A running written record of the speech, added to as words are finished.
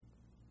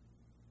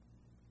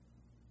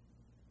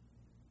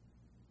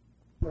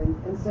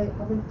and say,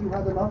 haven't you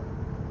had enough?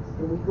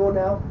 Can we go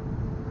now?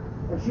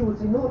 And she would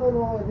say, no,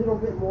 a little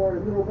bit more.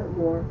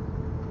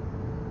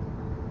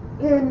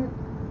 In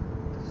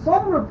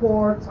some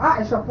reports,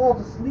 Aisha falls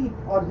asleep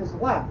on his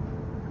lap.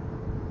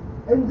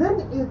 And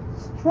then it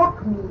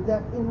struck me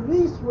that in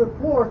these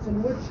reports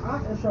in which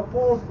Aisha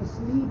falls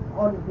asleep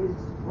on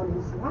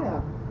his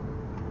lap,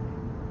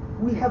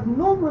 we have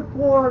no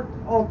report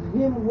of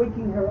him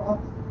waking her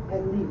up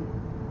and leaving.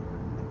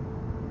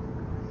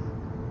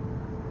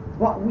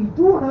 But we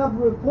do have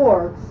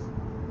reports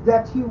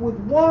that he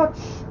would watch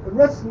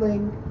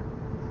wrestling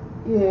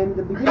in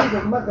the beginning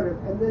of Maghrib,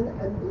 and then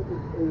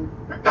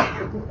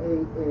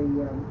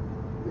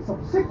a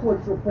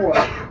subsequent report,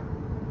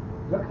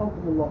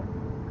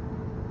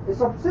 a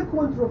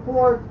subsequent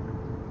report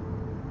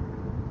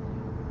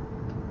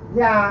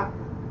that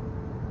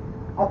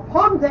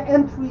upon the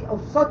entry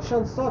of such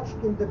and such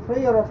in the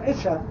prayer of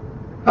Isha,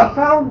 he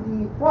found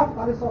the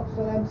Prophet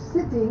ﷺ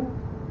sitting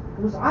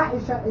with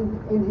Aisha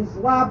in his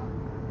lap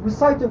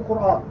reciting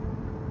Quran.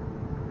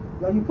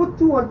 Now you put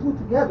two and two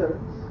together.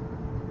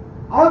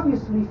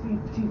 Obviously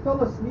she fell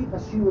asleep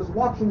as she was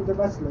watching the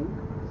wrestling.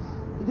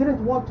 He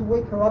didn't want to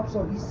wake her up,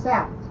 so he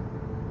sat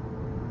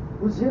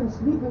with him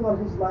sleeping on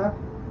his lap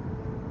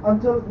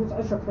until it was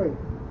Isha prayed,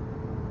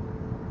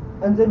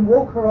 and then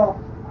woke her up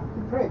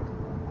to pray.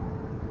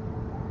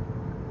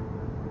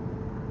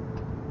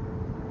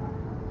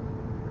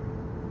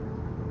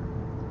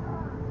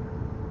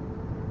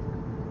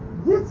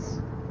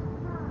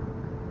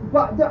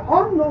 But there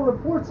are no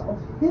reports of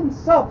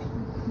himself.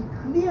 He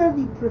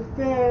clearly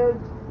preferred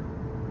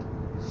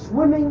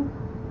swimming,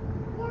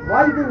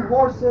 riding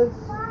horses,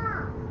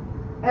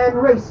 and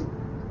racing.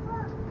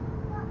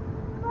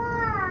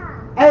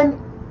 And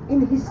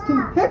in his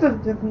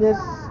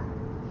competitiveness,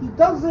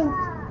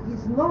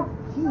 he's not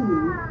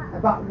keen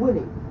about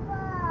winning.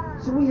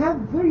 So we have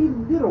very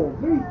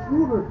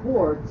few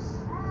reports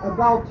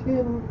about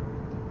him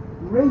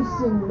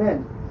racing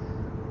men.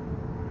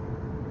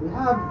 We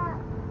have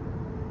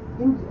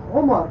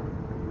Umar,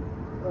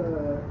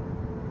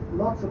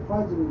 not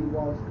surprisingly,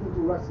 was into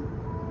wrestling.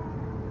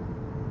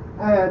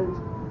 And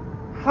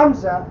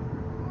Hamza,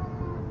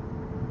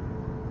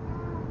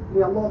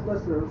 may Allah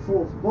bless their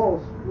souls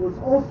both, was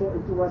also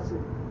into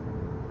wrestling.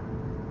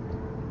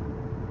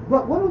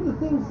 But one of the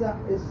things that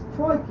is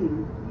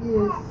striking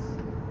is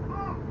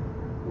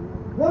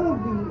one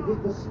of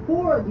the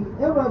sport, the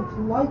Arabs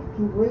like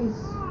to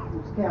race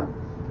with camels.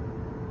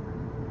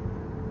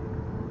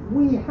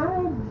 We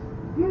have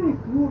very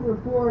few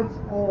reports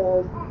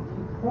of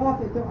the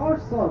Prophet. There are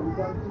some,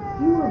 but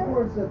few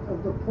reports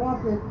of the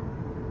Prophet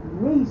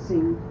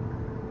racing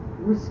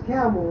with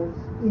camels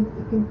in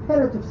a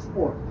competitive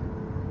sport.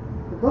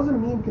 It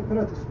doesn't mean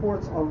competitive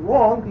sports are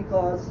wrong,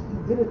 because he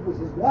did it with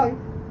his wife,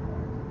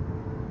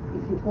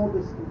 if you call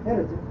this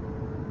competitive.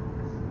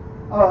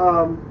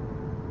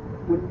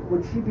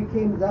 When she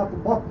became that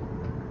butt,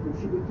 when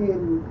she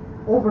became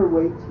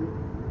overweight,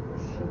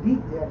 he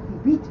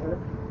beat her.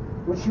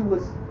 When she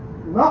was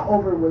not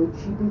overweight,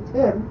 she beat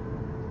him.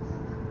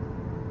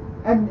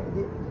 And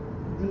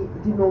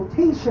the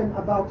notation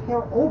about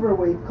her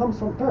overweight comes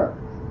from her.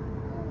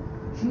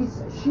 She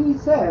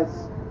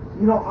says,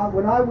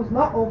 when I was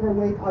not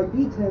overweight, I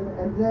beat him,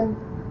 and then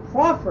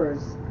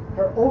proffers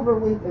her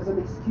overweight as an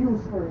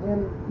excuse for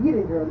him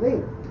beating her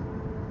later.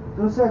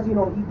 So it says, he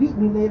beat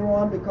me later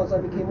on because I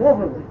became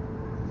overweight.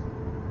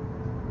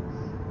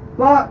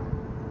 But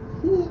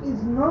he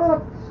is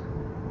not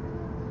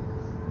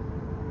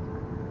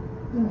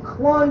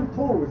inclined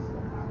towards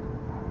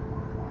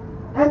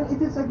them. And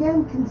it is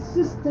again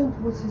consistent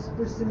with his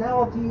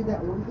personality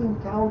that we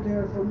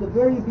encounter from the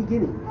very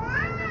beginning.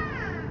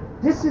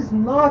 This is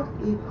not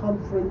a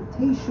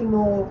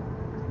confrontational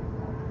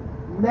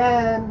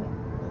man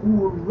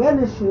who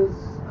relishes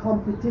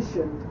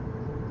competition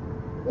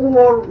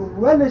or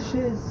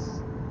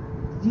relishes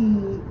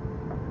the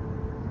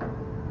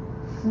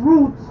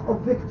fruits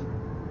of victory.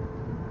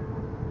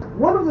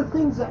 One of the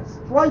things that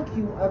strike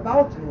you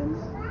about him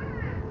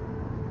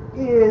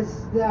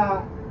is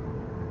that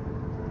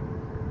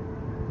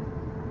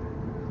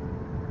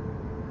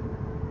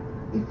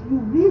if you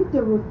read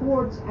the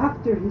reports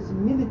after his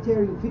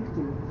military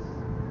victories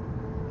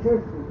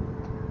carefully,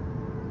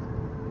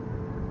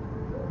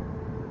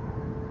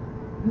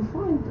 you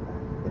find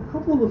a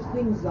couple of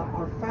things that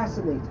are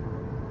fascinating.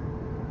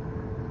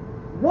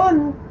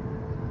 One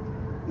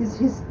is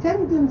his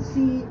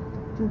tendency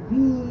to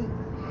be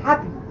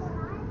happy.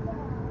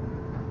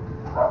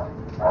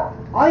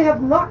 I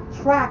have not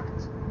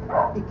tracked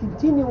a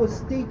continuous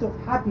state of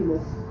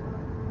happiness,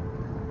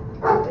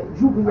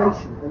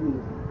 jubilation,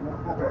 not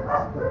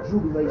happiness, but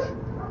jubilation,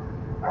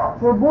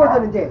 for more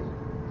than a day.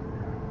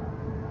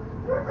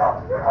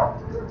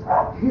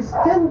 His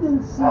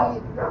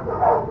tendency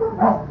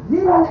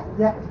within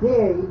that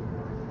day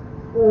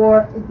or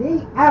a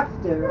day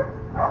after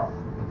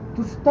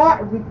to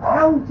start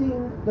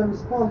recounting the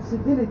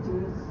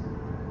responsibilities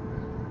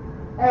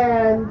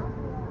and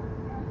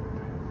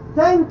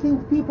thanking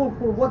people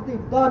for what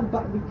they've done,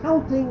 but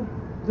recounting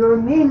the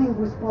remaining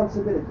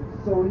responsibilities.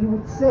 So he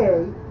would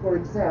say, for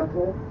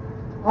example,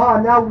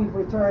 now we've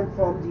returned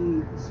from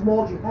the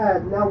small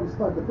jihad, now we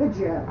start the big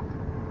jihad.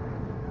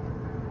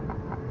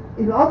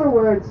 In other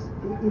words,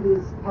 it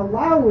is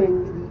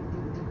allowing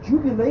the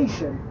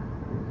jubilation,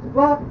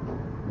 but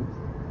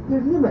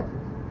they're limited.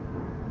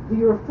 The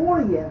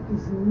euphoria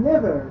is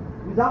never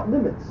without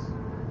limits.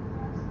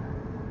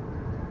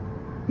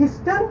 His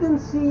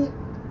tendency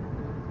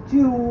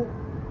to,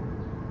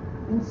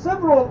 in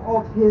several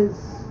of his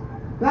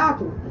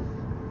battles,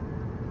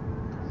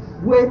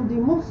 when the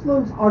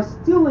Muslims are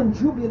still in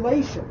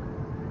jubilation,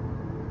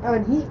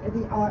 and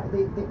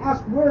they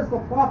ask, "Where's the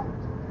Prophet?"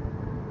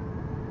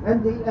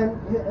 And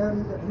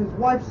his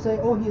wife say,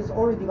 "Oh, he has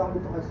already gone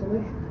into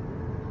isolation.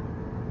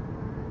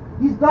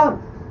 He's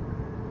done.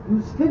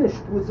 He's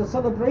finished with the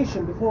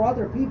celebration before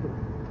other people."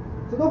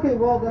 Said, "Okay,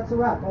 well, that's a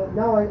wrap.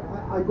 Now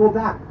I go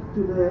back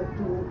to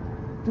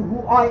who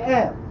I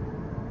am."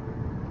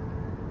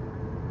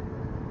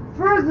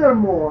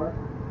 Furthermore,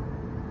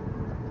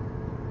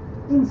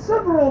 in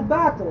several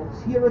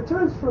battles, he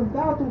returns from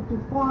battle to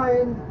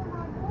find,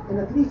 in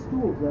at least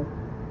two of them,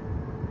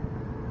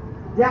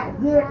 that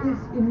there is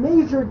a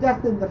major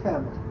death in the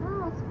family.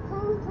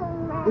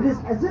 It is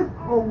as if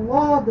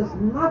Allah does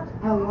not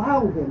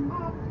allow him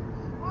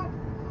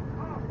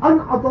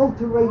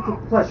unadulterated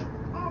pleasure.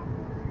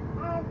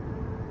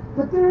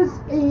 But there is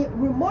a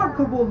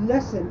remarkable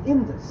lesson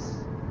in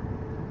this,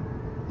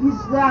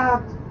 is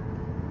that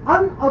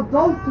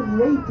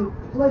unadulterated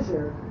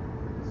pleasure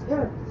is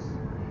arrogance.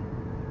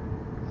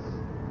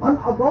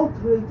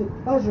 Unadulterated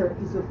pleasure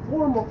is a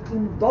form of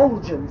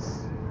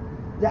indulgence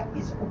that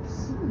is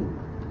obscene.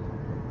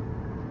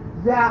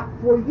 That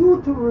for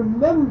you to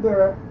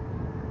remember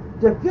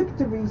the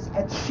victories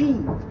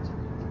achieved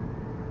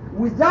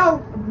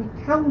without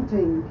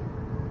recounting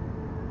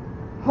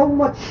how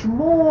much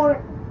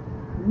more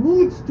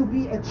needs to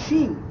be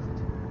achieved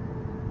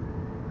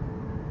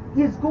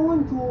is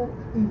going to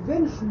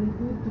eventually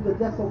lead to the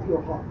death of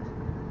your heart.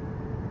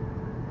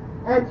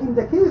 And in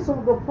the case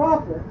of the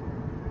Prophet,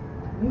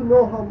 you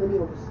know how many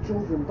of his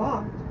children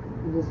died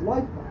in his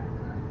lifetime.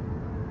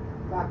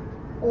 In fact,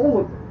 all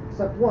of them,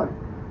 except one.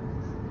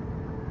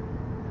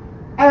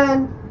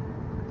 And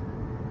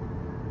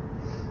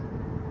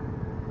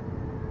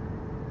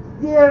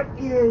there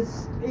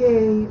is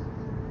a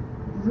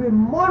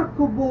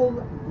remarkable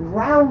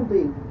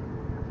grounding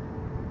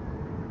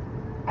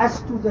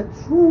as to the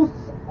truth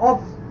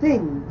of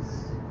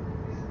things,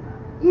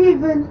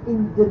 even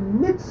in the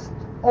midst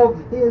of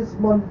his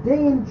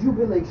mundane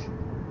jubilation.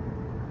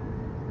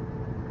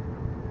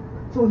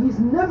 So he's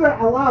never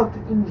allowed to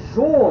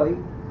enjoy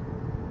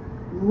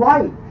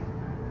life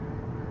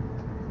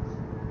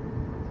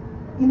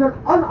in an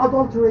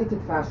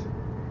unadulterated fashion.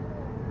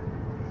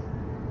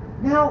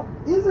 Now,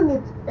 isn't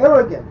it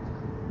arrogant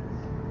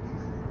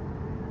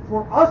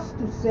for us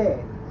to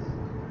say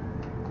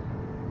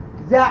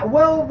that,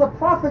 well, the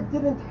Prophet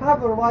didn't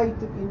have a right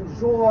to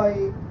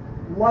enjoy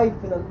life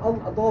in an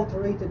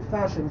unadulterated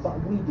fashion,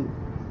 but we do?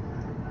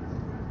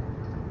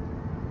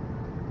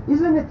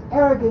 Isn't it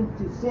arrogant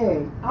to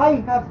say, I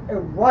have a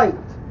right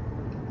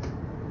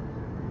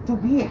to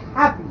be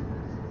happy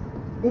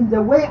in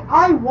the way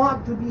I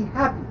want to be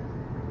happy?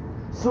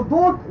 So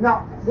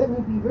now let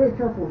me be very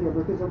careful here,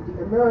 because of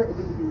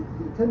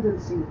the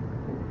tendency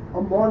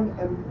among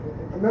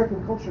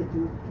American culture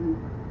to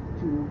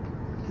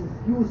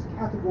use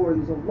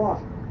categories of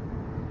logic.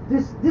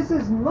 This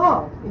is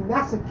not a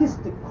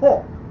masochistic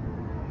call.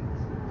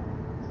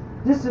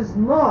 This is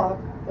not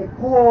a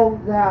call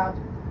that,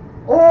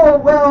 oh,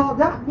 well,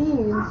 that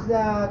means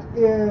that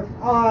if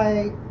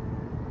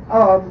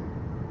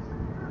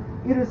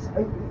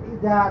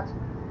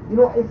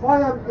if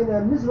I am in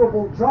a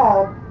miserable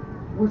job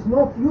with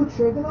no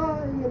future, then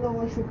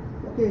I should,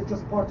 okay, it's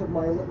just part of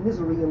my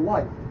misery in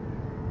life.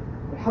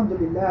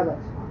 Alhamdulillah,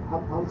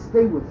 I'll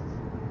stay with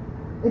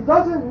it. It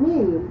doesn't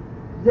mean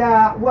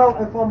that, well,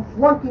 if I'm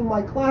flunking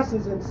my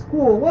classes in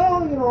school,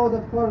 well,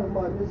 that's part of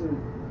my misery.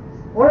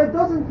 Or it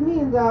doesn't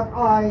mean that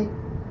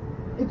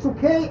it's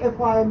okay if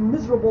I'm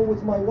miserable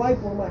with my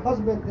wife or my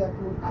husband, that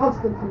we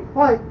constantly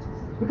fight,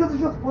 because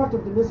it's just part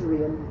of the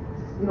misery, and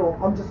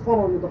I'm just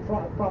following the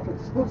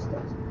Prophet's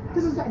footsteps.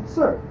 This is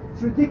absurd.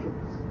 It's ridiculous.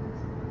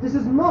 This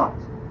is not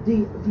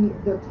the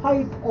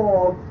type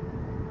of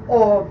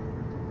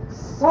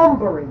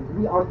sombering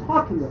we are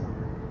talking about.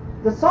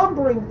 The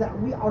sombering that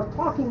we are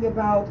talking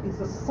about is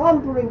the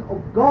sombering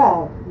of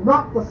God,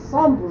 not the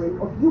sombering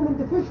of human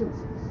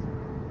deficiencies.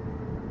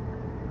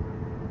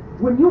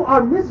 When you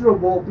are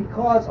miserable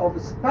because of a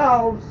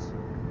spouse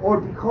or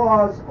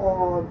because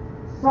of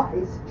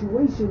a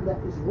situation that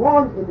is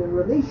wrong in a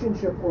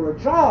relationship or a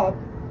job,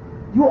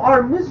 you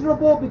are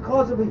miserable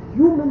because of a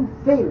human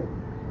failing.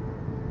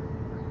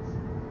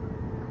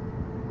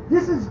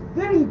 This is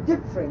very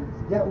different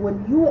than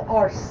when you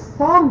are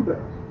somber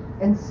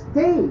and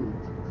stained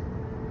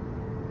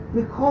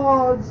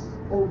because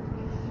of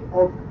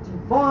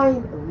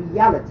divine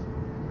reality,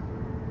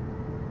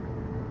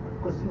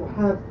 because you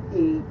have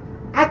a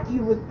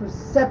accurate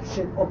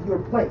perception of your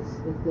place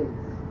in things.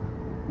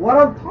 What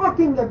I'm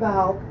talking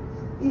about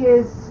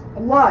is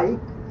like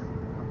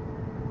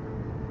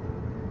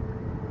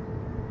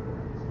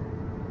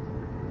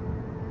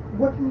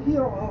what you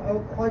hear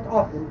quite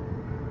often.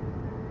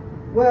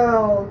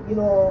 Well,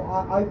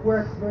 I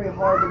worked very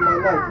hard in my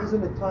life.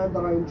 Isn't it time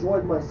that I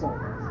enjoyed myself?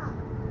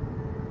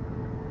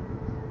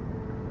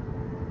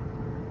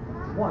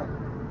 Why?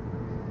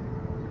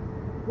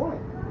 Why?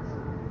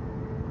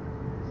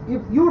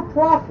 If your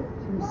prophet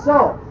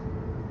himself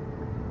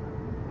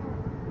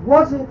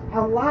wasn't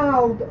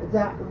allowed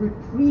that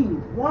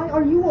reprieve, why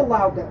are you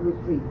allowed that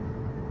reprieve?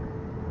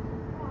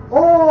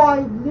 Oh,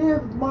 I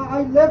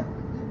lived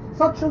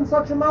such and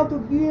such amount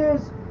of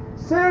years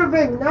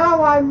serving.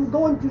 Now I'm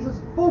going to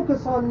just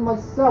focus on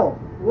myself.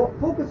 Well,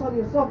 focus on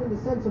yourself in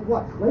the sense of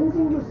what?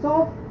 Cleansing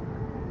yourself?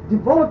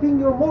 Developing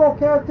your moral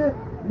character?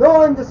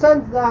 No, in the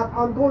sense that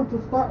I'm going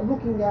to start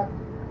looking at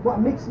what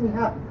makes me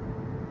happy.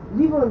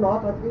 Believe it or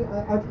not,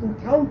 I've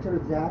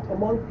encountered that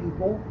among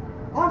people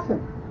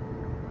often.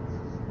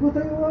 People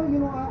say, well,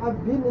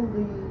 I've been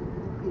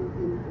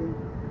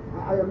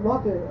I am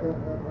not a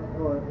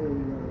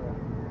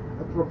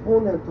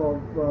proponent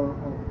of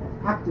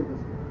activism.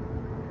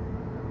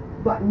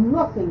 But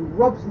nothing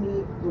rubs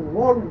me the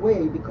wrong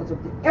way because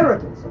of the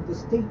arrogance of the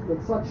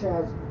statement, such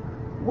as,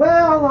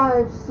 well,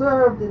 I've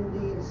served in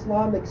the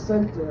Islamic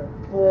Center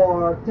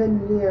for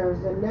 10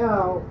 years and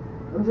now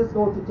I'm just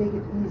going to take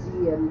it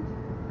easy and...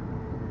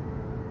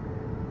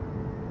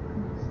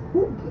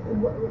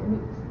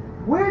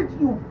 where do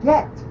you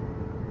get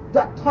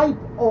that type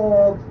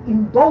of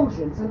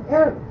indulgence and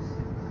arrogance?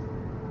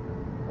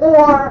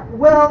 Or,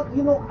 well,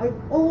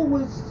 I've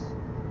always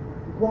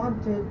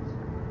wanted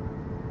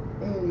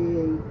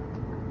a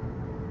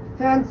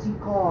fancy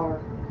car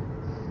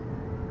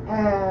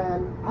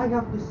and I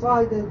have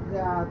decided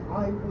that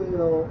I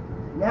will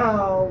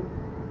now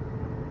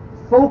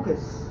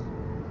focus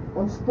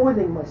on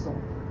spoiling myself.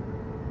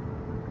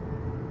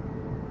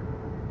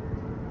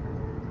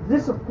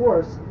 This, of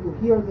course, you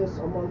hear this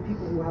among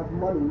people who have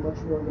money much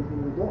more than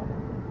people who don't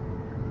have money.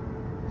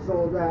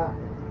 So that,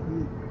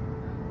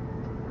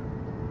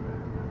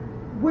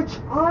 which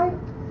I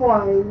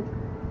find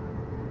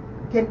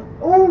can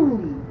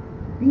only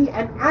be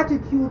an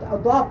attitude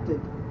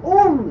adopted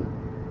only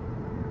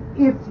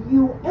if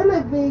you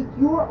elevate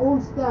your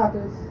own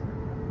status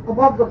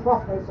above the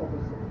Prophet,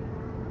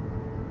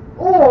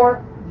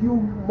 or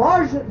you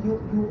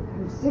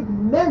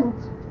segment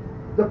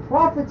the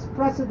Prophet's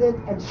precedent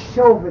and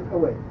shove it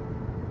away,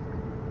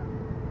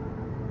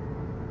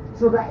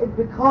 so that it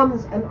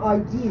becomes an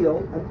ideal,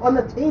 an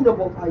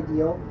unattainable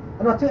ideal,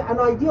 an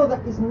ideal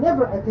that is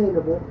never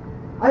attainable.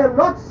 I am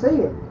not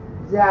saying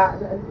that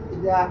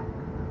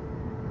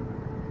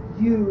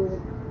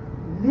you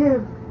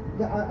live.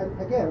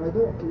 Again,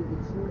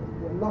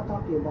 I'm not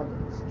talking about the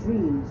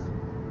extremes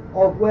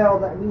of, well,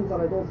 that means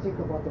that I don't think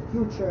about the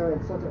future,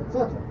 etc.,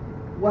 etc.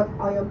 What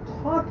I am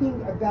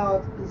talking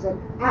about is an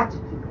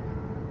attitude.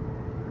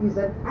 Is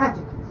a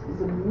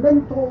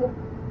mental,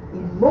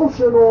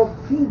 emotional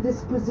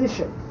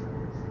predisposition.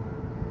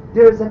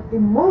 There's an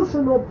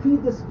emotional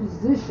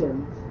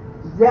predisposition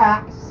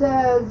that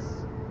says,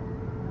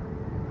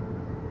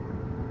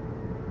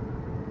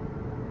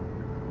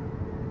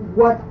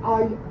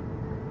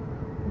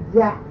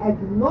 that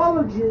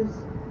acknowledges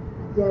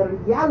the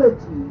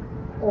reality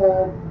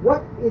of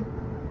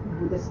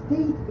the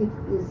state it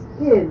is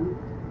in,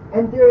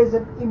 and there is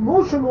an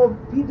emotional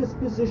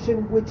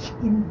predisposition which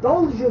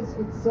indulges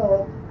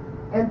itself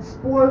and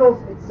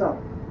spoils itself.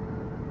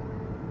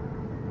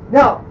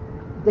 Now,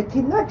 the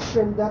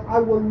connection that I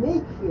will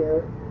make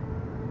here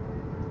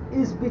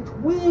is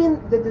between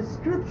the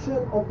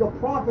description of the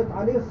Prophet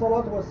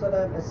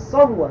ﷺ as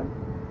someone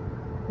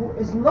who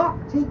is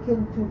not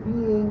taken to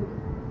being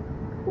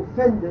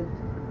offended,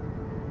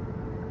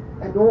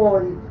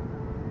 annoyed,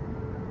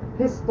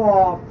 pissed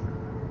off.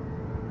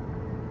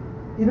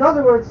 In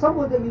other words,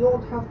 someone that you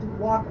don't have to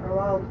walk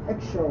around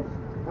eggshells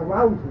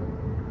around him.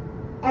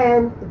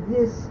 And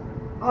this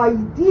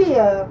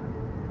idea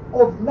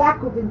of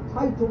lack of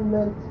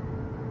entitlement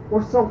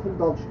or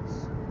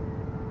self-indulgence.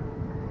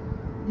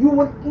 You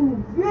will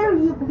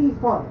invariably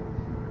find,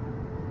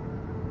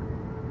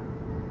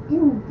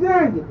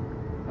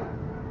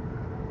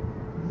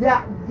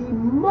 that the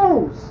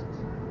most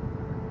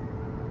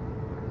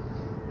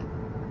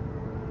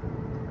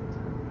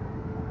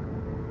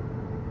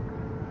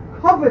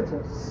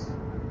covetous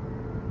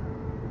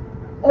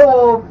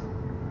of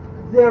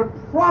their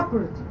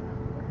property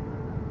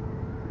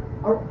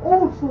are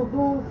also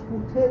those who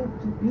tend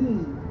to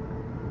be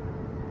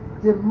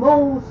the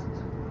most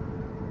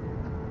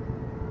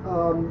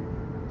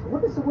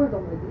what is the word?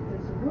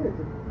 There's a word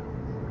that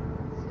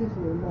escapes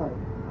me in mind.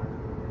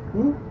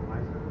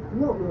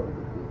 No,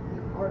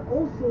 are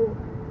also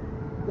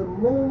the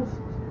most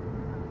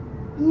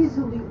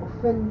easily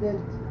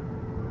offended,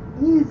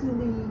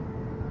 easily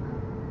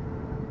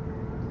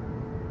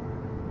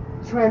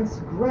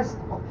transgressed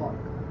upon.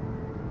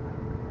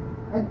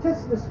 And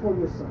test this for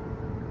yourself.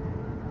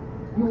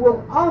 You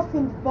will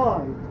often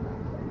find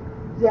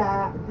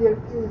that there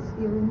is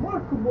a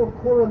remarkable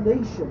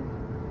correlation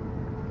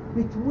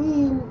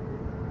between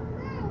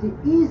the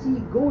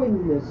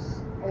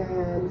easygoingness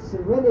and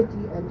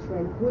serenity and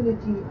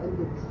tranquility and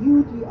the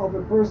beauty of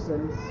a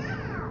person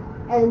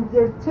and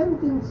their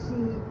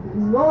tendency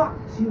not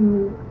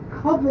to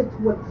covet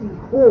what they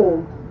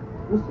hold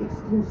with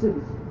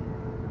exclusivity.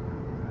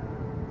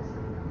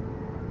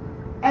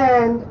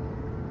 And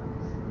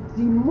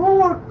the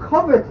more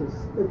covetous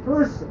a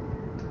person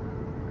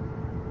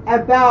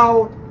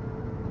about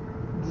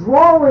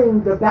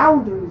drawing the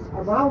boundaries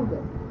around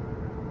them,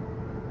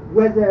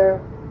 whether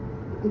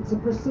it's a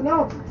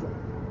personality trait,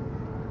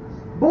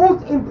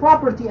 both in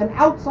property and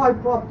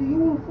outside property, you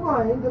will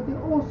find that they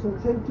also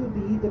tend to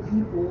be the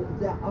people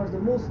that are the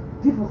most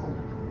difficult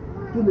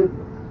to live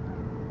with.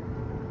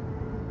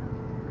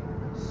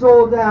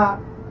 So that,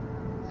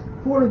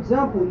 for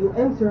example, you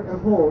enter a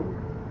home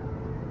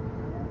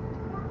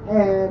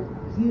and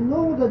you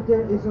know that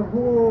there is a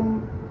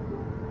home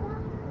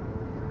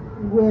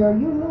where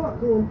you're not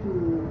going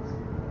to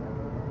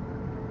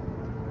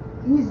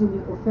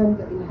easily offend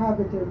the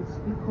inhabitants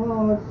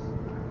because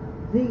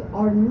they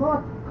are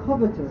not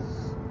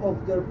covetous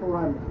of their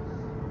parameters.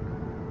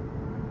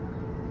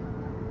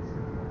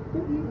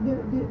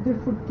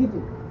 They're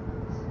forgiving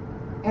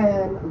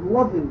and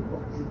loving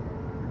of people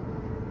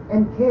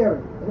and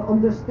caring and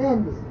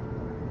understanding.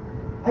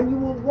 And you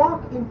will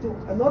walk into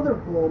another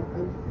home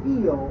and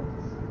feel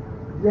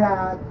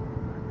that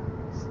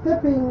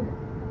stepping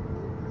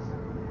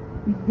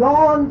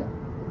beyond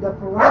the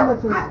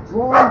parameters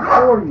drawn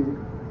for you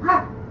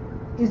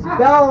is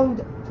bound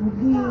to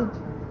lead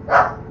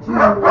to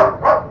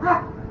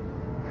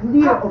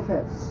clear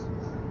offense.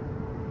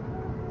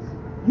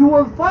 You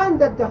will find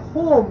that the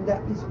home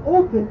that is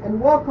open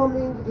and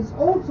welcoming is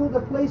also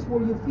the place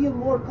where you feel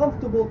more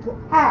comfortable to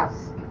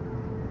ask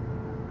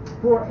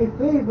for a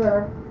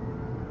favor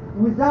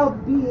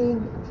without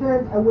being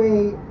turned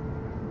away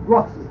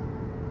roughly.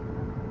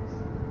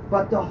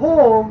 But the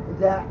home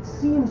that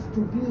seems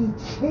to be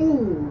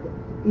chained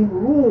in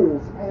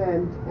rules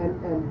and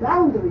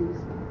boundaries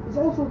is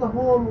also the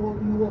home where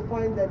you will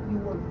find that you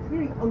are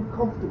very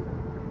uncomfortable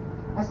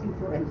asking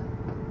for anything.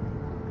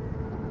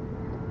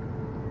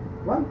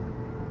 Right?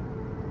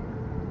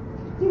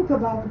 If you think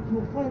about it,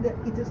 you'll find that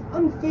it is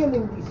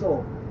unfailingly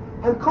so.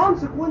 And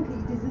consequently,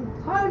 it is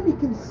entirely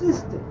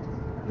consistent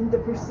in the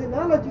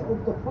personality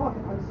of the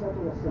Prophet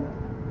ﷺ,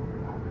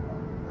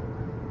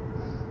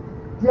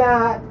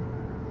 that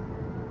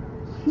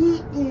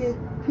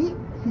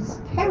his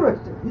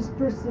character, his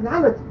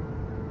personality,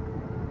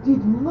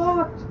 did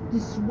not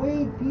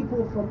dissuade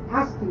people from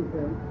asking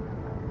him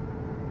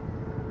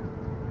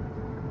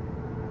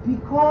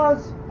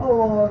because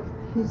of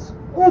his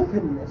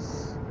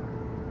openness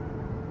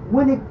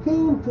when it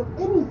came to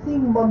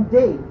anything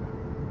mundane,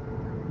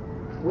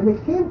 when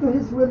it came to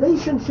his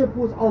relationship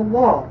with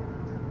Allah,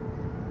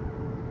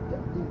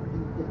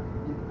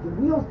 the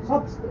real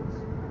substance.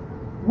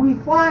 We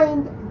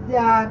find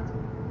that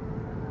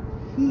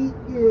he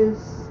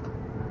is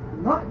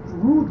not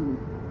rudely,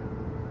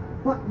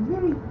 but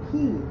very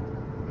keen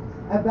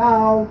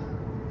about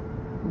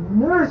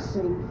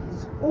nursing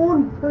his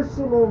own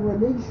personal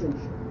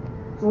relationship.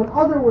 So in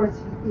other words,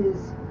 he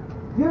is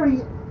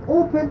very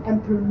open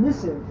and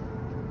permissive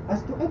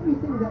as to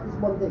everything that is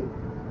mundane,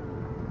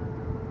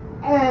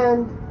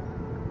 and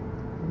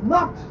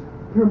not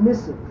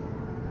permissive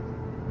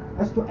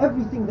as to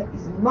everything that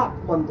is not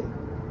mundane.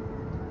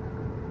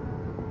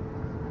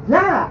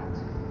 That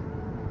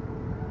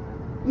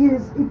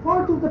is a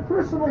part of the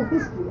personal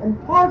history and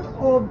part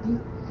of the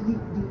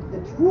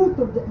truth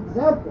of the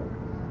example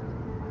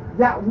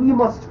that we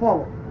must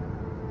follow.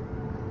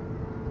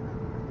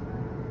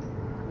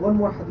 One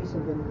more hadith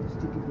and then let's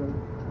take it right.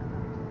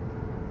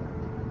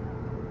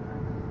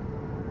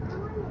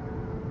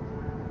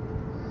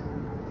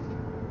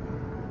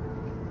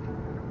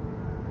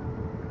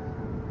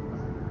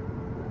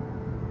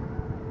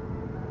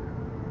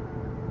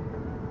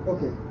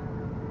 Okay.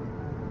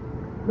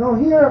 Now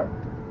here,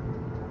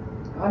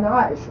 on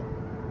Aisha.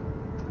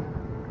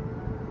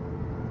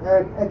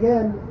 And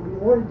again, we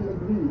already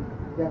agreed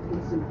that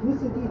in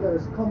simplicity there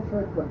is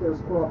comfort, but there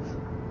is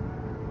corruption.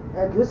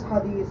 And this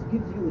hadith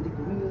gives you a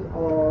degree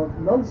of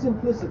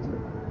non-simplicity,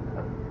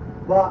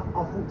 but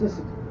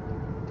authenticity.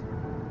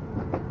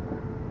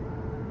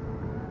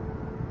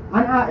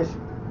 عن عائشة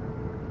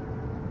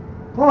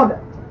قالت: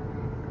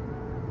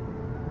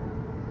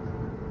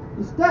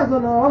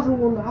 استأذن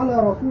رجل على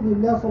رسول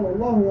الله صلى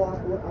الله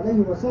عليه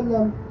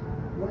وسلم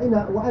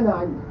وأنا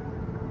عنده،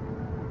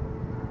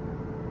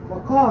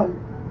 فقال: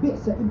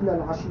 بئس ابن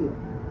العشيرة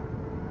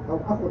أو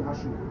أخو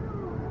العشيرة،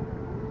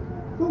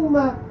 ثم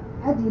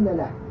أذن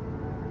له،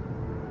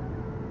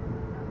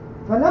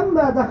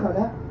 فلما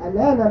دخل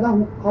ألان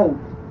له قول،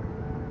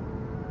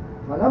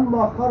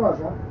 فلما خرج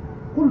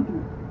قلت: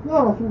 يا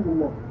رسول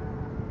الله.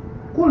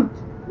 قلت: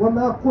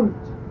 وما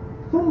قلت؟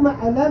 ثم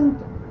ألنت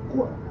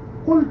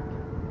قلت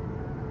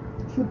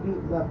should be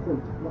ما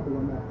قلت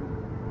وما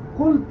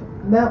قلت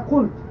ما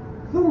قلت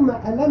ثم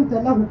ألنت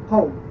له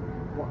قول،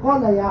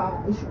 وقال: يا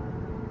عائشة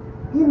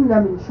إن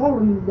من شر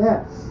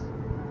الناس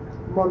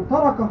من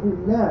تركه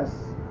الناس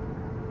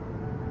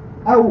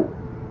أو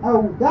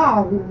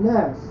دعه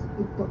الناس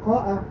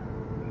اتقاء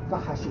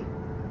فحشه.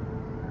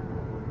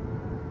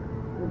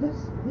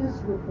 This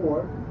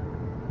report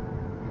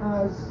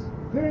has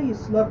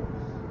various levels.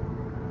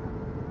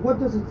 What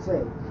does it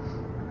say?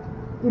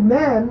 A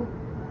man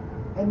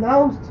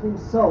announced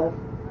himself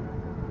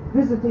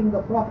visiting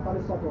the Prophet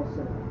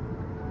ﷺ.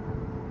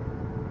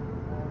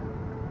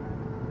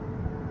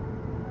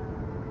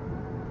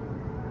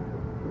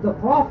 The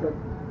Prophet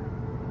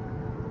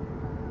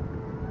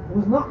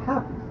was not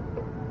happy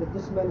that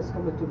this man is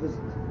coming to visit,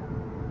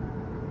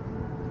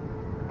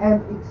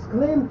 and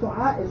exclaimed to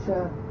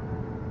Aisha,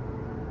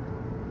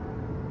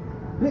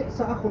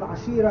 "Bi'sa akhul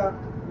ashira"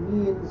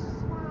 means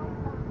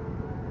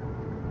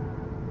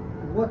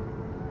what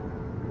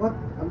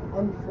an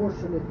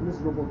unfortunate,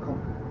 miserable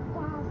company.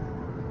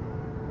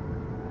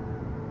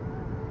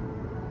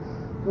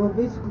 So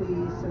basically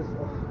he says,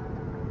 oh,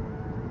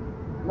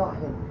 not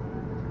him,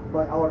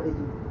 by our idiot.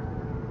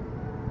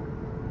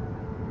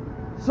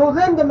 So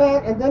then the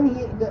man, and then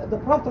the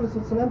Prophet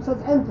ﷺ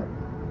says, enter.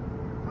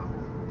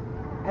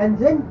 And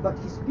then, but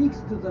he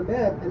speaks to the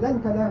man,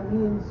 alantala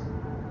means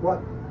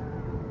what?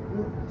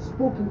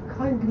 Spoken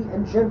kindly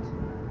and gently.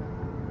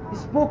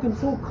 He's spoken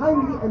so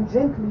kindly and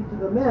gently to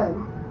the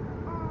man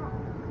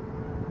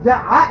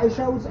that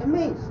Aisha was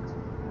amazed.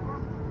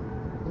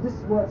 This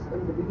was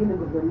in the beginning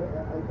of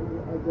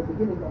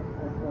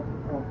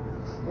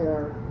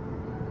her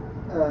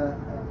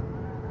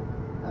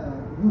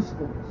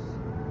usefulness.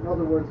 In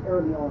other words,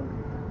 early on.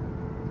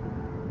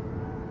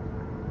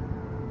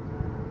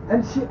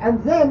 And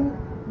then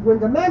when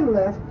the man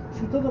left,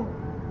 she told him,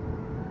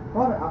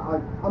 Prophet,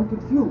 I'm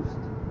confused.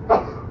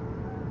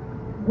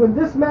 When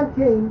this man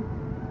came,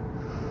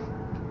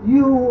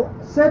 you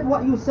said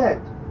what you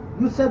said.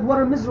 You said, what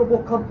a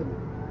miserable company.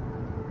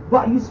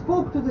 But you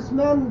spoke to this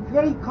man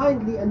very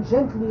kindly and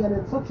gently and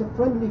in such a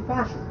friendly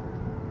fashion.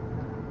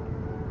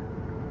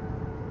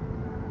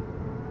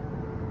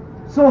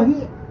 So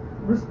he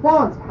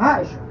responds,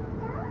 Aisha,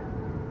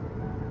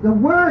 the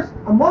worst,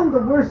 among the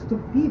worst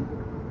of people,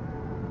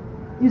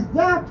 is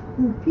that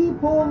who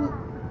people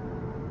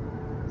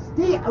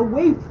stay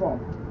away from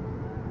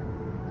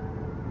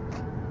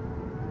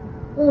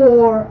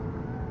or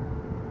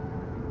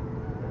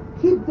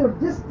keep their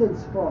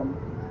distance from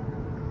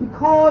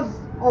because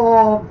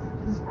of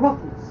his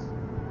gruffness.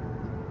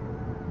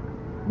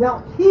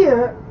 Now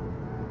here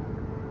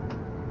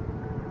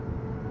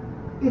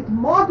it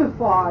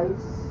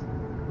modifies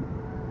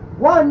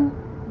one,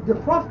 the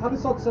Prophet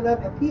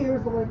ﷺ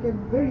appears like a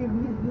very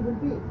real human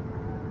being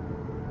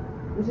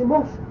with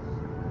emotions.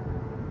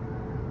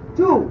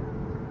 Two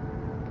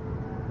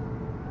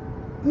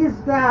is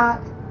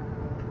that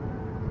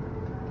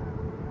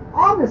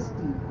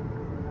honesty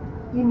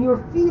in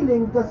your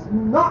feeling does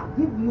not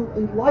give you a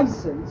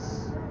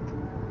license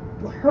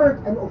to hurt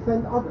and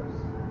offend others.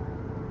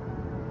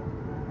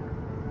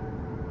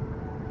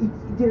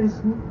 There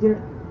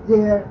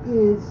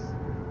is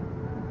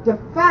the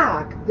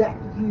fact that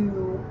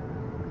you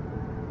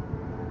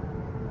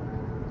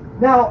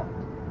now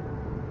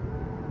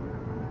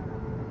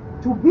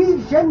to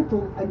be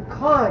gentle and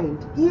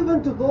kind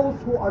even to those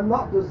who are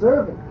not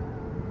deserving,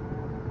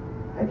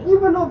 and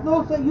even of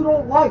those that you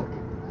don't like,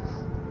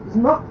 is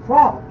not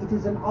fraud. It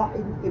is a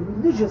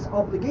religious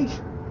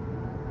obligation.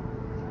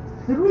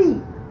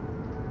 Three,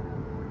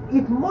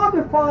 it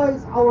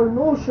modifies our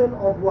notion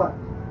of what?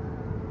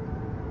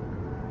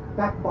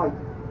 Backbiting.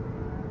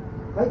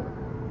 Right?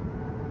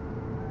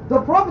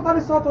 The Prophet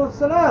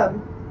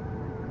ﷺ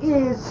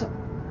is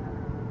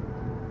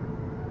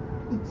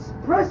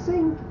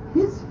expressing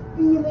his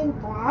feeling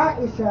to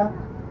Aisha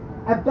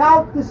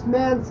about this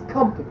man's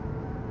company.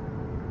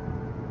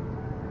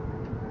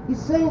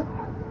 He's saying,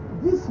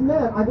 this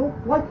man, I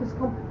don't like his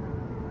company.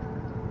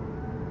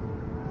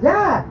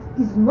 That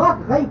is not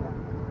ghaiba.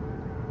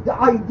 The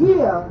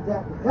idea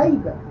that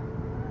ghaiba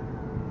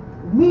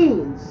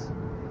means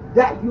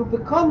that you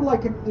become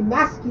like an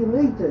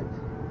emasculated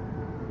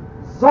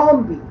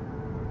zombie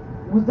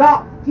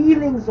without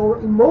feelings or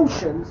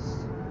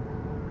emotions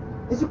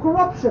is a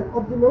corruption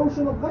of the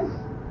notion of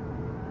ghaiba.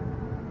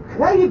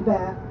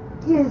 Ghaiba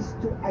is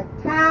to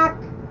attack,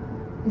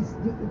 is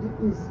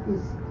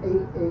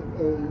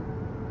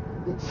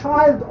the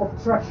child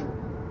of treachery,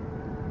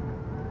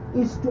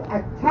 is to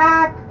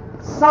attack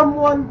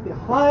someone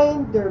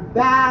behind their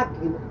back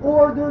in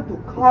order to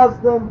cause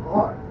them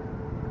harm,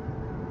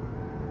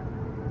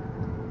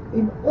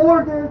 in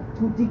order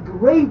to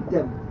degrade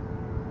them,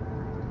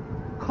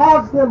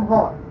 cause them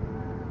harm.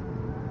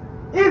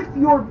 If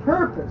your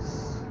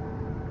purpose,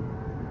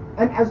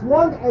 and as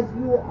long as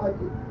you are,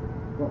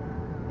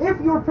 if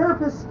your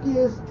purpose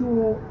is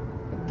to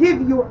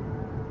give your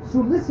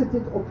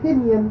solicited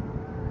opinion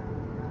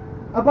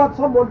about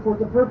someone for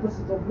the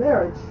purposes of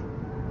marriage,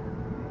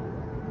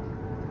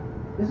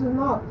 this is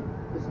not,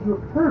 it's your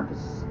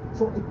purpose.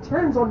 So it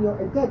turns on your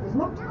intent. It's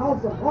not to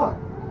cause them harm.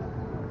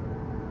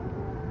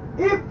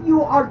 If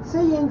you are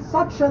saying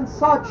such and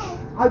such,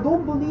 I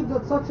don't believe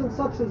that such and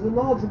such is a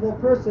knowledgeable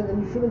person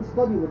and you shouldn't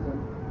study with him.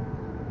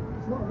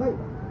 It's not ghaiba.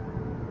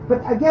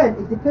 But again,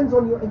 it depends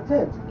on your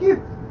intent. If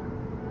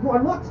you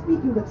are not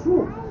speaking the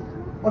truth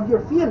of your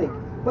feeling,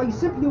 but you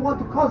simply want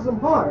to cause them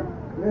harm,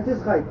 then it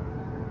is ghaiba.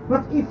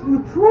 But if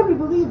you truly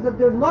believe that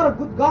they're not a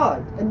good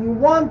guide and you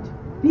want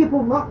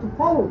people not to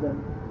follow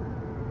them,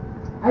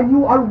 and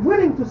you are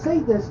willing to say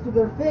this to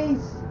their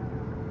face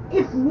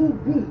if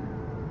need be,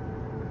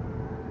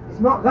 it's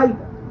not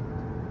ghaiba.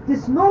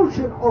 This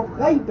notion of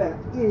ghaiba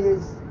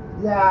is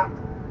that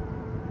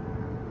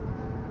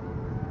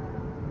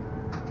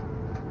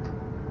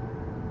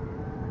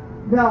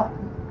now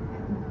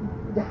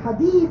the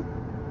hadith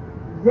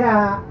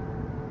that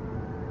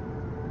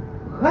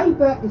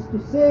ghaiba is to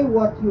say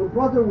what your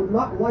brother would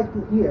not like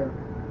to hear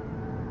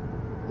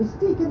is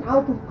taken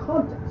out of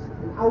context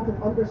and out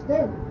of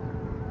understanding.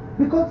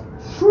 Because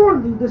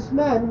surely this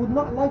man would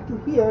not like to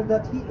hear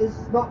that he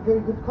is not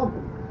very good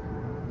company,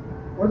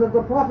 or that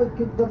the Prophet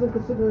doesn't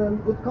consider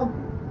him good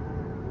company.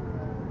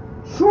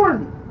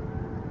 Surely.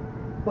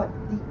 But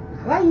the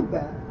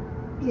ghaiba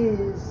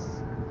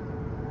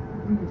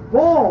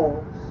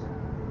revolves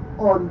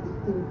on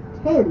the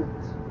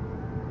intent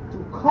to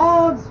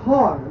cause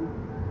harm,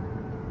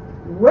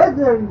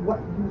 whether what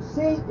you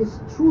say is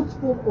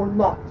truthful or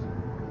not.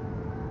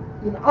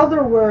 In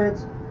other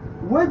words,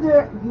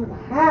 whether you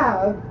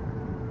have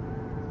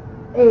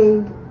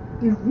a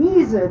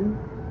reason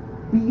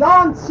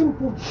beyond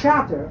simple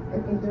chatter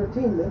and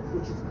entertainment,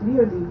 which is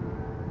clearly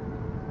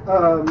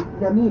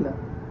namima.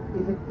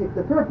 If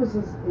the purpose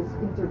is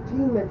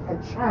entertainment and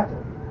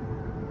chatter,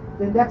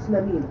 then that's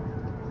namima.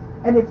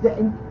 And if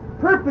the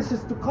purpose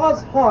is to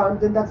cause harm,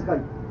 then that's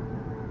ghaib.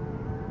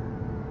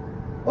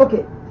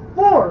 Okay,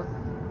 fourth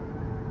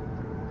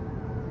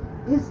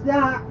is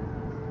that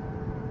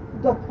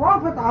the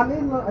Prophet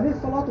alayhi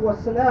salatu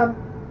wasalam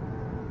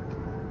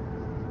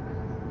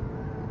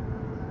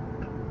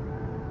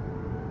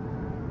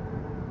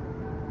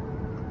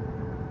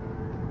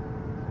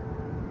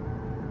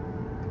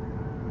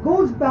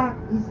goes back,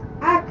 is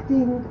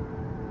acting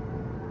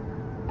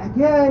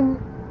again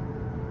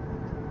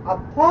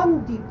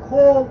upon the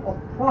call of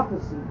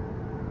prophecy.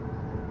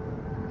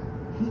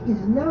 He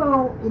is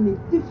now in a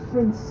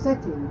different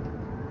setting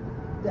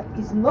that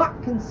is not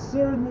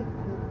necessarily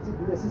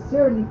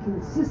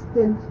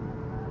consistent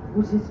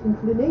with his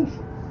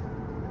inclinations.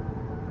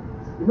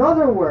 In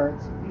other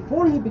words,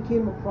 before he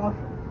became a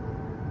prophet,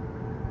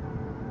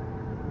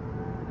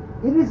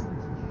 he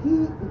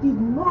did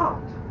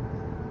not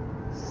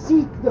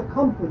seek the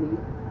company,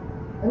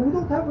 and we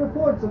don't have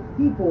reports of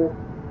people,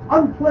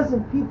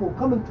 unpleasant people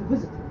coming to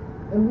visit him,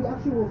 and we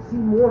actually will see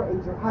more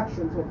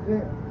interactions of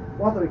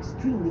rather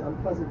extremely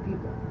unpleasant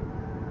people.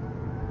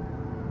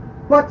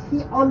 But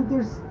he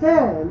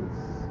understands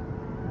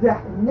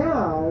that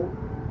now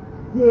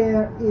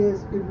there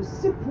is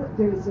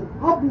an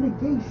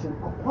obligation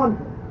upon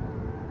him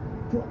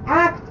to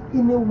act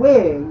in a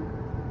way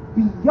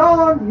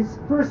beyond his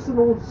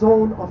personal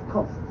zone of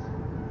comfort.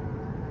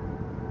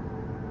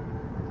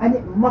 And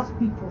it must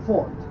be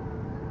performed.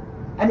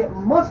 And it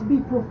must be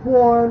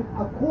performed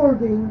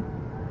according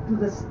to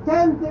the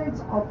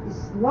standards of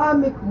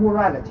Islamic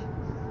morality,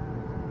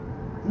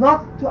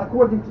 not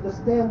according to the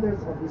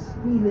standards of his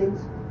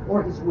feelings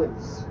or his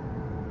whims.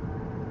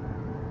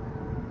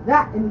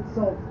 That in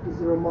itself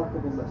is a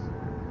remarkable lesson.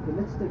 Okay,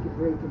 let's take a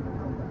break and we'll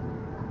come back.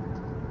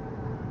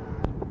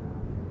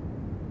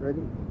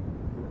 Ready?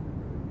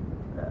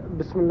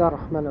 Bismillah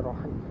ar-Rahman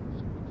ar-Rahim.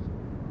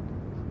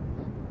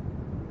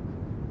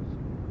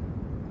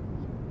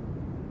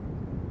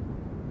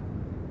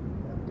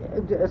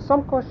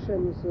 Some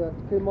questions that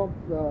came up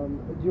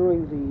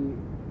during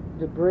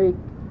the break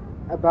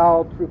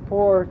about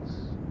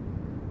reports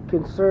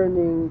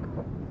concerning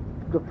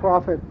the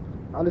Prophet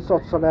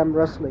ﷺ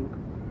wrestling.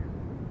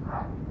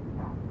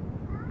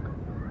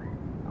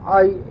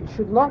 I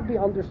should not be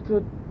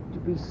understood to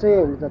be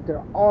saying that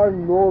there are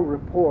no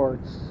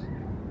reports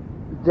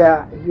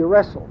that he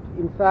wrestled.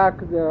 In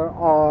fact, there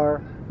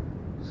are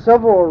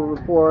several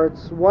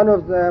reports. One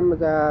of them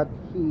that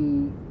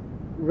he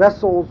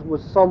wrestles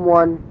with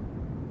someone,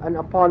 and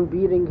upon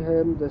beating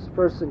him, this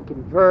person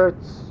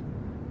converts.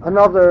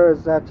 Another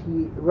is that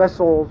he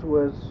wrestles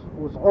with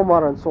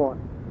Omar and so on.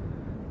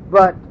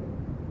 But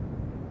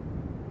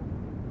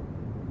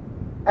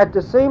at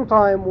the same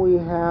time, we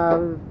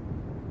have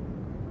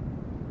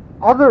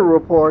other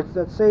reports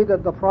that say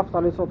that the Prophet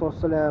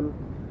ﷺ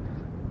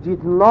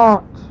did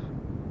not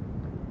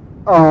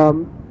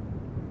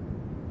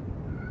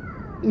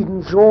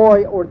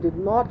enjoy or did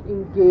not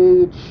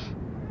engage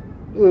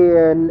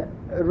in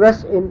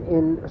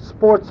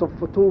sports of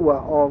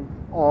futuwa,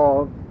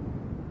 of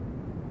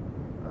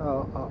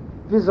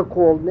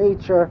physical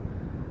nature.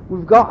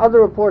 We've got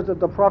other reports that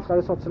the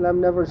Prophet ﷺ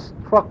never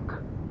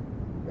struck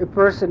a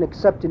person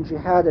except in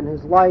jihad in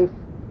his life.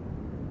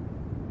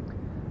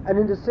 And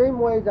in the same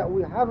way that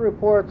we have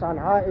reports on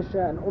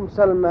Aisha and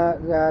Salma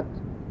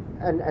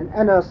and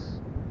Anas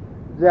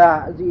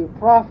that the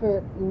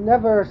Prophet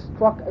never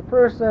struck a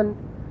person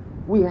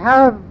We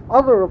have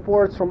other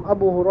reports from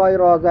Abu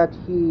Huraira that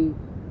he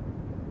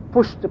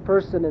pushed a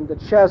person in the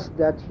chest,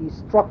 that he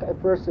struck a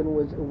person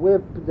with a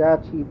whip,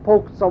 that he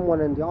poked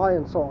someone in the eye,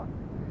 and so on.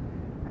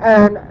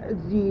 And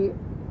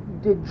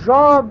the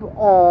job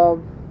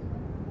of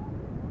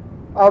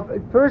a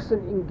person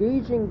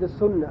engaging the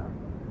Sunnah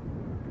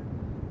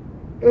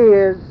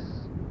is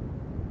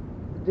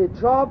the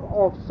job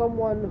of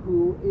someone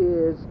who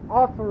is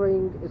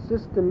offering a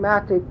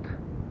systematic,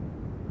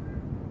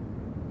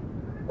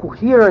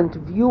 coherent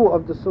view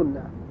of the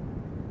Sunnah,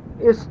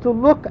 is to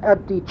look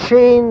at the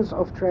chains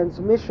of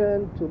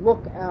transmission, to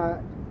look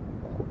at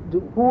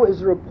who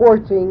is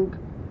reporting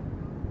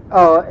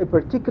a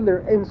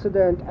particular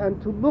incident,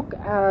 and to look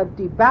at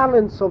the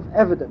balance of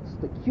evidence,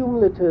 the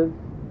cumulative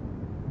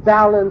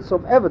balance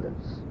of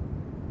evidence,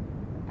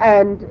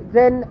 and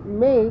then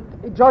make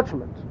a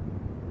judgment.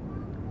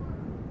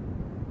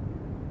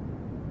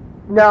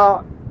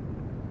 Now,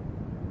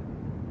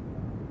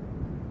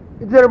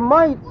 it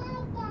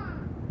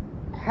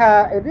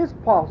is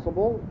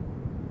possible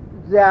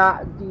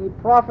that the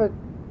Prophet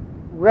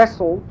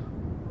wrestled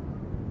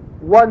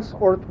once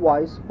or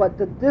twice, but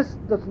that this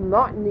does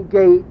not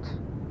negate,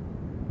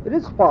 it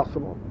is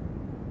possible,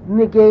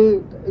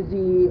 negate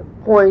the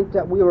point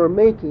that we were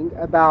making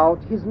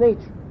about his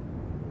nature,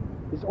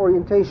 his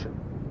orientation.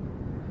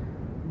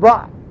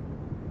 But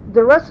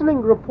the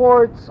wrestling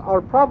reports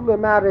are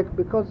problematic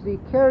because they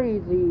carry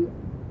the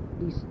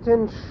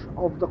stench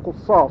of the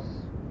qusas.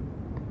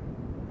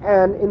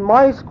 And in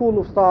my school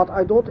of thought,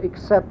 I don't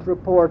accept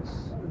reports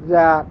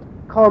that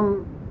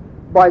come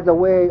by the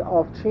way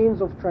of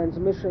chains of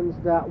transmissions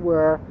that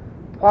were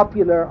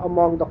popular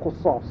among the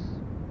qusas.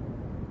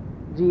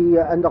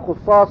 And the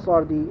qusas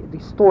are the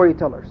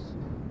storytellers.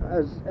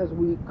 As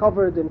we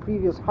covered in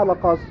previous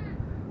halaqas,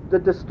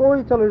 that the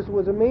storytellers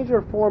was a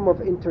major form of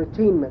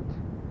entertainment.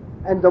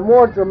 And the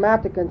more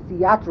dramatic and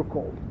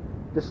theatrical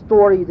the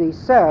story they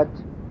said,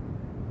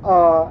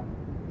 the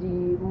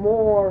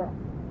more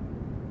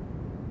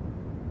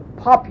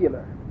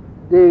popular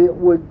they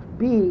would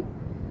be.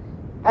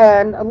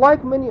 And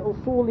like many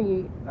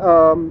Usuli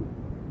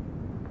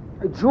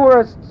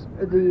jurists,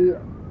 the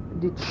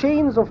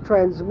chains of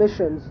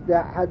transmissions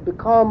that had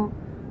become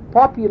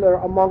popular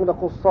among the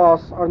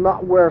Qusas are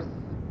not worth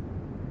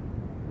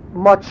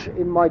much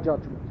in my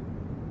judgment.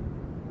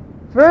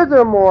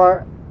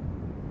 Furthermore,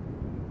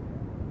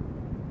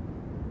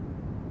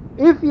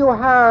 if you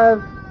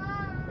have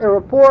a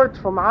report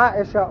from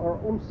Aisha or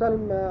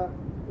Salma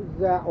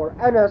or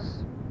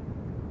Anas,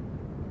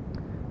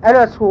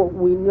 who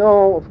we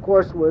know, of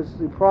course, was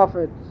the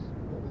Prophet's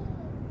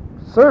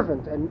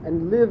servant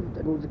and lived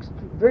and was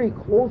very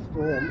close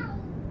to him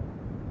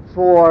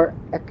for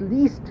at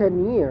least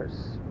 10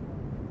 years.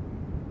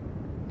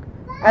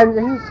 And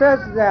he says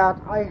that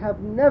I have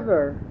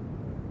never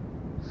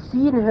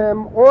seen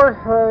him or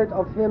heard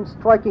of him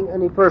striking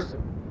any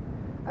person.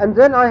 And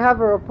then I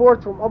have a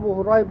report from Abu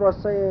Huraira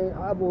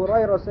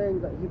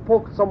saying that he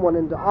poked someone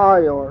in the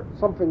eye or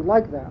something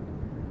like that.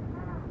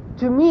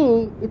 To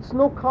me, it's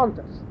no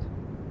contest.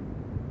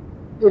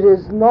 It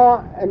is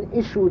not an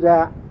issue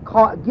that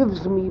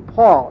gives me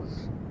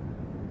pause.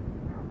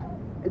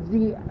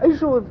 The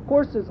issue, of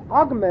course, is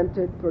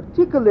augmented,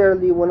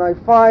 particularly when I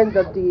find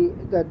that the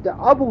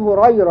Abu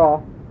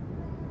Huraira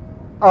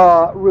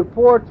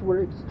reports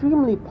were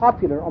extremely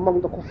popular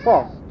among the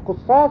Qusas.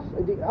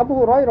 The Abu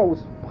Huraira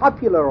was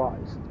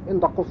popularized in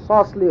the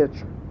Qusas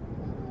literature,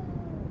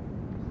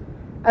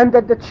 and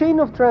that the chain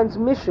of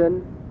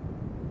transmission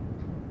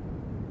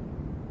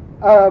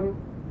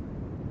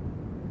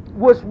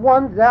was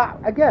one that,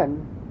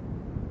 again,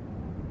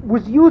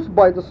 was used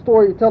by the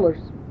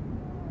storytellers.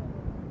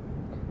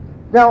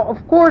 Now,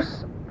 of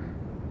course,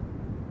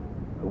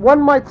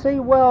 one might say,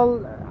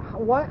 well,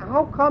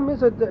 how come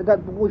is it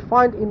that we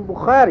find in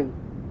Bukhari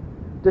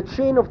the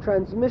chain of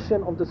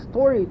transmission of the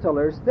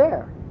storytellers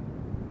there?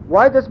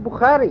 Why does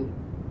Bukhari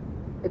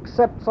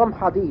accept some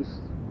hadiths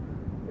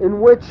in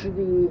which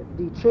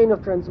the chain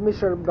of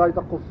transmission by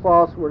the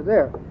Qusas were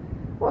there?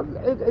 Well,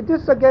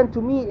 this again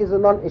to me is a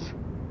non-issue,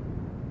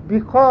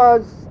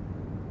 because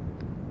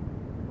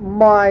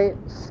my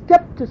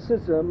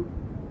skepticism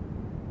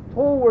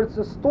towards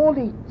the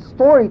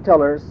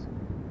storytellers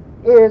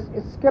is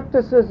a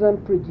skepticism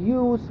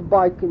produced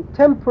by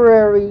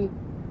contemporary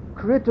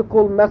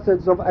critical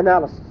methods of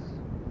analysis,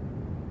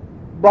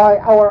 by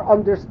our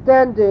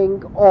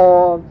understanding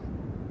of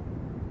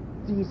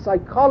the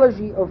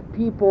psychology of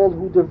people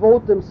who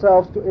devote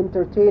themselves to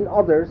entertain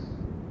others,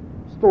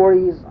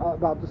 stories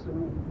about this,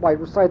 by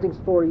reciting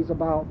stories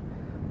about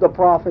the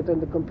Prophet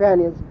and the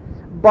companions,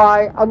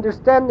 by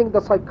understanding the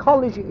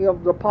psychology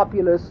of the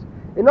populace.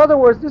 In other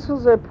words, this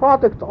is a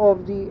product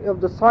of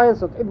the science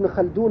that Ibn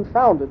Khaldun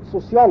founded,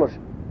 sociology.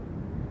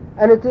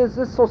 And it is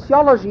this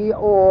sociology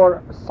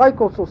or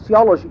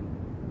psychosociology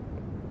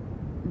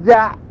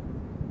that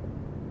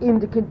in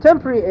the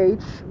contemporary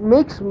age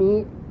makes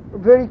me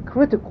very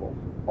critical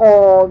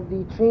of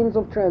the chains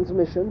of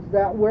transmissions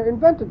that were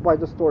invented by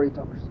the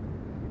storytellers.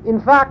 In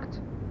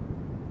fact,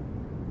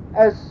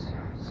 as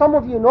some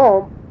of you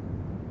know,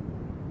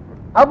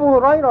 Abu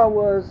Huraira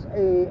was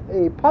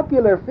a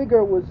popular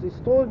figure with the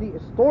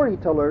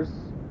storytellers.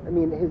 I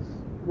mean, his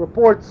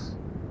reports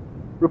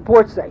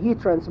that he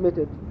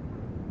transmitted,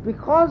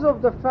 because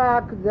of the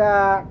fact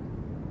that,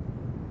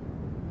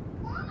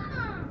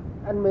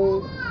 and may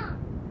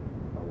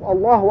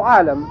Allahu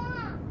Alam,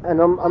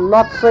 and I'm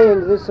not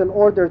saying this in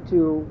order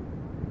to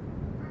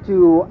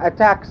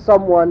attack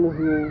someone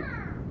who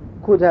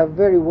could have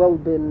very well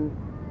been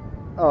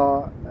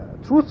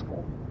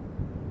truthful.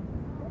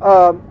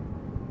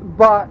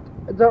 But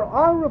there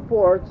are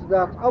reports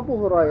that Abu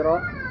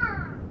Huraira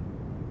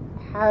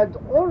had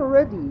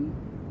already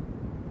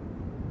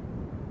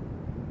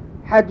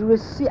had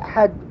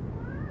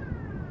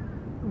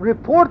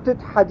reported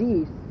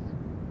hadith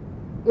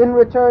in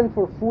return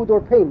for food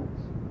or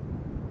payments.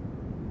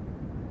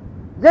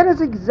 That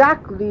is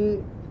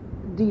exactly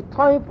the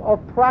type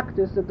of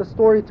practice that the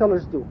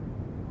storytellers do.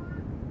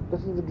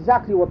 This is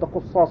exactly what the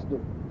Qussas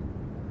do.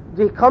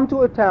 They come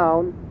to a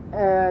town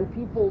and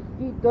people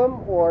feed them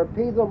or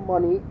pay them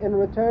money in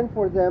return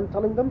for them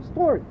telling them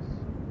stories.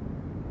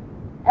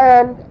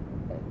 And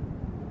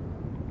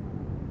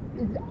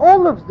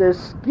all of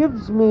this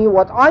gives me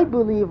what I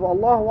believe,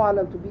 Allahu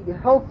Alam, to be a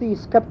healthy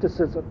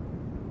skepticism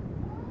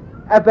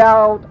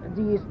about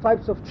these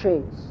types of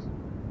chains.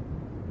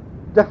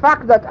 The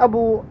fact that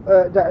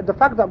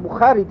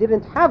Bukhari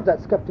didn't have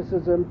that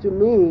skepticism, to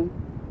me,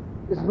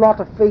 is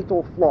not a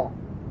fatal flaw.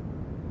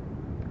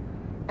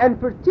 And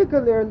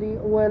particularly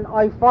when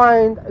I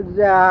find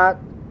that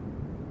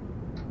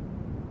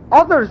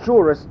other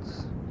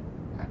jurists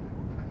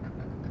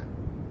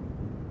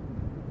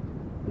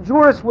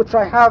which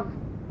I have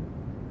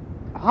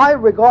high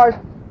regards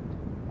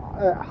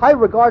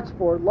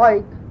for,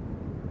 like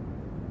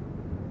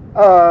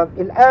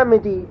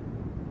Al-Amidi,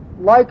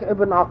 like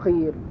Ibn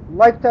Aqil,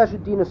 like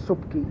Tajuddin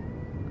al-Subki,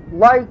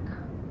 like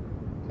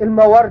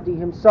Al-Mawardi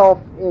himself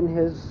in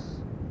his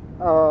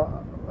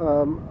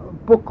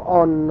book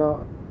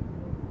on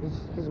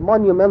his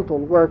monumental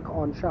work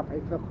on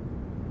Shafi'i fiqh,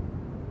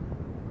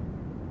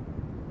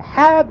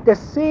 had the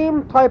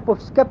same type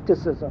of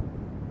skepticism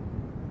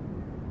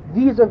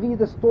vis-a-vis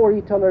the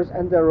storytellers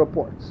and their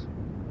reports.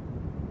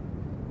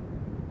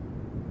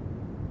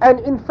 And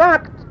in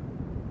fact,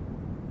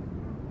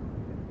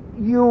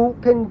 you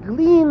can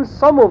glean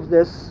some of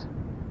this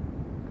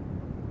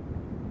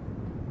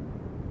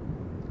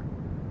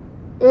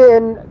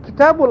in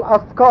Kitab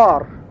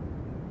al-Azkar.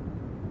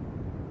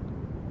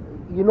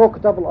 You know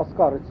Kitab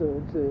al-Azkar, it's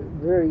a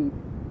very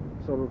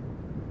sort of,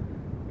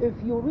 if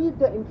you read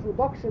the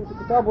introduction to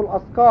Kitab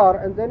al-Azkar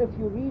and then if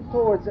you read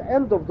towards the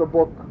end of the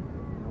book,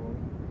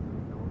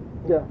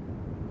 yeah,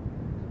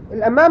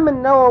 Imam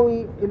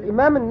al-Nawawi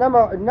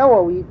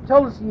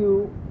tells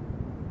you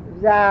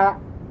that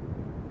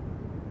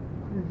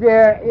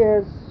there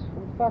is,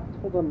 in fact,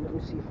 hold on, let me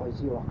see if I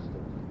Xeroxed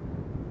it.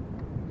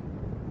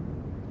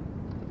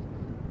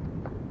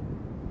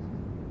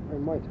 I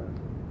might have.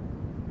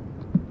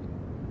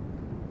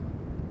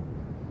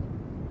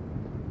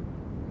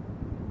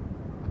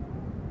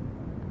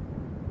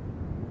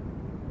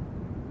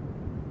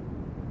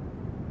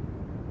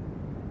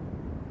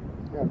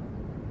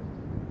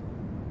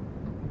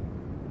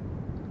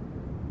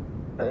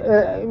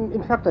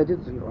 In fact, I did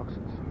Xerox it.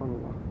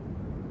 SubhanAllah.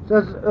 It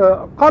says,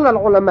 قال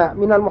العلماء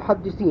من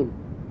المحدثين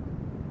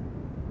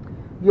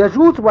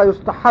يجوز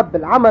ويستحب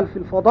العمل في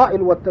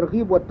الفضائل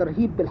والترغيب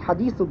والترهيب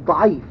بالحديث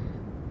الضعيف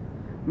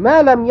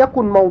ما لم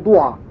يكن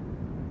موضوعا.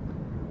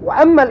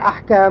 وأما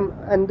الأحكام,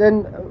 and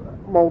then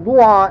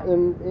موضوعا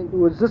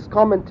with this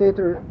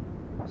commentator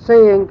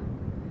saying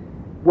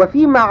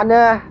وفي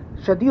معناه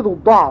شديد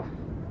الضعف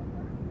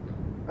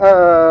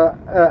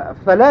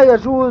فلا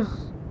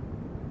يجوز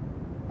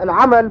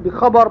العمل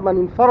بخبر من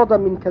انفرد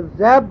من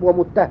كذاب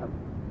ومتهم.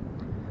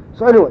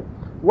 So anyway,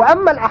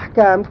 وأما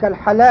الأحكام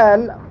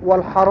كالحلال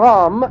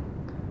والحرام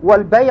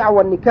والبيع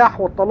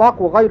والنكاح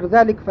والطلاق وغير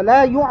ذلك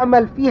فلا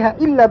يعمل فيها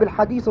إلا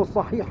بالحديث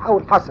الصحيح أو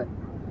الحسن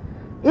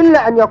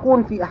إلا أن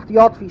يكون في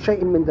احتياط في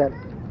شيء من ذلك.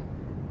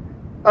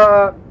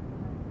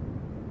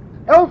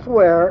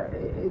 Elsewhere,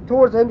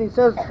 towards the end, he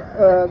says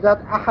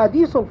that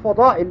أحاديث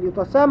الفضائل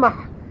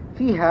يتسامح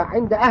فيها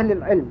عند أهل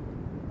العلم.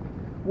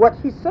 What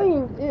he's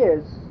saying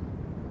is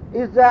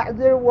that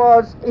there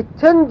was a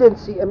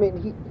tendency, I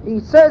mean,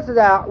 he says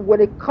that when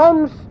it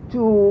comes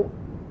to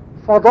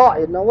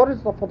fada'il, now what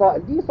is the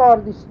fada'il? These are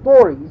the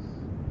stories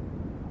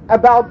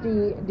about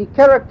the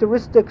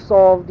characteristics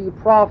of the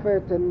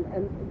Prophet and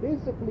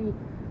basically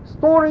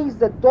stories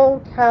that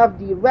don't have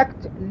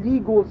direct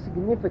legal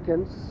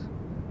significance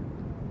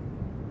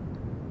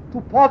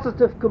to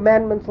positive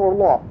commandments or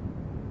law.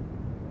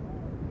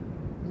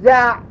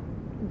 That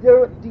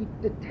the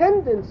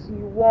tendency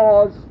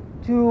was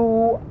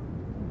to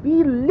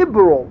be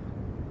liberal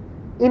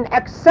in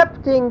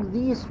accepting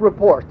these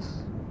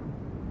reports,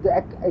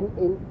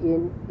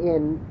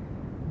 in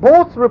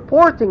both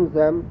reporting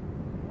them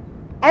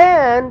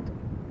and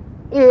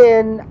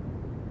in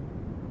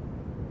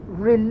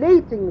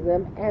relating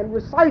them and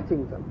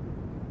reciting them.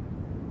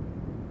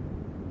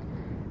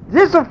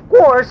 This, of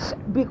course,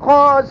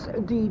 because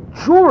the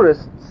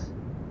jurists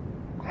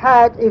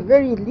had a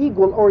very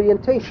legal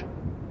orientation.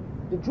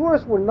 The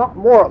jurists were not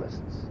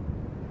moralists,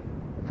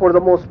 for the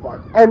most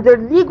part. And their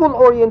legal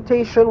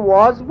orientation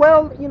was,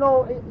 well, you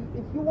know,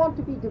 if you want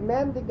to be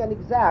demanding and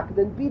exact,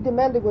 then be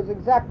demanding with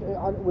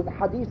a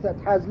hadith that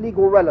has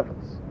legal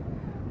relevance.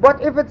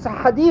 But if it's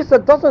a hadith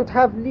that doesn't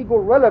have legal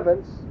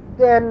relevance,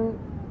 then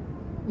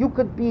you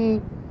could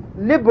be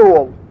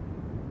liberal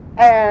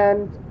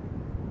and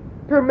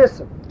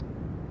permissive.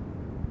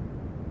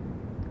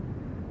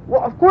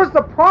 Well, of course,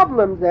 the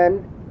problem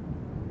then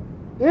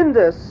in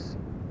this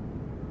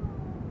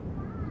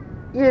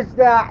is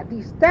that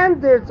the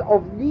standards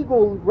of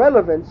legal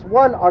relevance,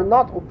 one, are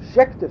not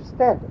objective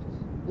standards.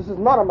 This is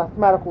not a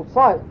mathematical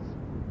science.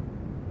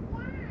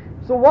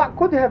 So what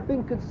could have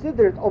been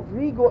considered of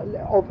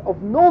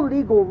no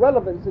legal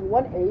relevance in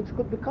one age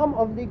could become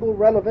of legal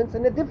relevance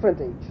in a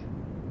different age.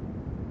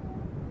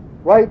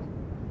 Right?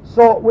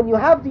 So when you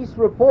have these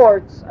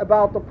reports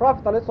about the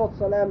Prophet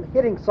ﷺ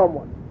hitting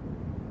someone,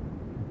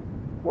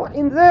 well,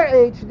 in their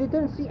age, they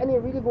didn't see any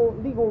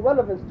legal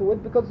relevance to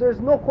it, because there's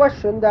no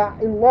question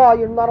that in law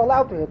you're not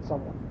allowed to hit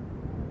someone.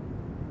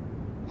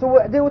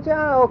 So they would say,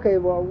 okay,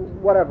 well,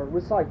 whatever,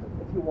 recite it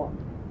if you want.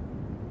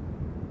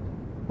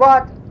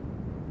 But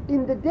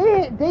in the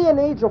day and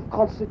age of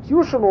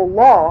constitutional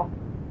law,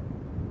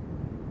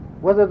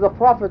 whether the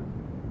Prophet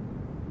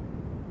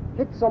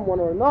hit someone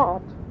or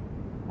not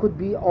could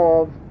be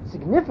of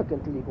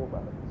significant legal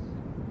relevance.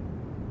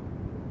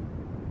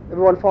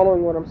 Everyone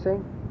following what I'm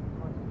saying?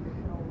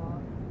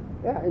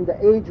 Yeah, in the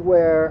age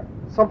where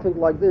something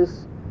like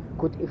this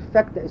could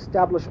affect the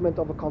establishment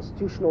of a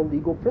constitutional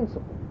legal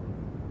principle.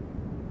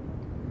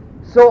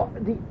 So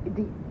the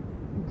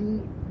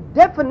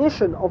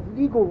definition of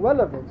legal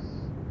relevance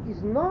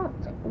is not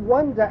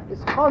one that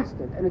is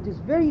constant, and it is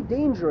very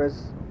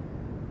dangerous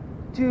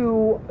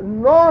to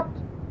not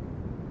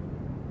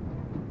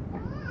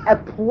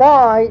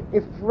apply a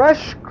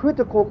fresh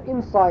critical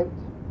insight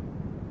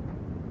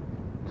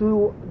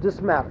to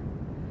this matter.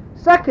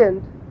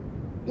 Second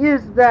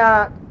is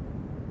that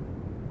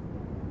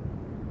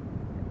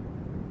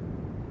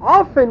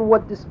often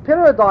what this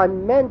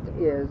paradigm meant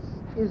is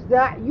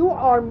that you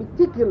are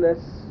meticulous,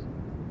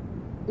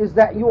 is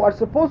that you are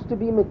supposed to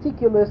be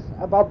meticulous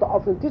about the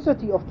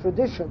authenticity of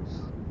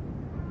traditions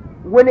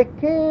when it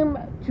came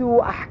to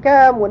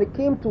ahkam, when it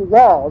came to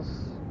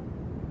laws,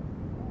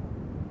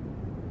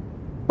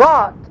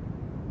 but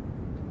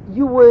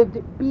you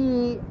would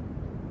be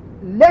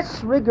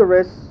less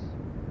rigorous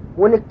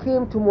when it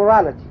came to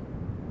morality.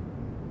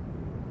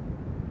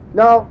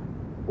 Now,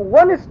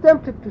 one is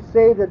tempted to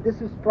say that this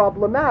is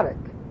problematic,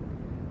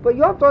 but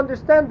you have to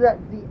understand that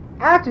the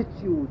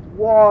attitude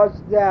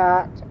was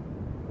that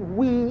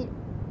when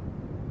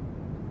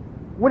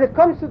it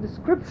comes to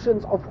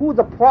descriptions of who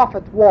the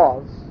Prophet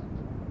was,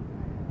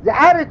 the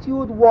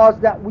attitude was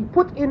that we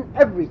put in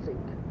everything.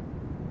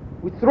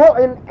 We throw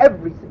in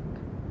everything.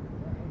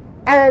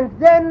 And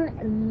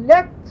then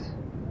let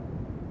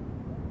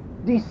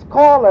the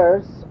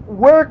scholars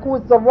work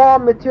with the raw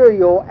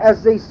material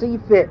as they see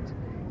fit.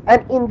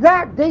 And in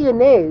that day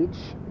and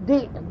age,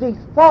 they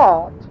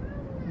thought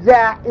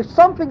that if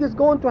something is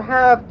going to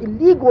have a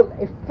legal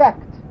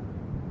effect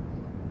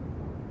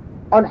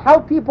on how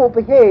people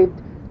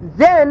behaved,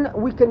 then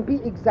we can be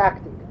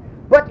exacting.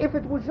 But if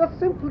it was just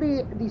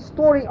simply the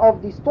story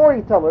of the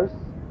storytellers,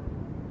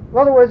 in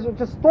other words,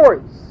 just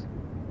stories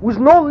with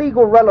no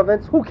legal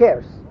relevance, who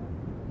cares?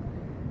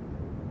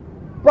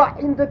 But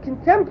in the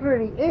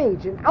contemporary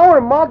age, in our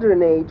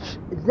modern age,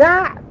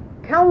 that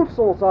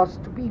counsels us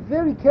to be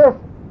very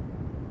careful.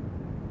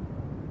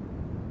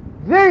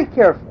 Very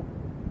careful.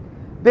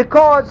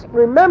 Because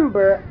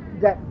remember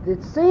that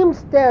the same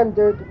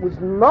standard was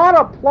not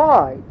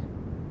applied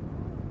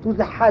to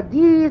the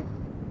hadith,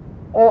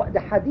 or the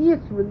hadith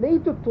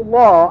related to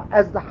law,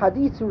 as the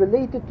hadith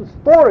related to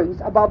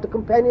stories about the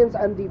companions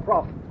and the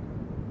Prophet.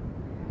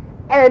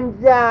 And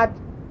that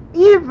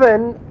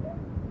even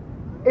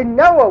in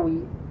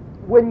Nawawi,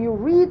 when you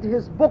read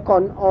his book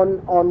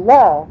on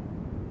law,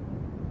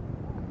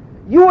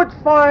 you would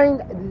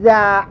find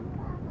that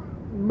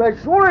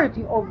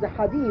majority of the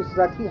hadiths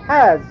that he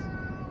has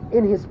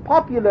in his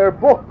popular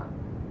book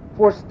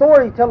for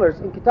storytellers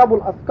in Kitab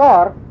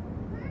al-Afkar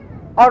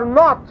are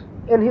not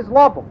in his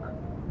law book.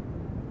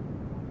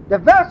 The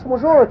vast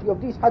majority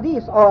of these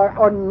hadiths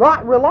are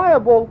not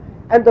reliable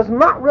and does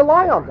not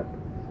rely on them.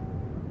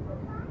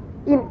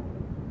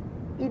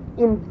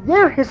 In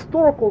their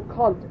historical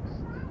context,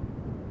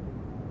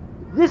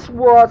 this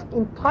was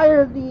an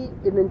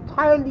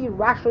entirely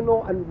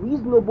rational and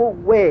reasonable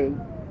way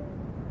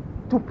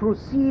to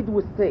proceed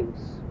with things.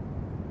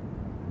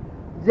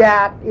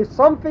 That if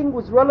something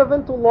was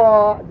relevant to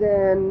law,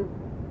 then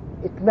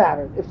it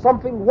mattered. If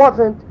something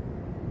wasn't,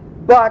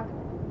 but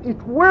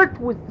it worked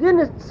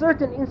within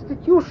certain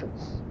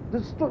institutions.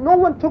 No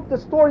one took the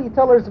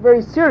storytellers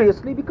very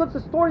seriously, because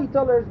the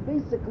storytellers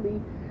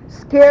basically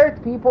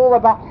scared people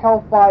about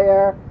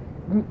hellfire,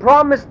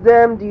 promised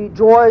them the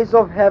joys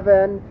of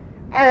heaven,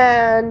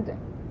 and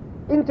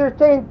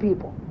entertain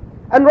people.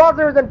 And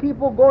rather than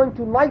people going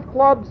to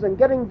nightclubs and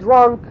getting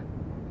drunk,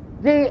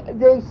 they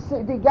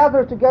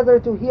gather together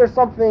to hear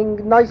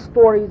something, nice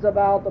stories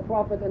about the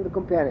Prophet and the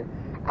companion.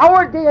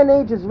 Our day and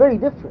age is very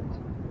different.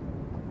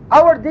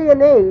 Our day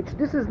and age,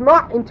 this is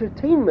not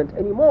entertainment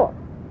anymore.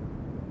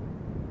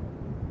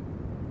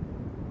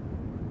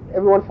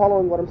 Everyone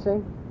following what I'm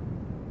saying?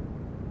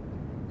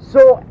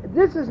 So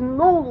this is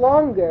no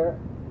longer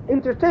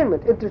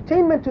entertainment.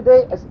 Entertainment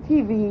today is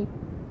TV,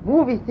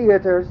 movie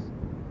theaters.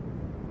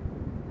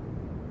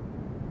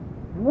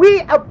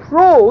 We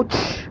approach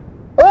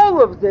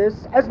all of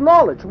this as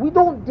knowledge. We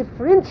don't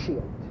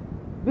differentiate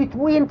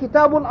between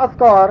Kitab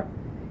al-Azkar.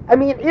 I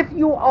mean, if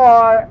you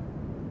are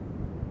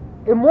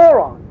a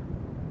moron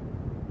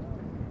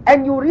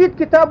and you read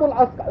Kitab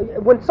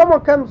al-Azkar, when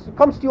someone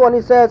comes to you and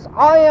he says,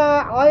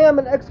 I am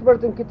an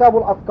expert in Kitab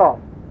al-Azkar,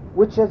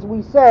 which, as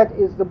we said,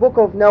 is the book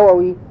of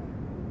Nawawi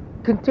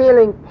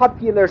containing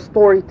popular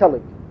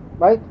storytelling,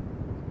 right?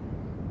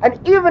 And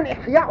even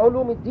Ihya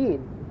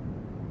Ulumuddin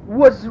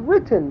was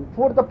written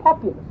for the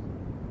populace,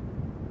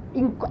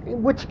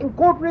 which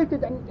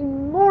incorporated an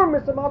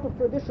enormous amount of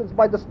traditions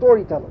by the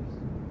storytellers.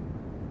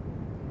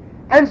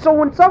 And so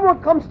when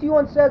someone comes to you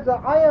and says,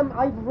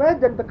 I've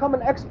read and become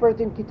an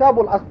expert in Kitab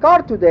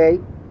al-Azkar today,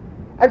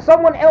 and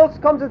someone else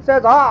comes and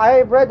says,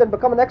 I've read and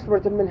become an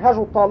expert in Minhaj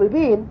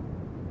al-Talibin,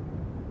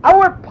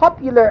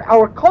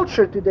 our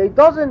culture today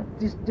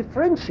doesn't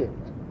differentiate.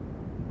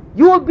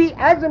 You will be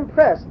as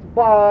impressed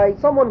by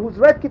someone who's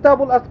read Kitab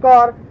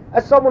al-Azkar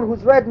as someone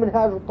who's read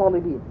Minhaj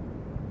al-Talibin.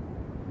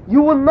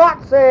 You will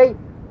not say,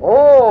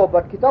 oh,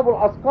 but Kitab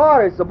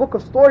al-Azkar is the book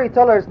of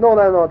storytellers. No,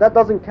 that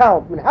doesn't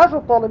count. Minhaj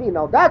al-Talibin,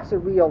 now that's a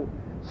real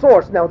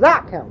source. Now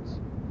that counts.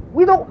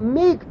 We don't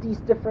make these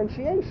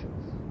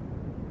differentiations.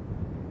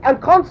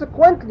 And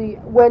consequently,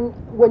 when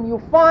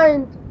you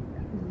find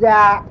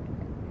that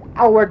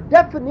our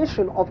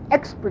definition of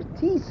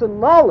expertise and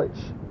knowledge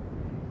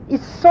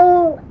is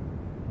so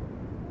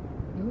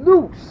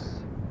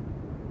loose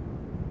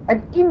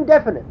and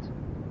indefinite,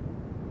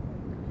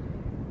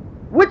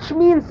 which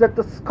means that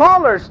the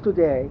scholars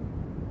today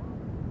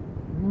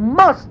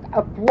must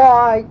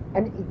apply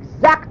an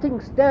exacting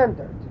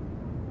standard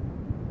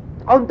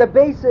on the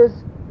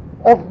basis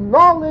of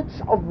knowledge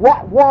of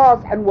what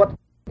was and what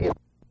is,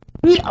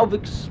 of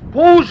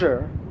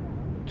exposure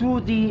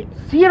to the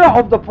seerah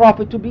of the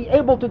Prophet, to be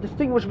able to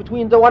distinguish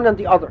between the one and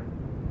the other,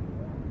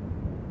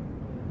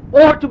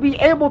 or to be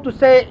able to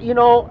say,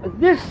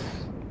 this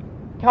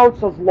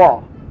counts as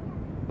law,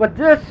 but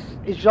this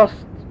is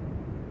just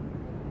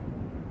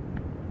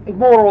a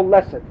moral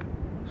lesson,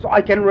 so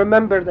I can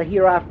remember the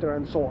hereafter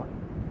and so on.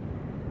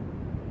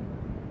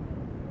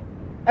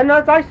 And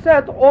as I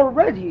said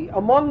already,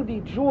 among the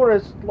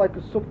jurists like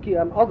Subki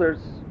and others,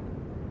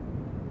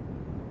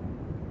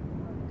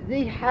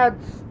 they had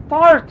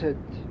started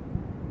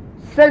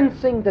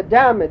sensing the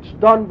damage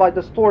done by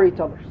the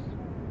storytellers.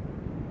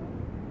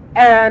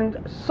 And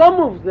some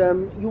of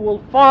them, you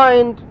will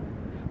find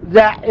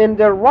that in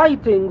their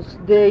writings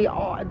they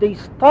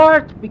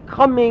start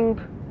becoming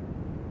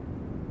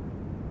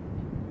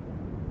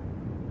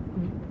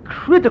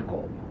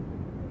critical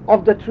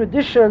of the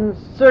traditions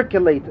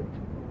circulated.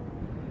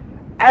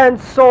 And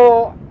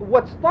so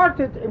what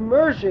started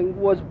emerging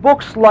was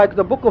books like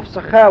the book of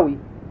Sakhawi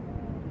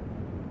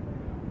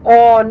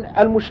on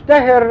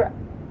al-mushtahir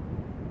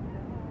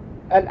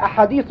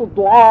al-ahadith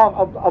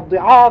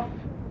al-du'af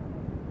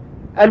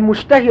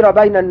al-mushtahira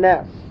bayna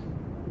al-nas,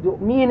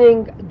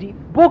 meaning the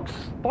books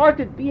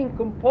started being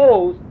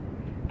composed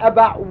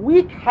about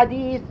weak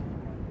hadith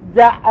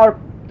that are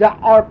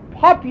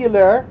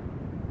popular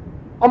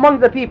among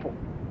the people.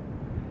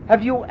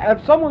 Have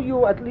some of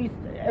you at least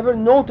ever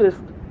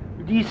noticed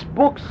these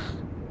books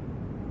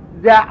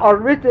that are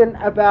written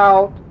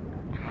about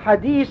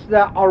hadiths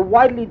that are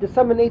widely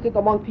disseminated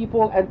among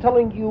people and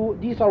telling you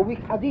these are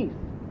weak hadiths?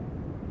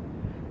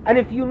 And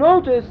if you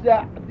notice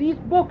that these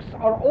books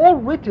are all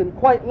written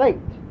quite late,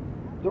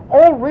 they're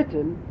all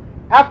written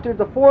after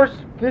the 4th,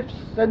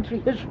 5th century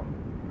Hijrah.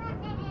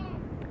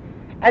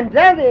 And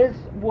that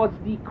was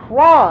the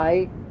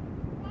cry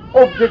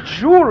of the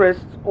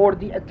jurists, or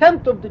the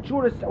attempt of the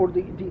jurists, or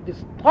the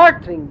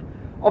starting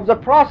of the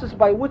process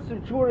by which the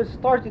jurists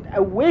started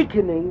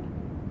awakening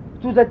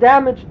to the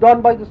damage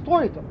done by the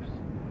storytellers.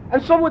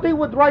 And so what they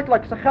would write,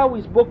 like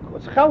Sakhawi's book.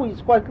 Sakhawi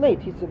is quite late,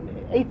 he's in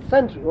the 8th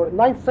century or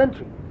 9th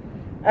century,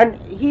 and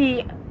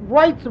he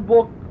writes a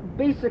book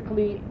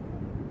basically,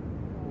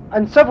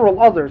 and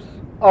several others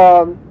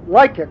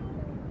like it,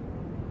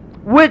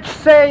 which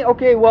say,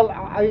 okay, well,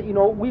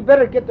 we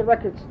better get the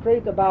record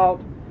straight about,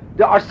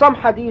 there are some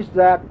hadiths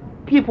that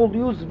people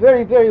use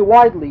very, very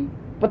widely,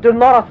 but they're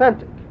not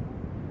authentic,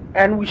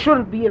 and we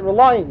shouldn't be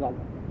relying on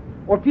them,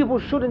 or people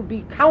shouldn't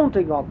be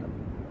counting on them.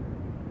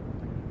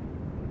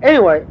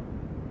 Anyway,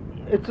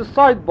 it's a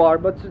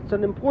sidebar, but it's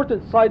an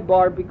important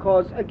sidebar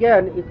because,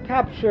 again, it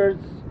captures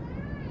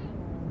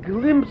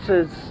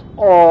glimpses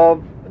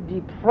of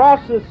the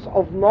process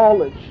of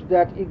knowledge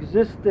that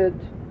existed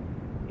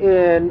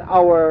in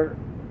our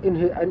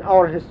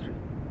history.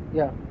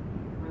 Yeah.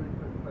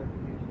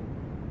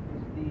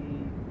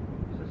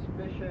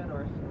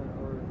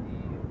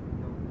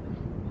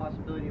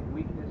 possibility of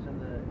weakness in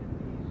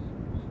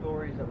these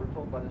stories that were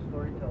told by the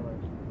storytellers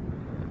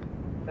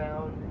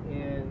found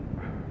in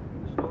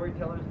the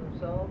storytellers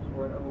themselves,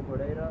 or in Abu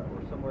Huraira,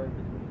 or somewhere in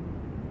between?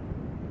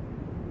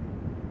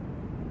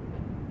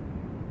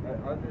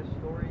 Are the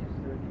stories,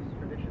 or these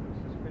traditions,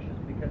 suspicious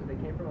because they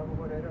came from Abu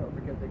Huraira, or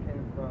because they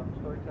came from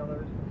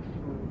storytellers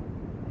who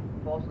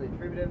falsely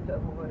attributed them to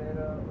Abu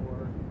Huraira,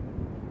 or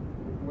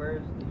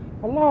where's the...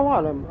 Allahu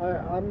Alam,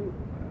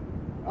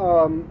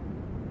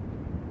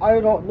 I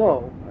don't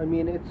know. I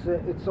mean,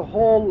 it's a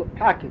whole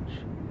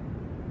package.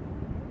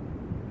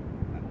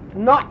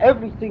 Not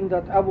everything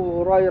that Abu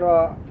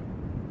Huraira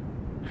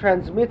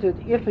transmitted,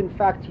 if in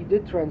fact he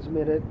did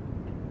transmit it,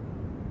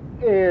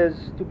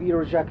 is to be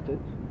rejected,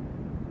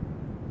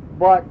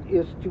 but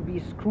is to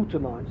be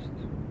scrutinized.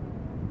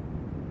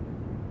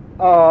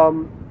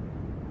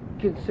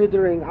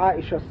 Considering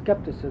Aisha's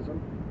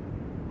skepticism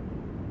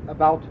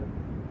about him.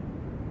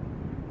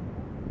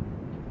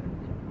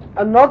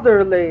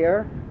 Another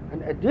layer,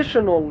 an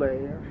additional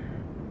layer,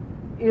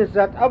 is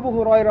that Abu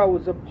Huraira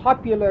was a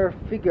popular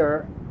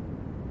figure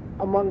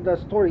among the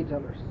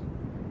storytellers.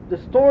 The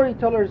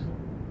storytellers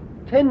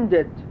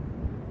tended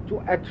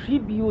to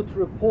attribute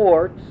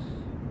reports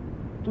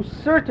to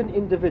certain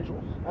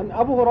individuals, and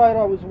Abu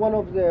Huraira was one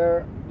of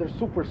their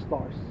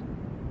superstars.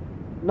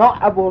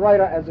 Not Abu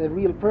Huraira as a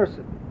real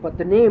person, but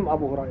the name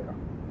Abu Huraira.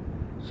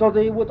 So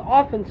they would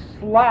often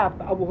slap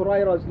Abu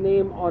Huraira's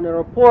name on a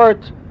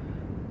report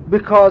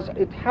because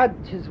it had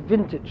his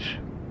vintage.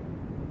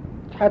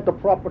 It had the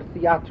proper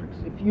theatrics.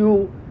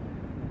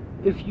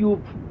 If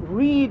you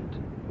read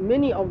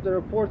many of the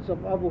reports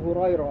of Abu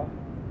Huraira,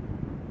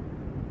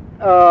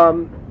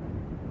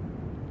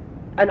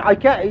 and I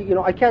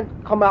can't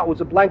come out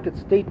with a blanket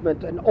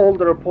statement and all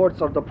the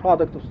reports are the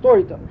product of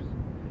storytellers.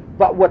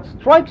 But what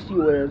strikes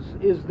you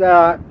is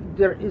that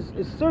there is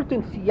a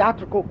certain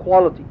theatrical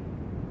quality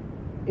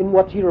in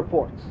what he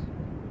reports.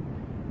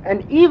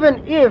 And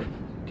even if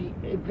the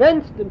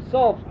events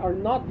themselves are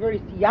not very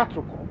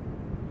theatrical,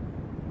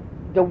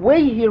 the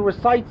way he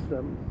recites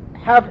them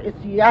have a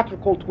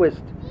theatrical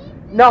twist.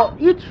 Now,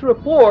 each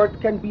report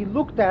can be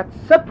looked at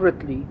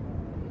separately,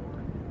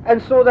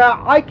 and so that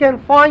I can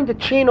find a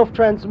chain of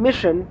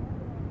transmission.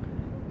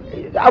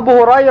 Abu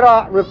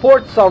Huraira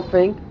reports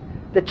something.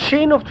 The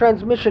chain of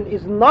transmission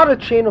is not a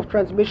chain of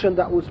transmission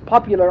that was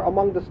popular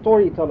among the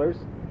storytellers,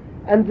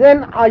 and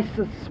then I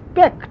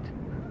suspect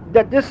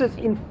that this is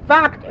in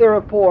fact a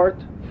report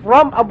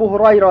from Abu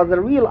Huraira, the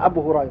real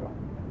Abu Huraira.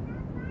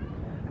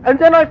 And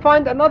then I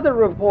find another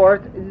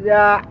report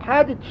that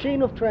had a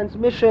chain of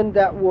transmission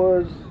that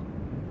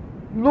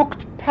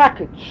looked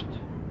packaged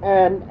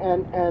and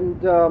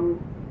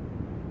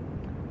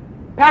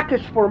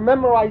packaged for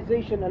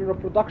memorization and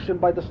reproduction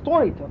by the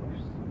storytellers.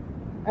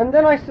 And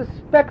then I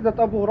suspect that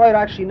Abu Huraira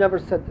actually never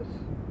said this,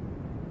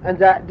 and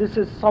that this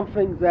is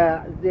something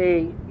that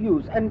they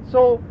use. And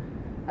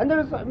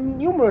there's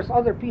numerous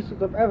other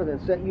pieces of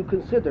evidence that you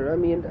consider. I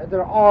mean,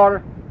 there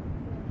are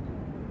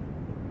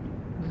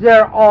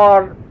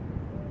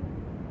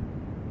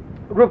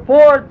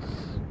reports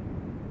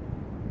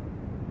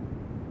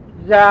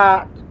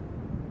that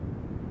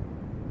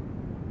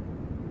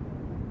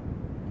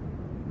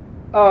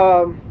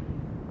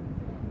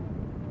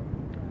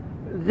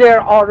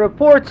there are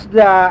reports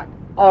that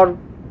are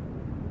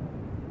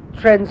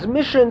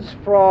transmissions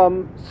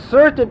from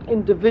certain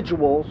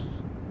individuals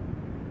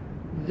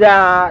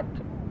that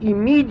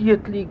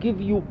immediately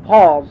give you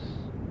pause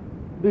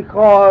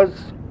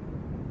because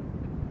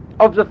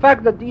of the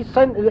fact that these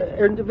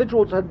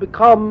individuals had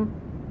become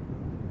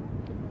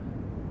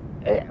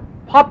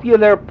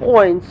popular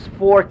points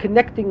for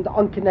connecting the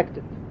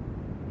unconnected.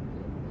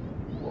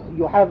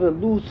 You have a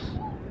loose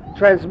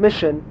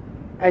transmission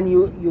and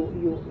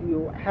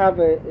you have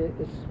a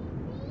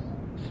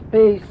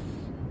space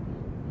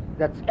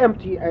that's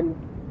empty, and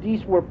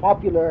these were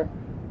popular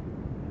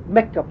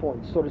Mecca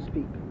points, so to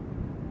speak.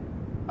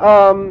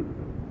 Now,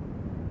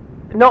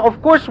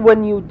 of course,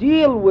 when you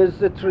deal with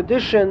the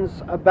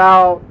traditions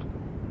about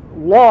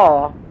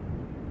law,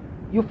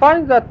 you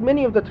find that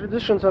many of the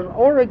traditions have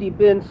already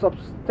been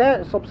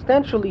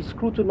substantially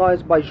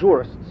scrutinized by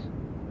jurists.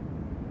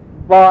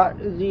 But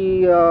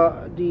the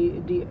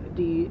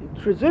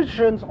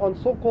traditions on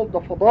so-called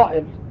the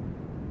fada'il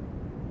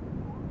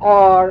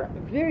are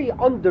very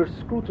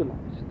under-scrutinized.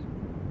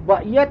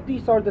 But yet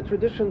these are the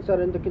traditions that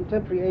in the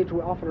contemporary age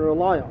we often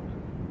rely on.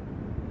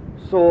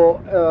 So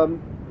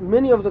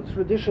many of the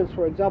traditions,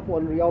 for example,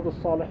 in Riyadh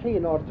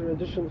al-Salihin are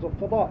traditions of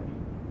fada'il.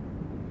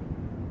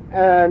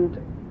 And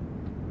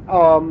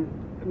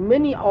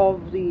many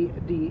of the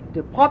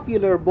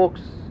popular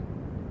books,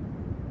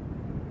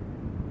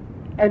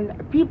 and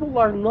people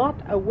are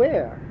not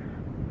aware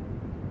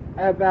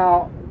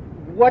about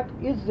what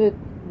is the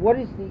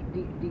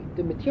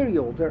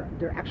material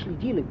they're actually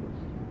dealing with.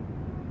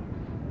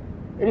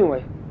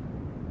 Anyway,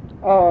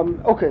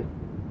 okay.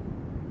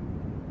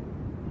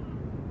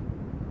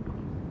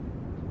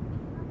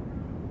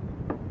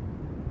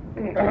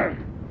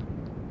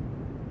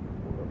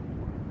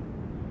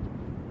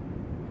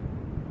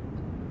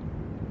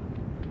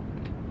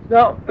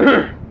 Now,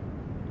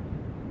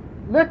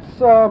 let's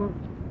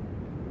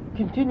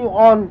continue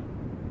on.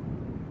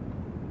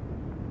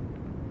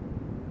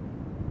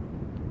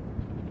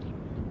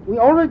 We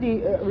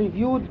already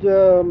reviewed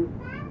the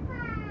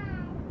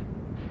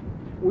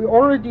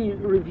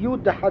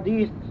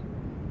hadith,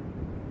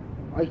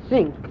 I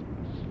think,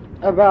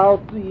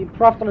 about the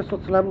Prophet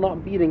ﷺ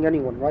not beating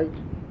anyone, right?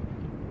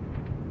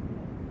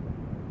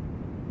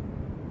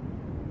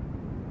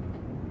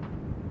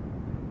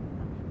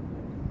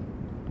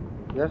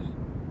 Yes?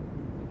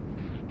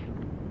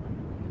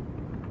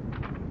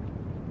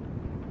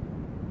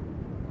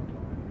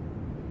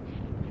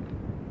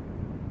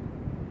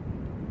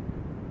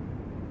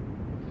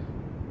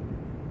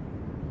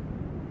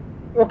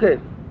 Okay.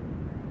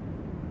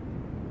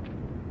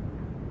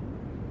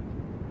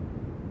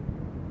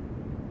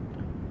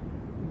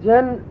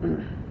 Then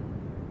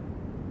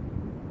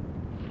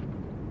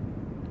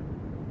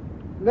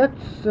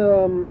let's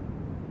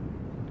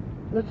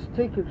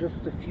take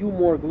just a few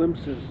more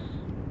glimpses.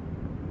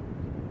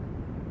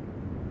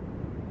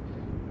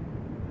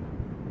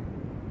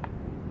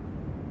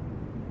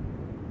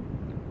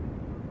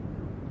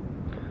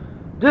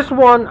 This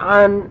one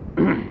on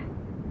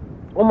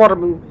Umar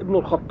ibn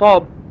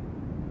al-Khattab.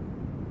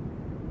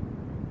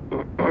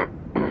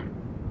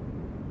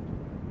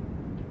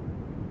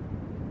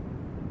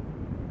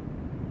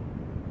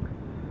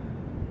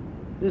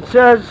 It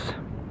says,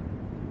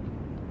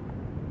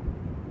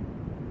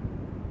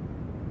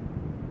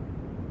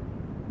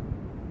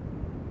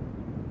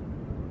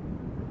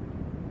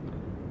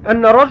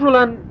 أن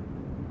رجلا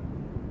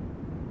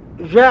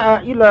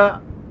جاء إلى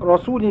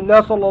رسول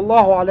الله صلى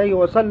الله عليه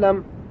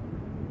وسلم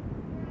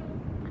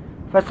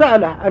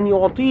فسأله أن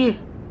يعطيه،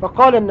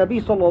 فقال النبي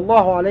صلى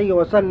الله عليه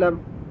وسلم: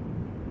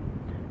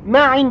 ما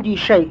عندي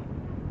شيء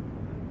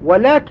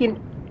ولكن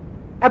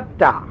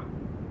أبتع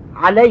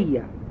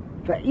علي،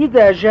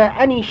 فإذا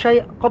جاءني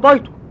شيء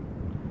قضيته.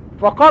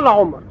 فقال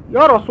عمر: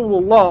 يا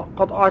رسول الله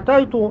قد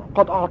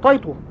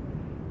أعطيته،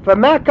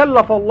 فما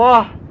كلف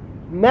الله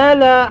ما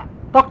لا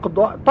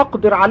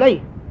تقدر عليه.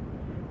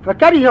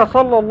 فكره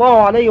صلى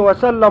الله عليه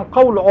وسلم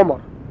قول عمر،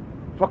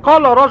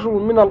 فقال رجل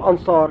من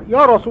الأنصار: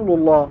 يا رسول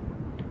الله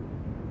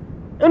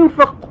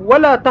انفق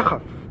ولا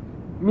تخف،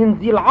 من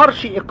ذي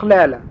العرش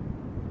إقلالا.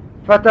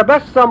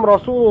 فتبسم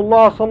رسول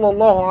الله صلى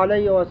الله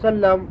عليه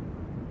وسلم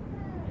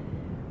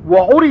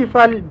وعرف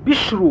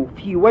البشر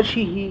في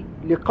وجهه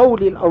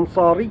لقول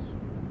الأنصاري،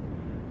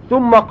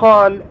 ثم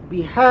قال: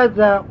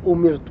 بهذا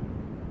أمرت.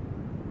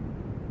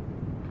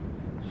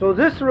 So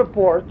this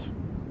report,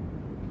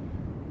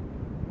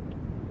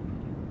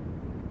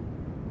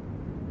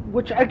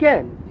 which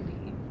again,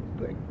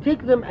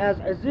 take them as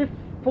if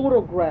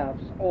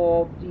photographs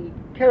of the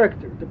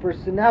character, the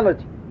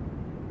personality.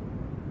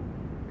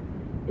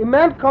 A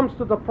man comes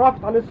to the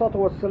Prophet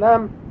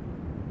ﷺ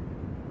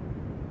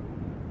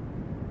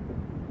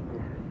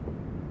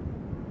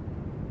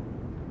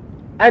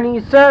and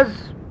he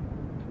says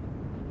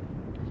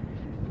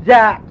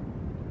that,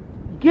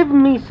 give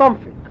me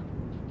something.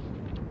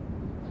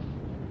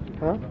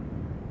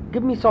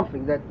 Give me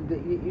something, that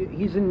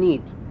he's in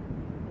need.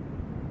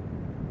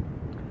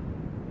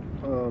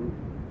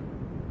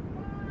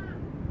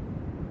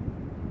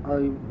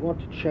 I want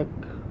to check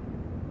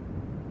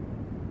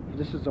if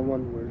this is the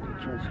one where the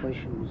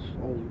translation was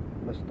all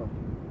messed up.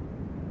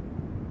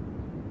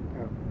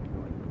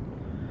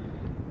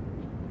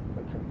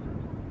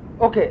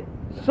 Okay,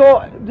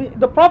 so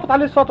the Prophet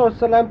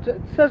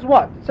ﷺ says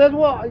what? Says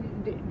what?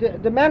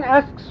 The man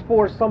asks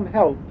for some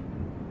help,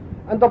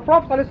 and the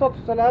Prophet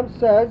ﷺ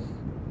says,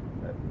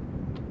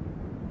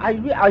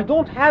 I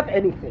don't have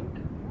anything,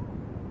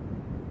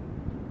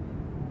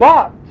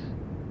 but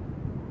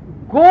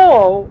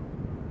go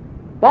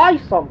buy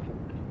something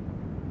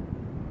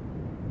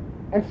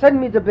and send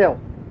me the bill.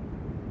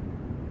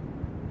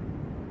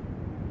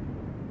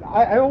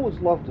 I always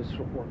love this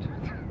report.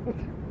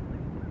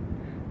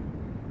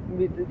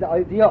 The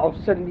idea of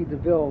sending me the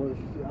bill is,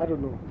 I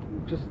don't know,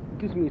 it just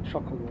gives me a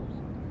chuckle.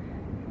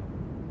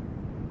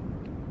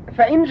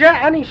 فَإِنْ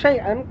جَاءَنِي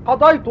شَيْئًا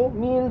قَضَيْتُ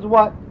means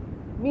what?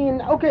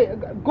 Okay,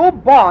 go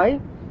buy,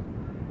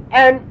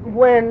 and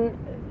when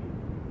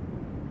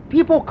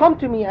people come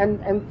to me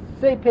and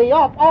say pay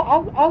up,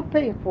 I'll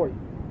pay it for you.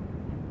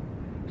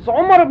 So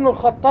Umar ibn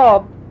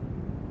al-Khattab,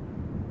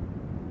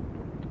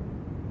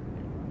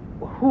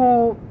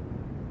 who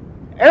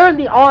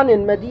early on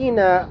in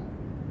Medina,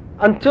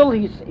 until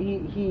he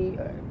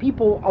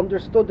people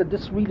understood that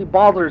this really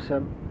bothers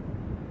him,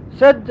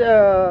 said,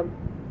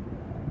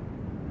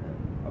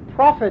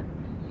 Prophet,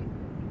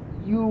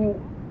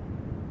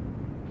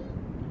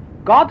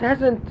 God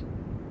hasn't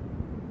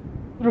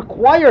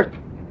required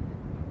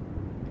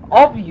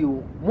of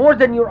you more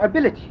than your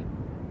ability.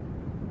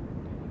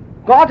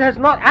 God has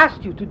not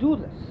asked you to do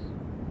this.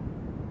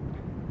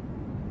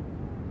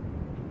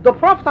 The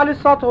Prophet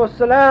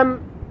ﷺ,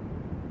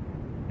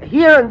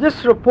 here in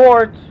this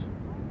report,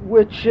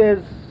 which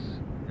is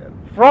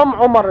from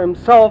Umar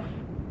himself,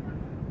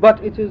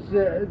 but it is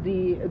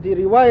the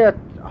riwayat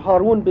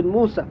Harun bin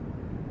Musa,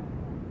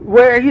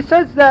 where he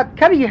says that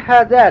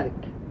كره ذلك,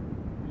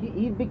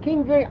 he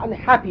became very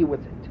unhappy with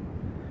it.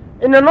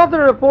 In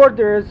another report,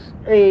 there is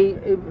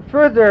a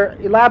further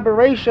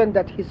elaboration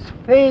that his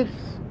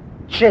face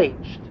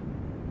changed,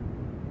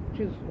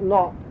 which is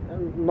not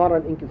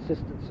an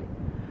inconsistency.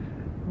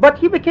 But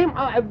he became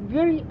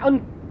very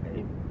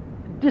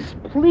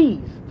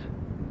displeased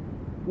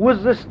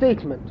with the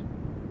statement.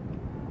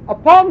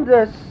 Upon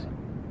this,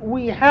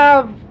 we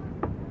have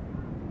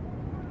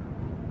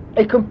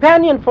a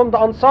companion from the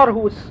Ansar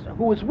who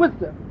was with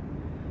them,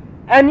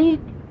 and he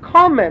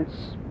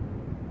comments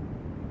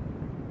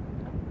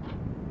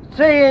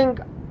saying,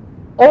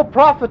 "O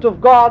Prophet of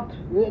God,"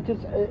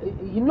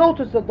 he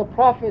noticed that the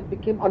Prophet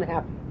became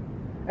unhappy.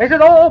 And he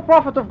said, "O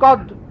Prophet of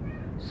God,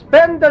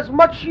 spend as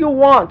much you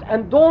want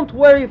and don't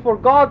worry, for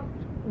God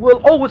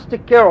will always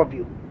take care of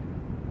you."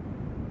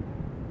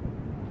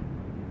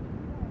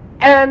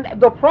 And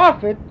the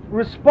Prophet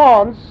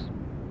responds,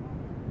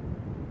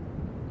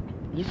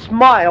 he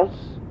smiles,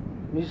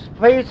 his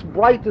face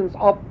brightens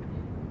up,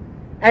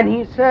 and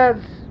he says,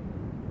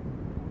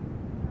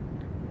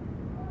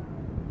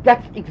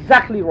 "That's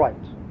exactly right."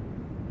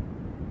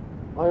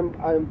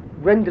 I'm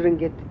rendering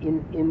it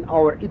in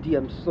our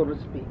idioms, so to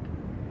speak.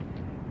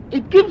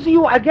 It gives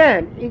you,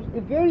 again,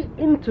 a very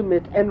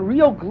intimate and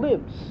real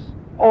glimpse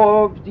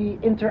of the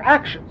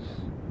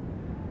interactions.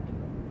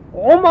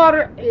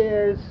 Omar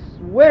is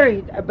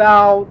worried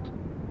about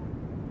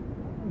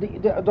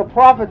the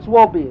Prophet's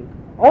well-being.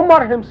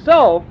 Omar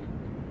himself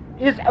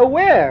is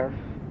aware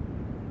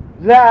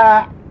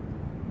that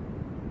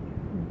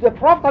the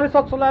Prophet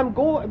ﷺ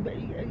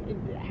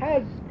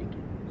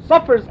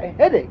suffers a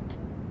headache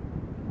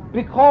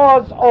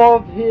because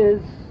of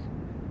his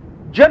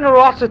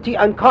generosity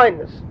and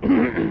kindness.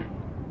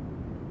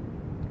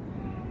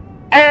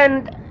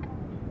 And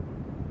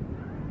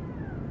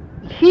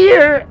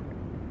here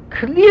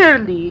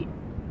clearly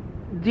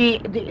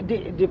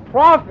the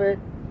Prophet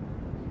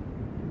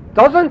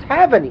doesn't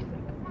have anything,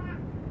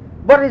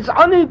 but is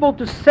unable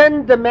to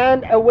send the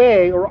man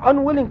away, or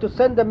unwilling to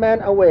send the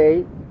man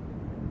away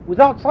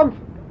without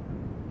something.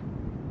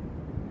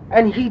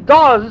 And he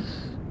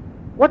does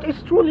what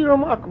is truly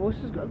remarkable.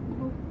 He says,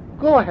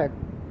 "Go ahead,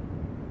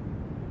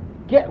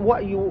 get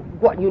what you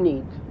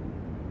need,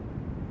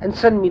 and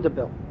send me the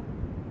bill."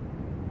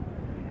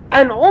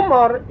 And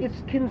Omar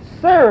is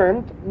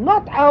concerned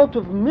not out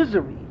of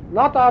misery,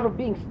 not out of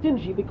being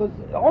stingy, because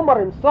Omar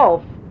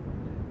himself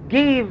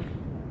gave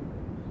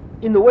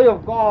in the way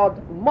of God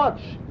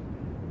much,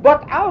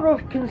 but out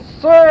of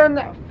concern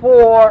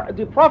for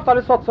the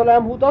Prophet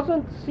ﷺ, who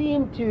doesn't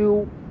seem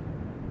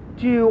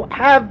to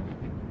have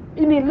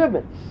any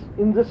limits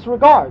in this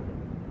regard.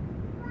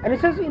 And he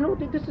says,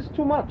 this is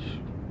too much.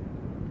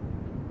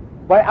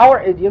 By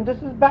our idiom, this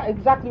is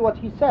exactly what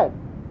he said.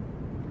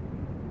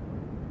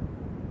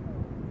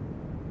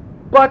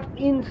 But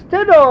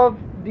instead of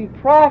the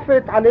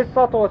Prophet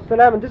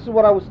ﷺ, and this is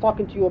what I was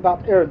talking to you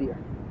about earlier,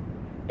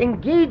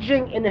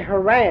 engaging in a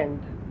harangue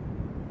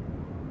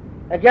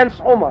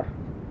against Omar,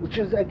 which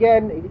is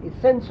again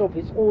a sense of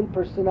his own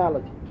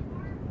personality,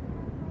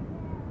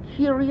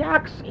 he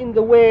reacts in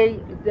the way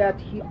that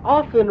he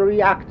often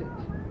reacted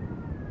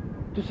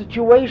to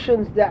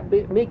situations that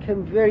make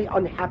him very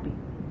unhappy,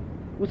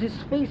 with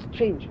his face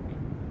changing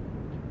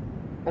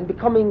and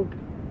becoming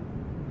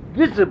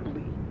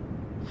visibly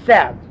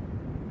sad,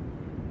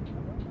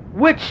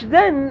 which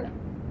then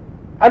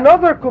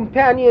another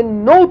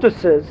companion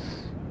notices,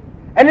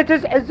 and it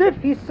is as if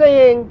he's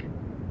saying,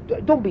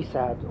 "Don't be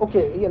sad,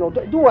 okay,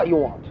 do what you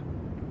want.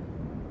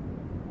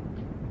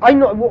 I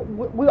know,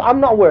 I'm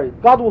not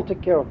worried, God will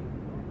take care of you."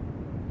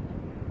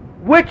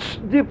 Which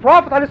the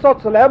Prophet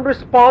ﷺ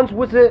responds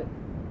with a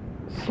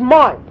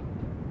smile.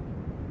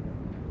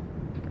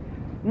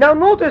 Now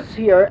notice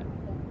here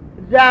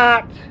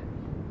that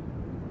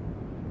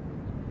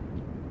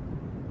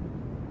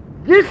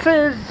this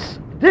is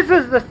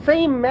the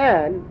same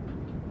man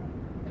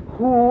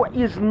who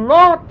is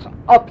not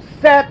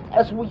upset,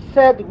 as we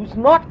said, who's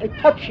not a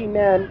touchy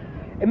man,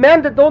 a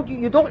man that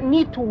you don't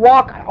need to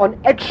walk on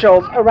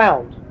eggshells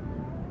around,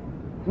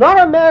 not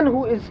a man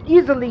who is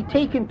easily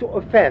taken to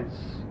offense.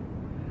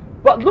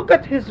 But look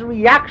at his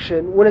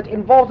reaction when it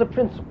involves a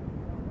principle.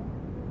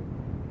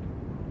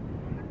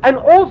 And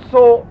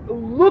also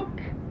look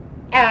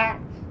at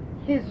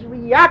his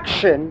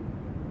reaction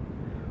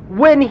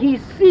when he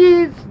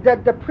sees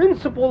that the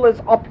principle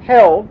is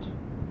upheld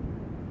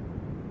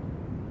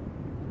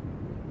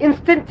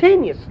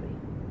instantaneously.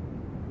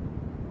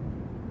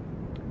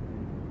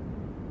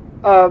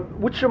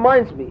 Which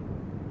reminds me,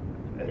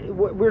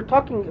 we were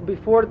talking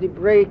before the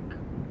break,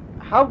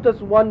 how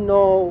does one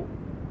know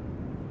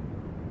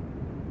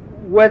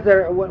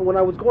whether, when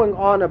I was going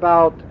on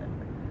about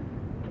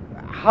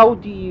how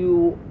do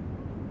you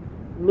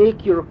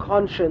make your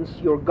conscience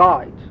your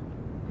guide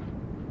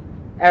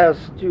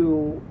as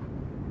to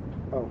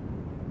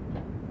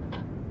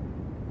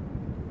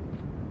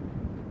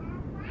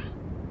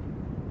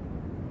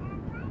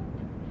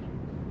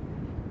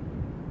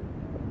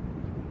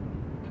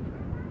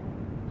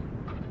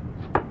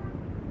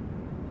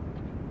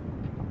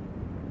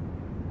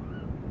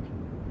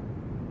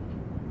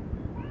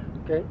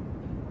Okay?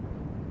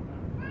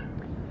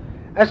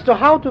 As to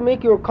how to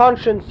make your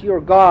conscience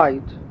your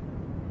guide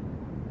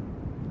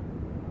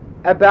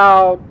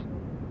about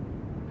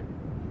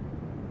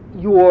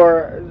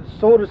your,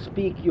 so to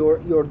speak,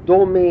 your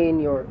domain,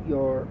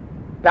 your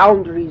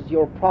boundaries,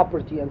 your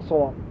property, and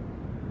so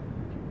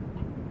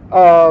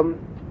on.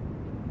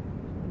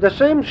 The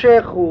same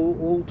sheikh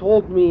who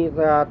told me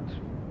that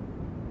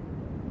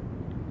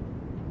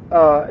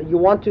you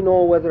want to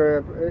know whether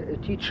a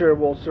teacher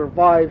will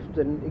survive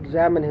and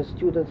examine his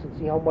students and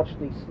see how much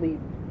they sleep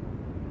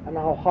and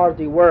how hard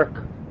they work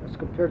as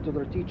compared to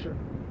their teacher,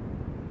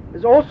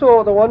 is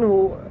also the one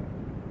who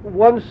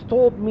once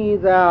told me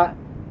that,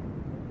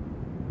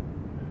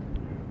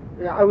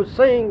 I was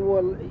saying,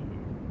 well,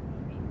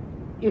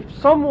 if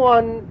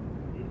someone,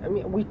 I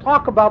mean, we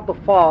talk about the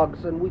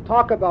fogs and we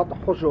talk about the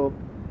hujub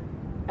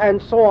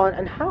and so on,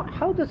 and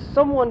how does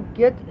someone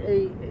get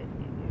a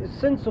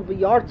sense of a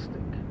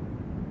yardstick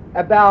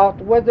about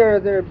whether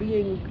they're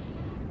being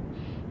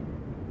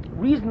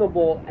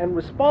reasonable and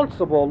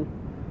responsible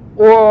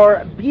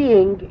or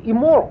being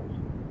immoral?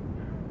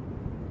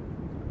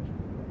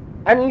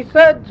 And he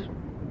said,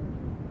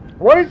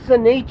 what is the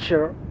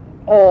nature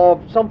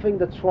of something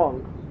that's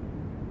wrong?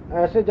 And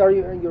I said, are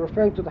you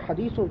referring to the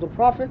hadith of the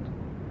Prophet?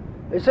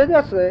 He said,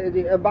 yes.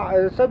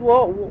 I said,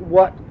 well,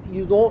 what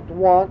you don't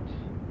want,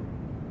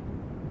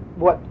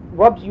 what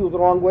rubs you the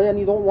wrong way and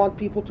you don't want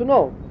people to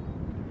know.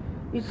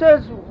 He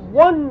says,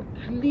 one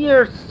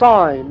clear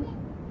sign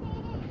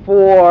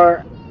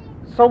for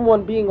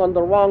someone being on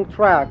the wrong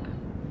track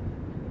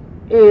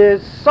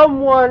is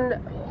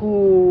someone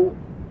who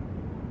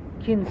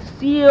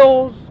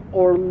conceals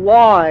or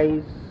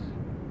lies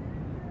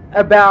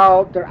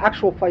about their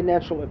actual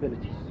financial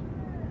abilities.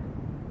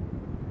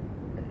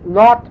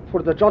 Not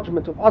for the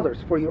judgment of others,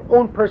 for your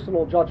own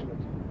personal judgment.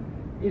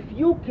 If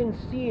you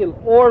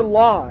conceal or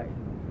lie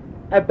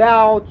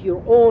about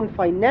your own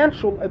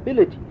financial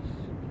abilities,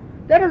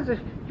 that is a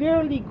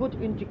fairly good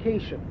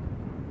indication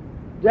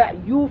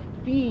that you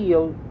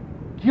feel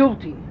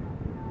guilty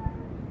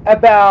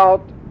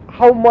about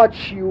how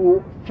much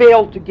you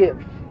fail to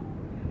give,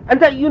 and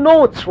that you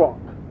know it's wrong.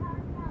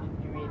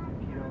 You mean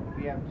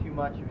if you have too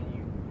much, you can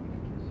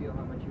conceal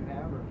how much you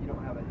have, or if you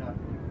don't have enough,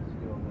 you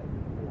conceal that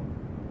you're poor?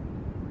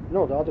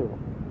 No, the other one.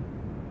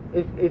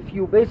 If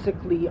you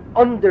basically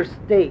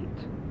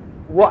understate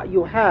what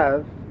you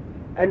have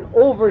and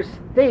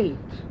overstate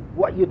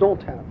what you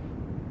don't have,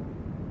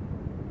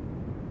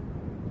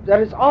 that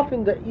is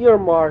often the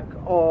earmark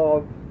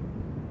of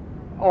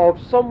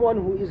someone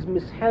who is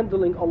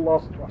mishandling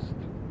Allah's trust,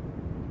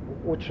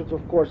 which is,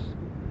 of course,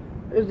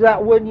 is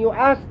that when you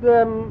ask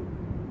them,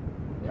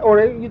 or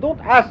you don't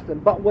ask them,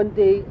 but when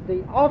they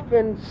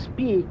often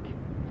speak,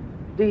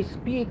 they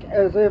speak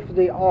as if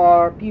they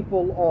are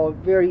people of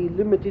very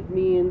limited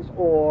means,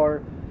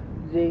 or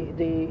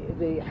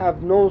they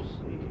have no,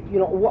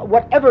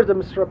 whatever the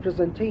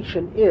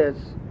misrepresentation is,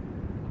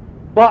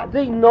 but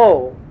they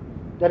know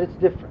that it's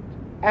different,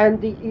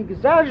 and they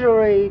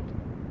exaggerate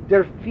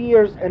their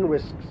fears and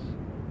risks,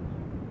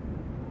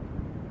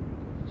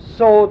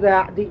 so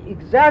that they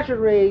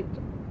exaggerate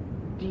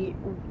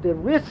the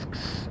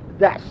risks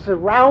that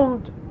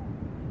surround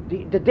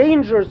the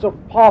dangers of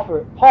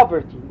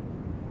poverty,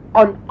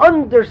 and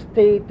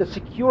understate the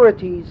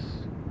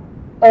securities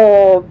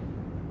of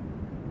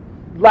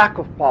lack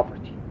of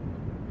poverty.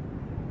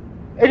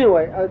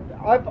 Anyway,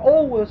 I've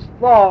always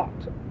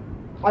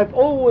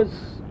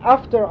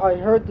after I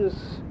heard this,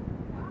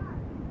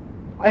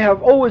 I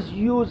have always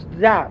used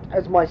that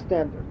as my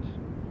standard,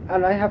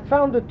 and I have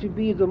found it to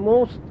be the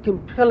most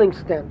compelling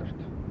standard.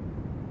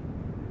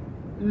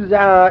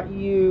 That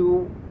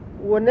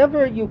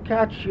whenever you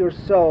catch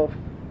yourself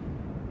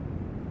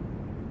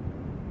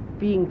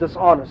being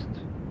dishonest,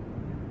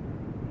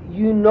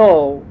 you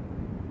know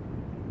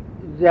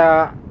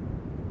that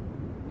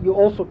you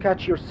also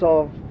catch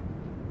yourself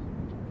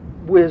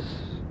with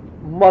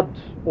mud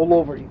all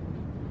over you.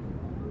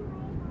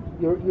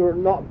 You're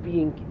not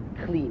being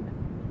clean.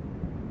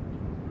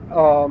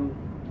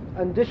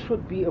 And this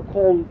should be a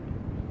call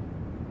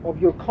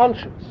of your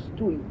conscience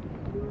to you.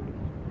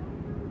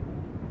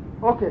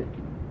 Okay.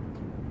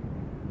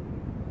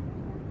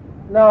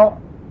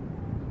 Now,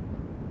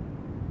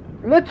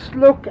 let's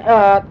look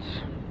at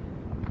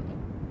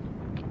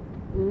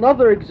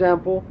another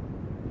example,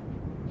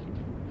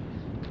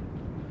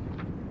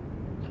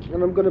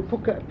 and I'm going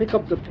to pick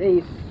up the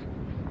pace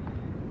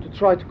to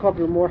try to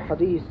cover more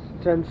hadith,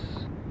 since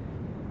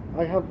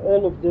I have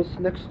all of this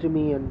next to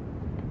me and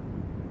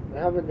I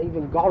haven't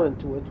even gotten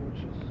to it,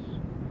 which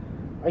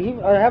is,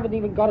 I haven't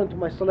even gotten to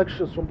my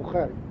selections from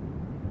Bukhari.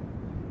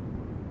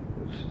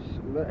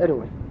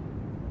 Anyway.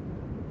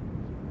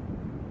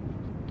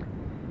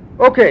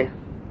 Okay.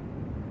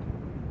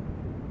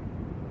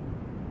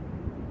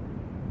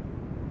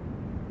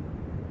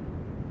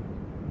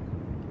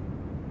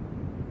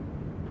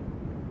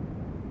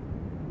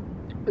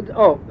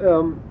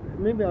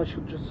 Maybe I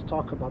should just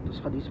talk about this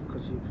hadith,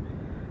 because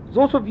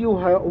those of you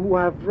who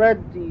have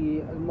read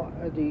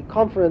the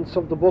conference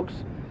of the books,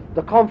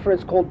 the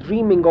conference called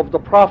Dreaming of the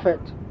Prophet,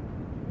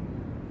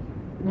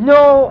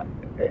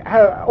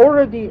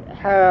 already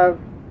have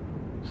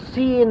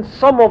seen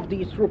some of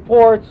these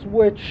reports,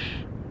 which,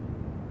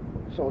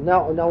 so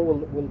now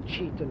we'll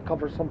cheat and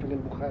cover something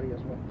in Bukhari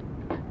as well,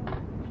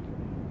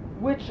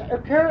 which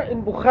occur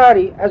in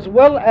Bukhari as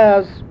well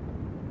as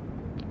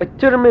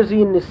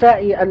At-Tirmidhi,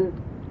 Nisa'i, and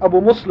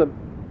Abu Muslim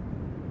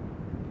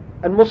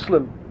and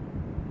Muslim,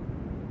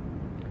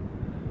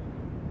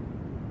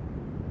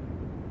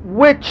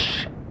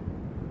 which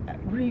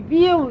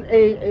reveal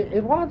a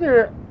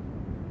rather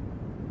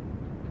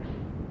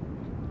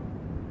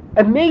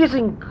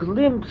amazing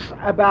glimpse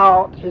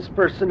about his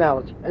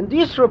personality. And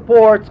these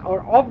reports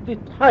are of the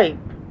type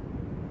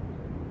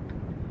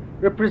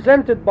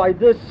represented by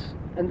this,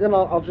 and then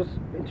I'll just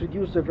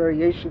introduce the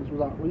variations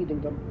without reading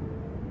them.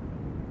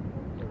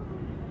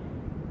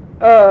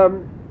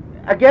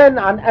 Again,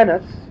 on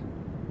Anas.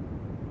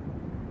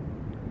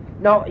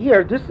 Now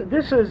here, this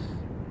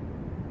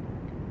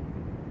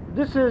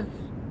is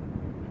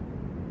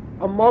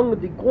among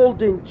the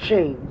golden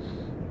chains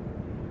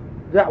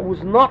that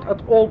was not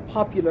at all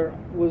popular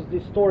with the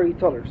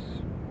storytellers.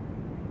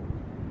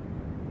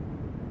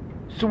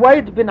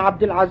 Suwaid bin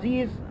Abdul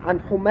Aziz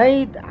and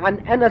Humayd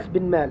and Anas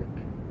bin Malik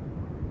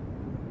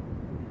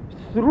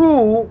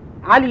through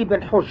Ali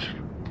bin Hujr.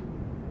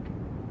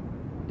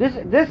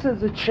 This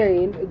is a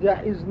chain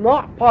that is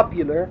not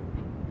popular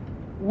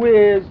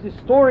with the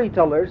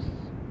storytellers,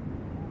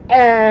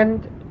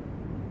 and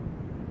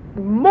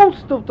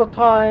most of the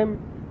time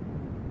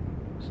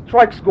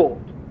strikes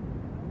gold.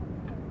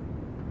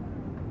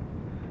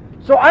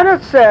 So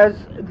Anas says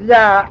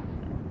that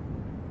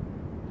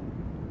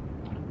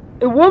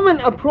a woman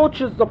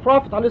approaches the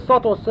Prophet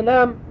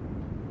ﷺ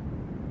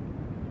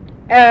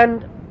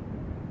and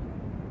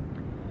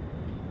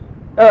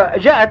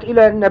جاءت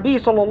إلى النبي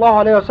صلى الله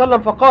عليه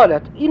وسلم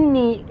فقالت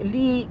إني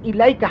لي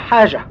إليك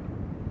حاجة،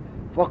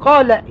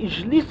 فقال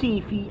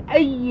اجلسي في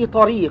أي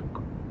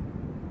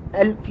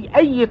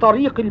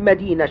طريق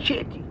المدينة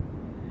شئت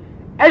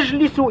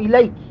أجلس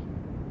إليك.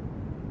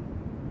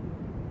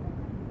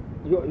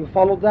 You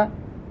follow that?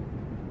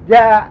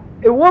 That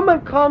a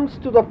woman comes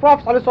to the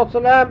Prophet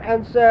ﷺ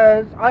and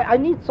says, I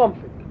need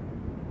something,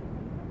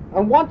 I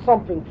want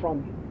something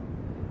from you.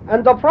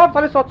 And the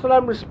Prophet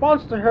ﷺ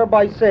responds to her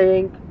by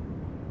saying,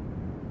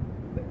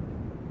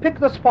 pick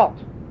the spot,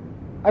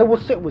 I will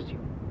sit with you.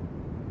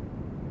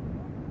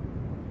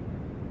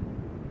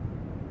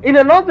 In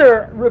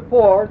another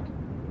report,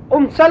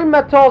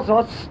 Salma tells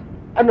us,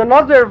 and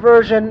another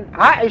version,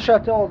 Aisha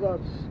tells us,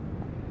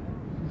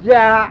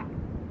 that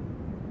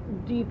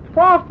the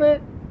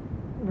Prophet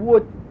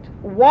would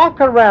walk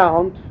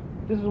around,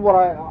 this is what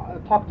I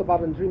talked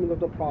about in Dreaming of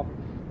the Prophet,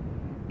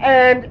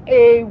 and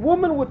a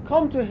woman would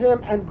come to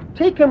him and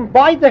take him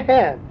by the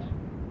hand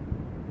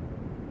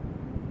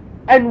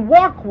and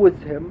walk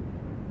with him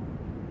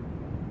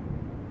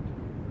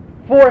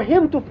for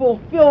him to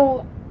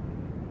fulfill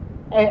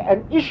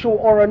an issue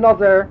or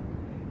another,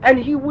 and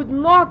he would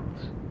not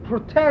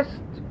protest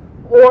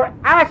or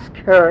ask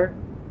her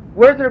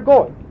where they're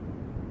going.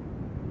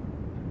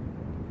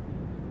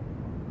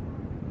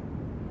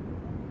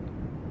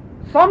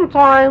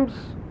 Sometimes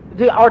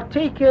they are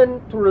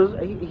taken to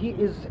he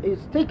is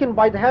taken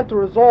by the hand to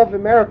resolve a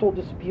marital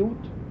dispute.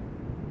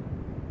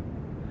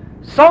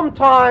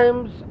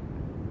 Sometimes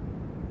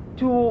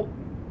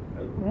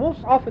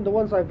most often the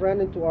ones I've ran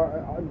into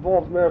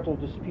involve marital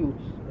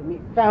disputes. I mean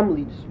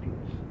family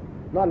disputes,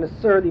 not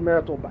necessarily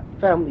marital, but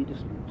family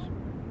disputes.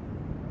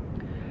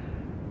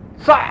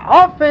 So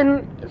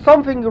often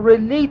something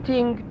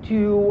relating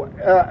to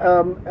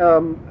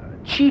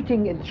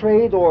cheating in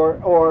trade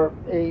or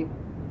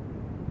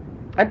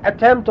an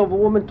attempt of a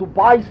woman to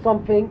buy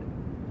something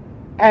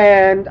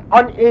and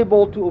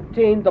unable to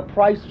obtain the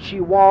price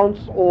she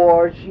wants,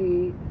 or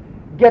she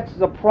gets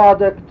the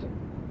product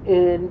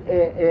in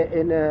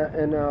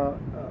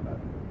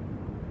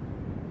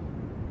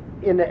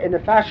a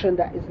fashion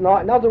that is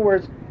not, in other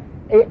words,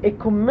 a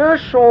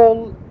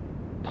commercial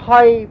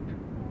type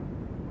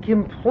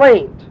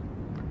complaint.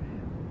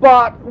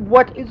 But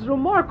what is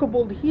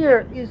remarkable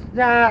here is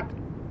that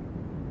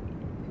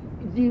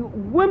the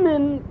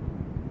women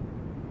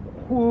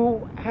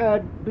who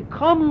had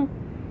become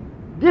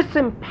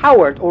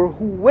disempowered or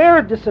who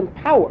were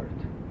disempowered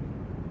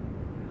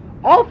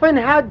often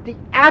had the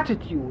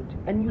attitude,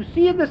 and you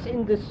see this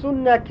in the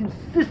Sunnah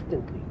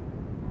consistently,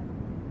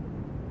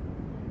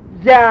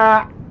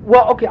 that,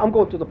 well, okay, I'm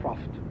going to the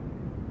Prophet.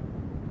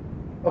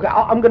 Okay,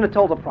 I'm going to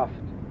tell the Prophet.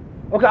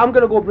 Okay, I'm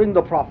going to go bring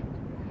the Prophet.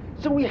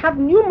 So we have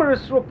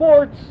numerous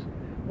reports.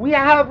 We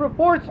have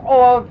reports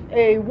of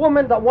a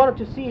woman that wanted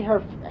to see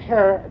to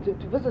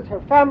visit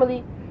her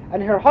family,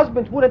 and her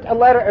husband wouldn't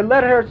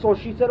let her, so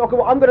she said, okay,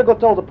 well, I'm going to go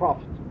tell the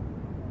Prophet.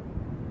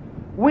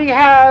 We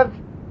have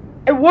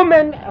a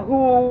woman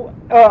who,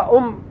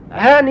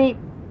 Hani,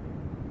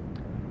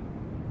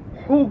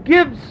 who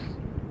gives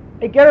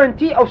a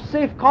guarantee of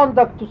safe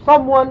conduct to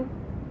someone,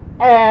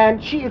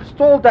 and she is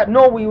told that,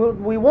 no,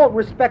 we won't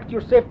respect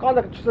your safe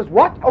conduct. She says,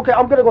 what? Okay,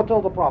 I'm going to go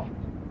tell the Prophet.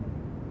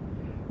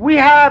 We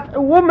have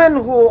a woman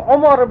who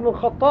Umar ibn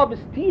al-Khattab is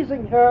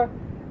teasing her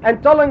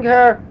and telling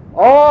her,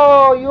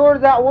 oh, you're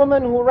that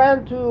woman who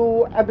ran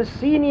to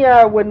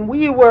Abyssinia when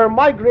we were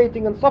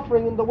migrating and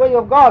suffering in the way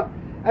of God.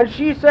 And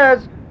she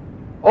says,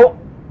 oh,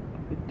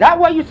 is that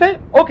what you say?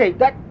 Okay,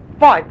 that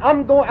fine.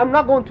 I'm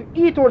not going to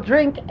eat or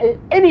drink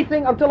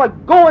anything until I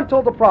go and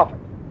tell the Prophet.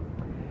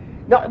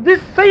 Now,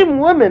 this same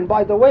woman,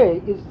 by the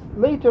way, is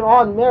later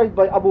on married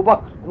by Abu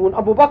Bakr. And when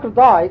Abu Bakr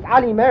dies,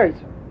 Ali marries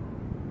her.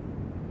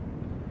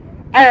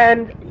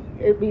 And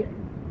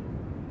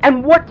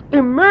what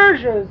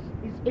emerges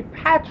is a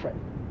pattern.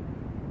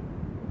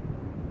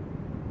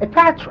 A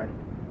pattern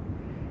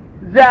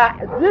that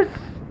this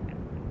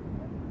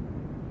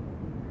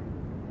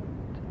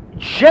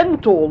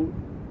gentle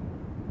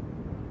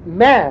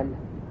man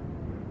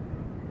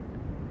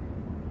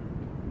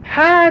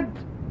had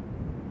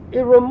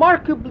a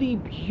remarkably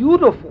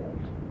beautiful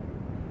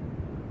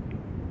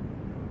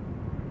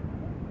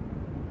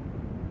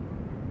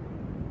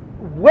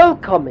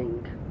welcoming,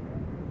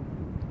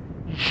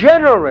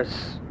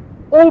 generous,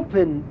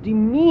 open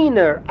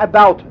demeanor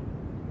about him.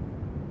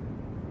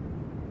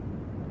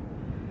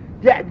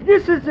 That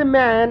this is a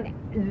man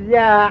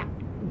that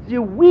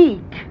the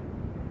weak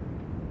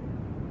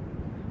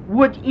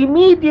would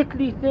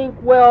immediately think,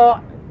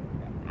 well,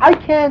 I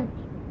can't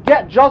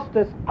get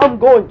justice, I'm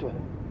going to him.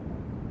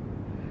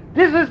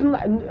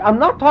 I'm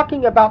not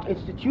talking about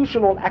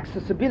institutional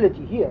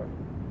accessibility here.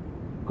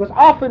 Because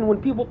often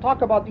when people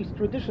talk about these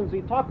traditions,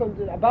 they talk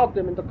about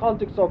them in the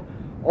context of,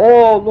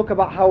 oh, look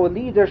about how a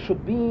leader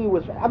should be.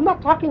 I'm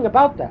not talking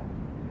about that.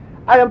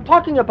 I am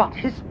talking about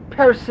his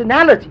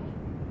personality.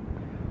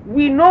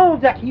 We know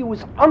that he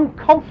was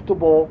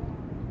uncomfortable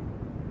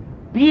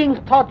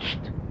being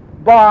touched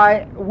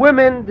by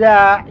women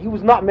that he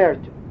was not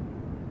married to.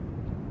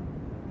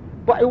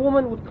 But a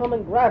woman would come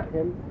and grab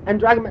him and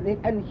drag him,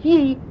 and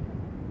he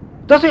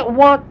doesn't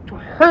want to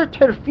hurt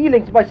her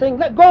feelings by saying,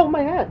 let go of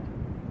my hand.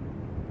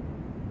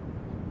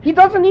 He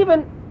doesn't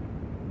even...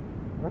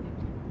 What?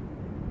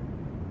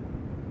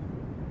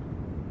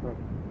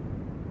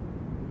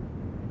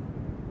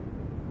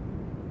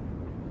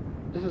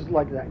 This is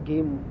like that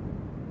game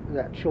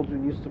that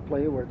children used to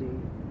play where they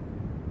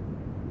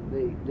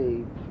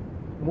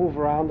move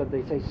around and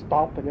they say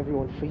stop and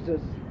everyone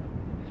freezes.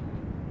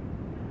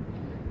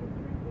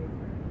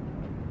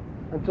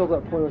 Until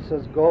that point where it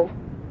says go.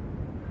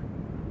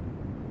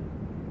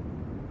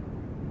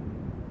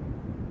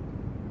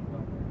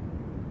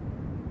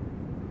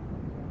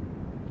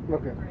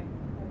 Okay.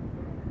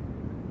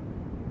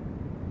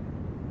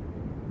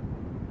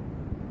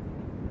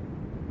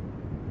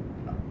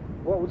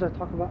 What was I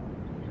talking about?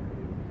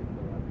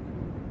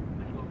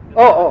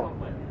 Oh,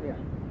 yeah.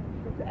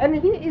 And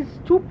he is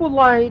too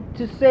polite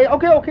to say,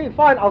 okay,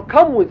 fine, I'll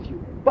come with you,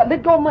 but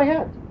let go of my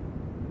hand.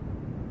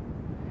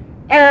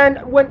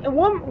 And when a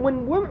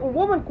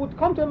woman could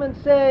come to him and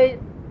say,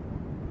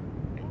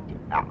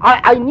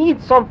 I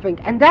need something,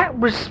 and that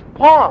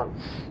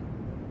response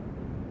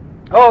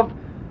of,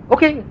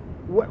 okay,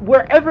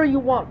 wherever you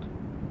want,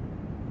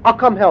 I'll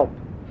come help.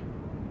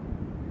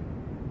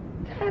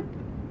 That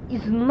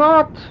is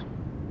not...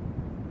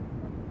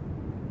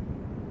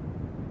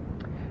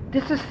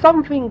 This is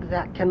something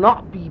that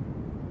cannot be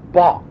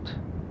bought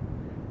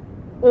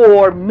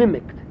or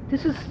mimicked.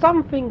 This is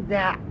something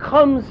that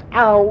comes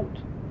out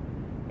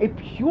a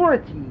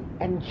purity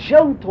and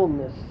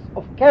gentleness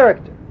of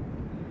character.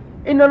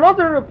 In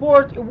another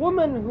report, a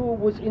woman who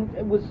was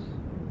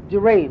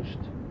deranged,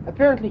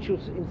 apparently she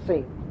was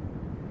insane.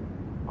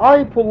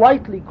 I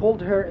politely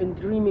called her in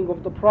dreaming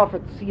of the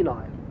Prophet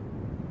senile,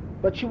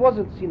 but she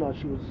wasn't senile,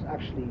 she was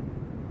actually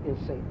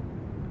insane.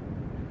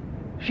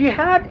 She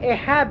had a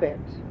habit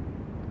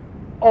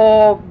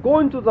of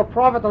going to the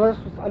Prophet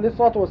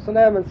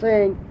ﷺ and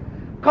saying,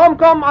 come,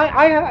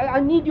 I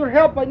need your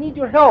help, I need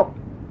your help.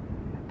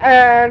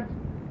 And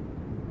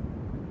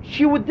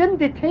she would then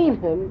detain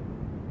him,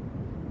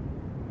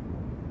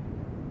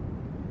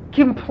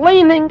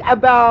 complaining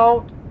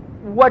about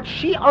what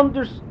she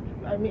understood.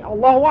 I mean,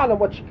 Allahu A'lam,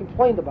 what she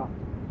complained about.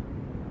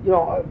 You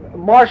know,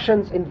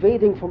 Martians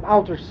invading from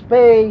outer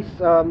space,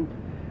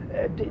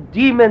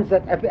 demons,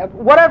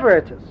 whatever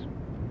it is.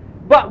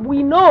 But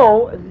we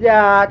know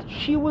that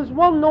she was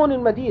well known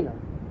in Medina,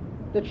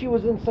 that she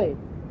was insane.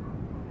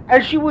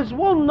 And she was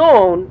well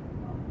known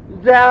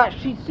that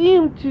she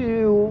seemed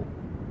to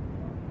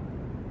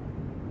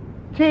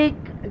take,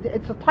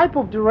 it's a type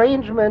of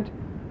derangement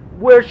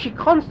where she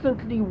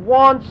constantly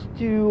wants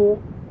to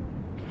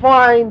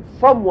find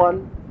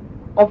someone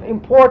of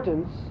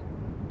importance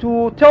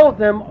to tell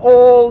them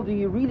all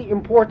the really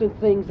important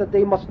things that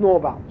they must know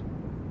about.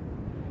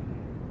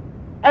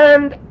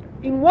 And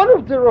in one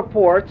of the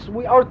reports,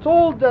 we are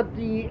told that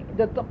the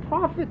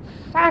Prophet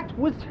sat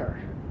with her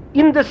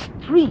in the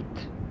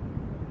street,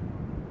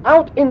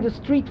 out in the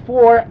street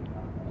for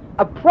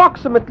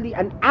approximately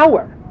an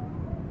hour,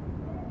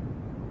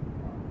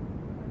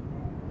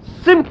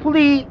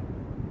 simply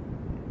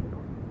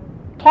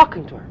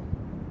talking to her.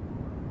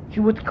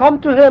 She would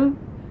come to him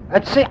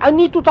and say, I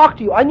need to talk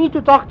to you, I need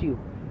to talk to you.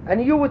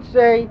 And he would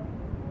say,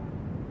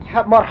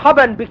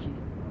 marhaban biki.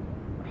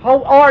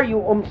 How are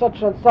you,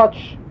 such and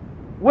such?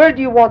 Where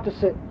do you want to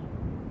sit?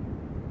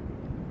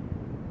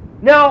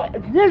 Now,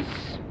 this,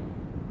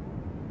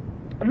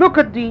 look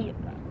at the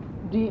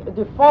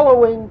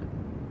following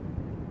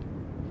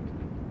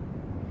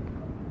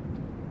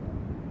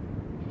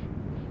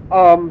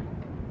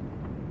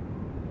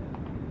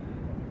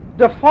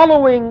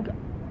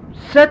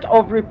set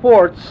of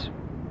reports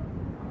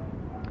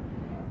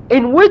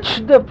in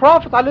which the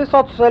Prophet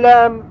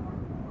ﷺ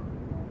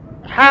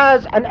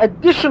has an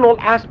additional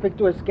aspect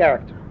to his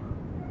character,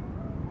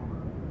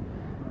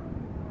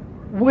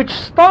 which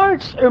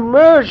starts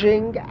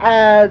emerging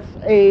as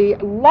a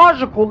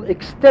logical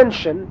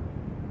extension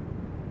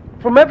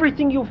from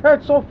everything you've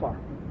heard so far.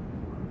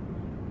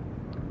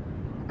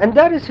 And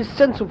that is his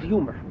sense of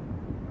humor.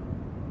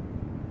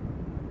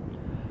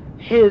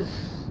 His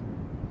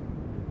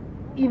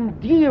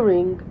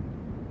endearing,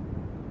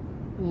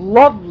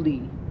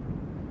 lovely,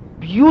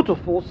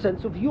 beautiful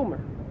sense of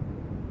humor.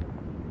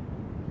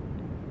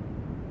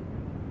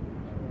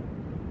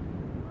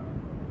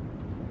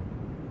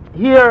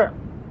 Here,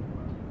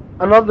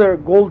 another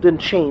golden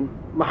chain.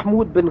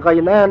 Mahmud bin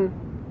Ghaylan,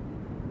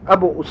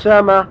 Abu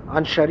Usama,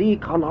 عن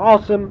شريك, عن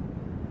عاصم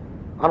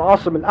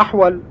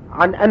الأحول,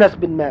 عن أنس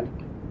بن مالك.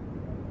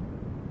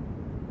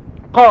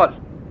 قال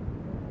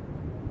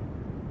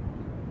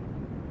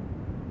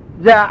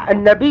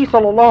النبي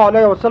صلى الله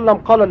عليه وسلم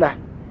قال له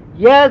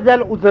يا ذا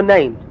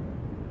الأذنين.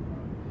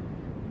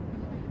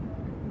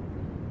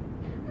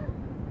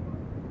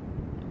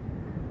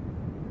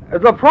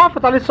 The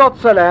Prophet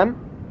ﷺ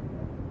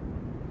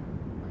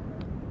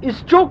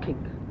is joking.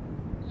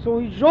 So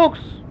he jokes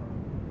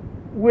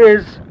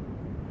with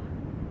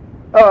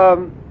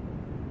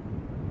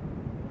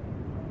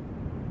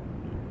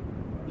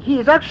he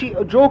is actually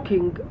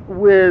joking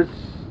with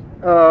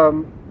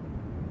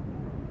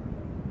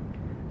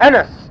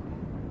Anas,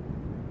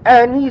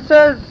 and he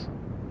says,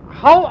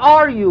 how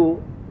are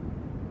you,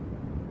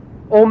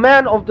 O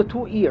man of the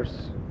two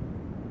ears?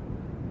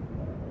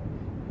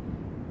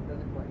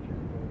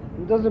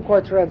 It doesn't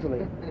quite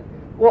translate.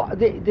 Well,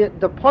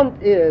 the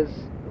punt is,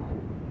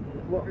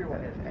 well,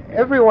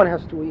 everyone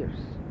has two ears.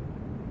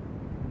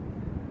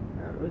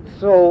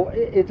 So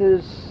it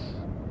is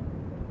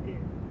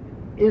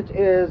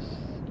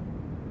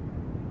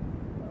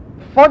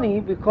funny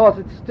because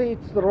it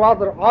states the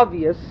rather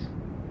obvious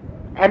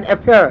and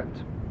apparent.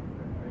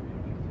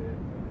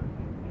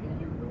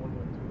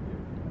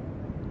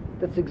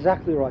 That's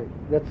exactly right.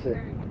 That's it.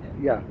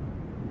 Yeah.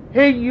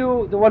 Hey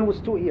you, the one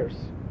with two ears.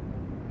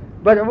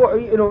 But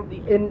you know,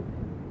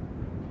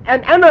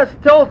 and Anas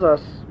tells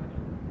us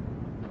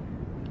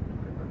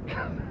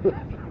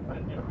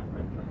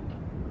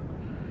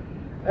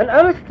and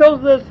Anas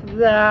tells us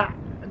that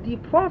the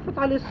Prophet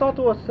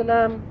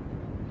ﷺ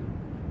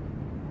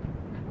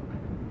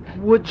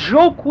would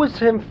joke with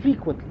him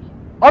frequently,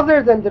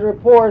 other than the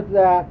report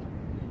that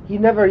he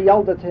never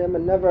yelled at him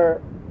and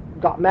never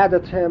got mad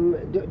at him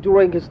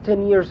during his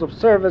 10 years of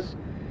service,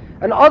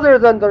 and other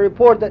than the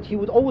report that he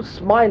would always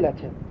smile at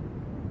him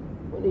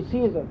when he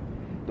sees him,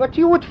 but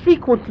he would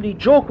frequently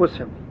joke with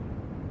him.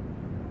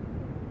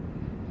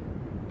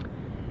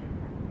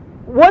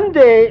 One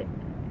day,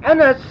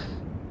 Anas,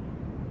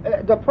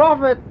 the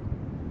Prophet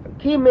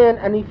came in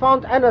and he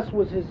found Anas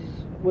with his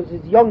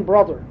young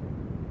brother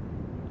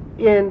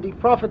in the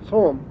Prophet's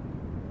home.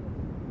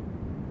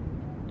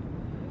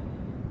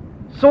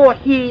 So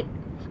he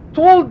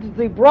told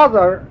the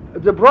brother,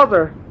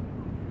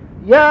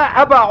 Ya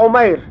Aba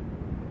Umair,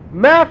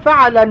 ma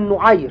fa'ala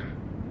Nu'ayr.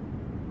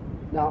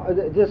 Now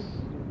this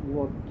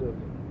what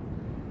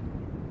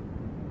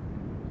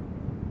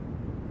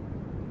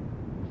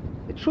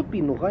it should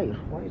be Nughayr.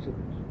 Why is it?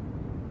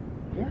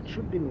 Yeah, it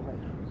should be Nughayr.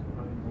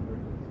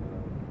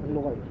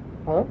 Nughayr.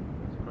 Huh?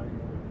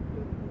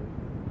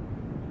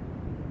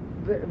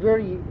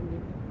 Very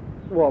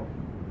well.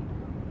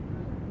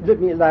 Let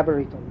me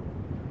elaborate on it.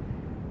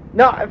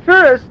 Now,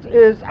 first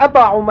is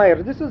Aba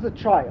Umair. This is a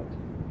child,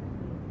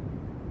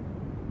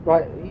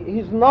 right?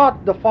 He's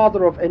not the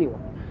father of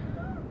anyone.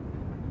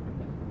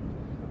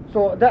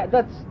 So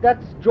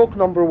that's joke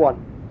number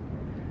one.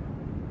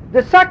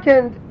 The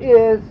second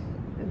is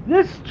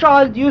this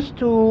child used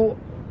to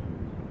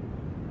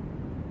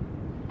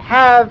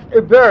have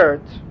a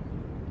bird,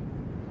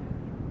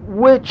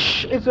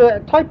 which is a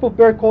type of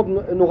bird called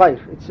Nughayr.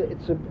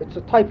 It's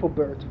a type of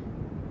bird.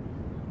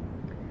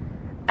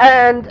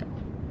 And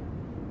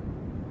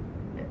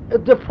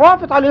the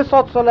Prophet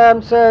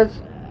ﷺ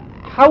says,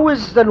 how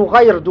is the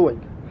Nughayr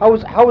doing?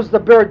 How is the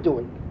bird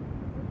doing?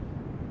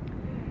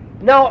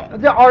 Now,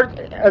 there are,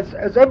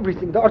 as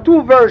everything, there are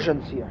two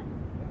versions here.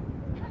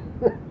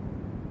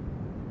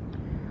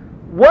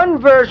 One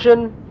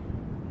version,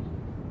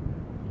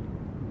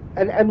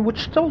 and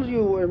which tells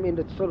you, I mean,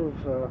 it's sort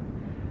of,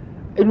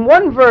 in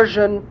one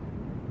version,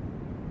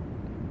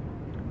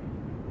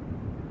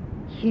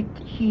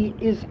 he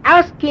is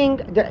asking,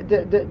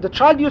 the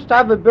child used to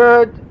have a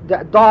bird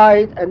that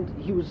died, and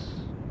he was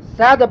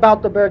sad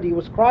about the bird, he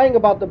was crying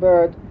about the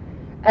bird,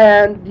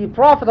 and the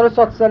Prophet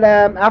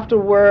ﷺ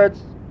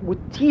afterwards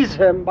would tease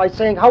him by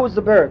saying, "How is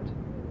the bird?"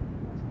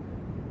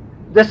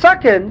 The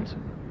second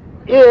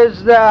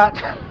is that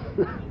I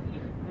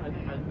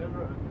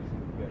never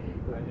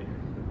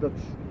understood that.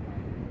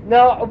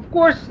 now, of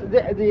course,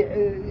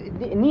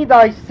 need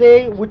I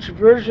say which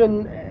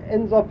version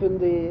ends up in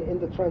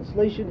the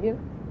translation here?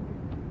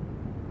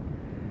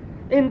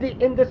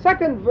 In the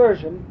second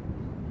version,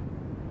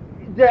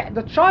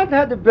 the child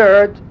had a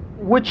bird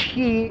which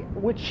he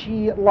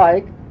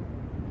liked,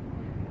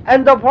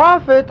 and the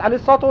Prophet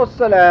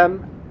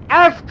ﷺ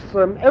asks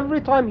him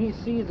every time he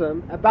sees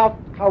him about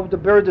how the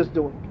bird is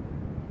doing.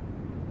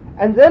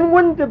 And then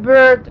when the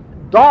bird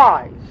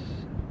dies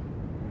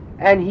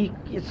and he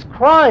is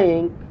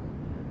crying,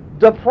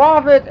 the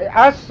Prophet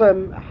asks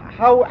him,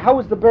 how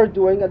is the bird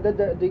doing? And then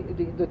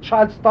the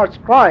child starts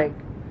crying.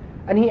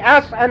 And he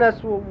asks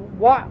Anas,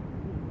 well,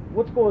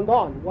 what's going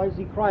on? Why is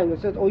he crying?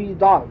 He says, oh, he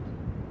died.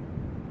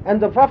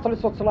 And the Prophet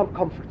ﷺ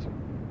comforts him.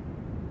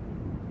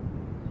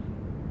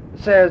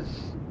 Says,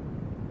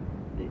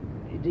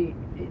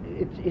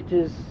 it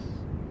is,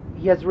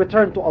 he has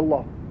returned to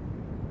Allah.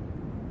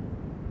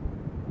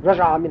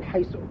 رجع من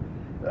حيث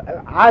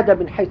عاد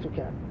من حيث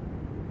كان.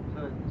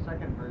 So in the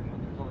second version,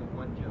 there's only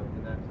one joke,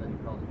 and that's that he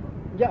calls him.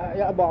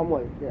 Yeah, Abu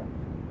Amway, yeah.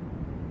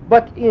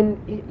 But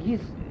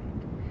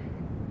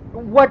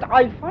what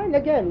I find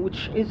again,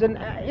 which is an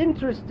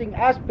interesting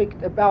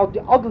aspect about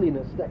the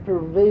ugliness that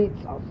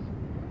pervades us,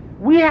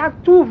 we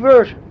have two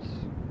versions.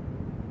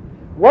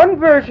 One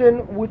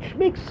version which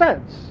makes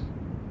sense.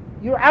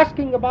 You're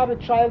asking about a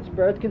child's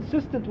birth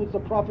consistent with the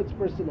Prophet's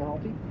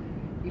personality.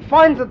 He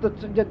finds that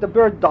the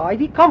bird died.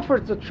 He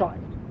comforts the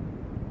child.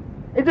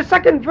 In the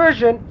second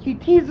version, he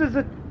teases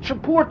a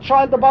poor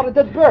child about a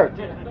dead bird.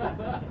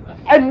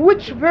 And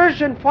which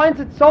version finds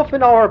itself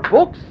in our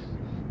books?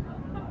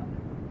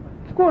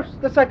 Of course,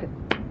 the second.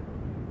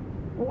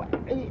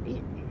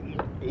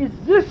 Is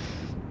this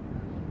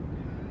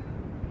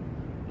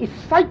a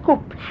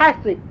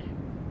psychopathic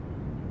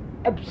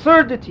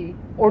absurdity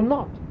or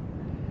not?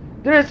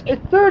 There is a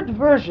third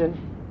version,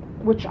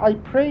 which I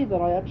pray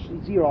that I actually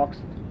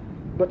Xeroxed,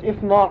 but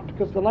if not,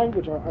 because the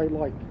language I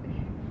like.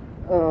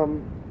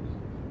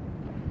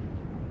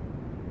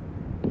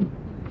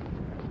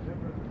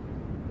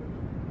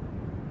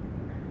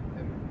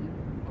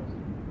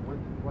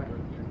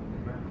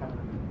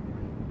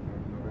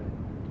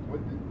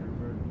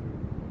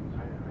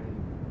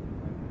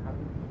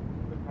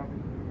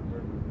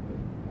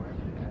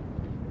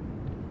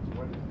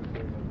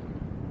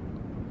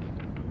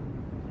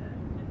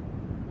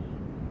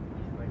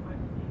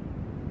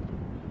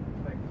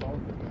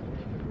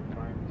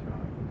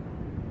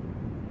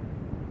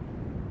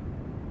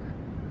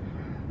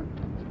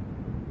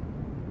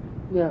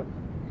 Yeah.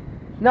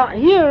 Now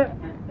here,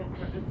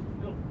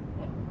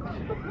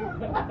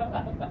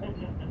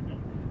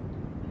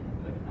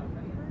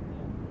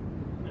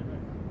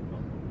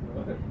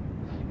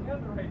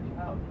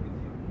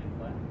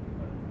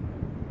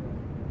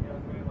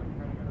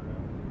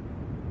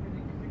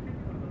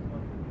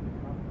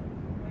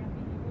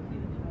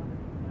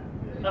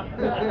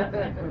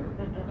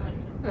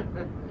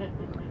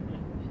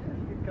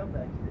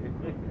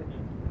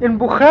 in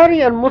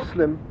Bukhari and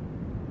Muslim,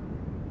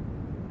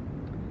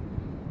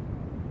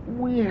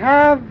 we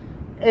have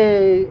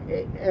a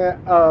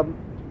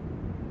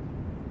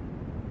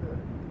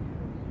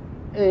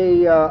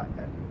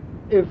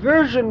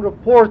version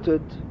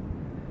reported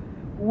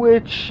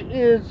which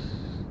is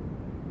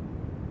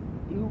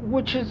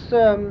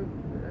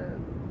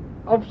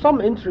of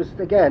some interest.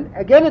 Again,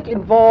 it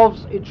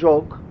involves a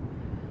joke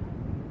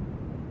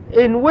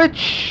in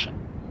which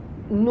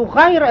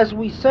Nughayr, as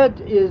we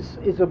said,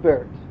 is a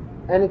bird,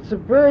 and it's a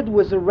bird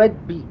with a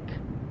red beak,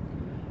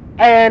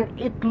 and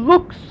it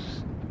looks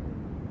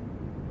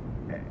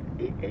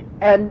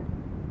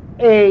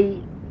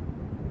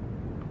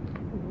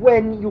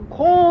when you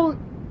call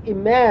a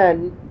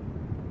man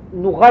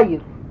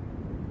Nughayr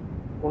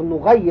or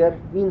Nughayr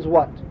means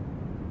what?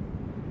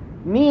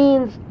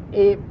 Means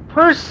a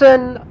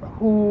person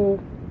who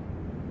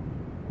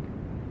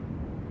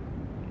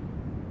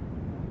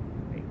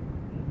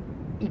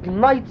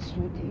ignites,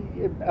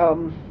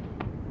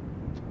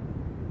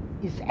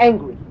 is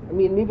angry. I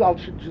mean, maybe I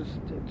should just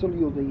tell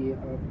you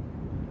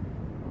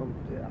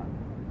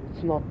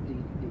it's not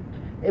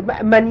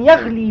من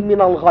يغلي من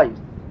الغيظ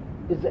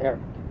is the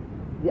Arabic.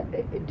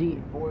 The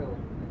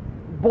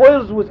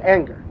boils with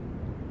anger.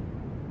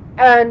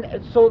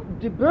 And so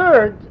the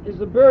bird is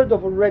a bird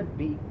of a red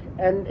beak.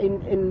 And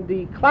in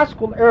the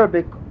classical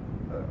Arabic,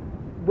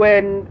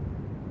 when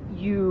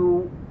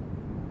you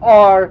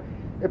are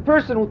a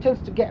person who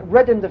tends to get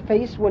red in the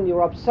face when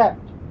you're upset,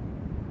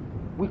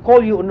 we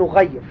call you a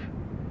nughayr.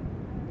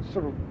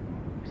 Sort of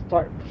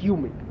start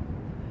fuming.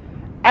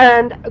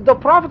 And the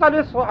Prophet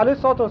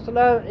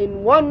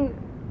ﷺ,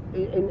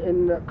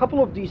 in a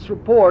couple of these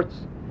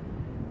reports,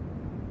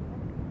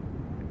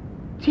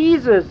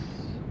 teases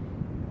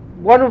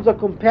one of the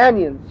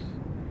companions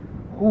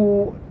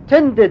who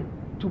tended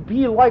to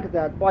be like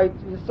that by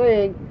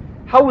saying,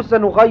 how is the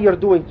Nughayr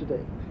doing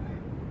today?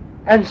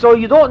 And so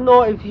you don't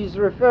know if he's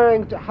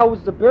referring to how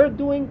is the bird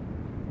doing,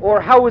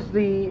 or how is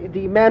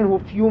the man who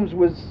fumes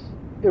with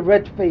a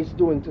red face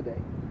doing today.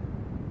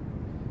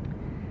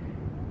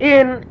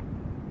 In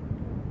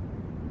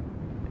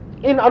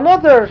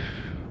another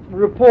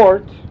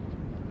report,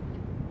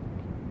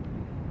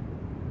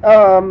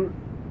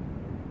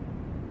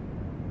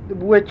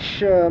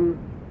 which in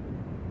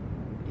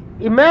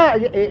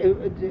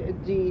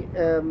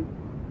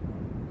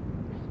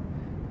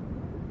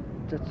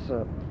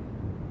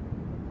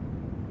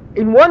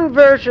one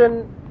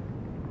version,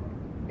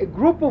 a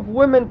group of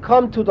women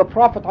come to the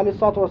Prophet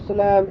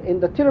ﷺ. In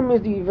the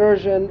Tirmidhi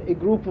version, a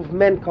group of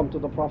men come to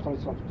the Prophet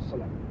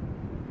ﷺ.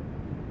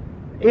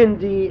 In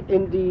the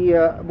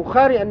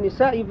Bukhari and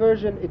Nisa'i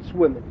version, it's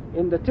women.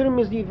 In the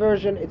Tirmidhi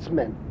version, it's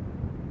men.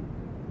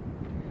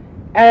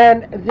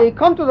 And they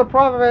come to the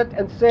Prophet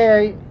and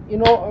say,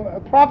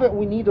 Prophet,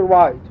 we need a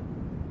ride.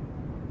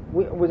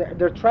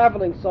 They're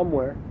traveling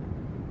somewhere,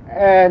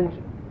 and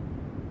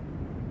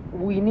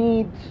we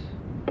need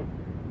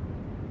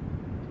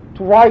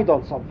to ride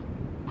on something,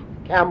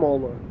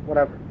 camel or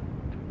whatever.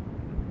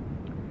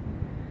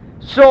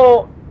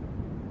 So,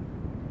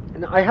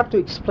 and I have to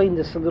explain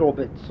this a little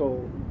bit,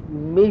 so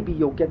maybe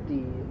you'll get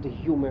the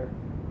humor.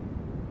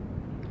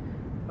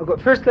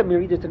 Okay, first let me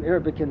read it in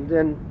Arabic and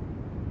then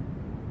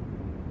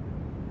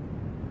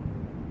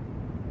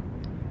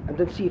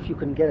see if you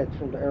can get it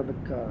from the Arabic,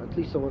 at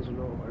least the ones who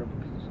know Arabic.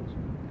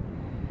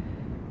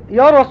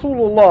 يا رسول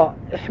الله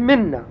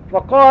احملنا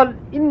فقال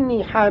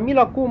إني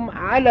حاملكم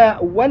على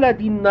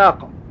ولد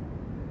الناقة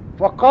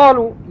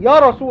فقالوا يا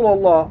رسول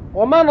الله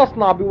وما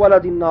نصنع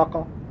بولد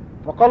الناقة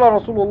فقال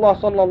رسول الله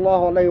صلى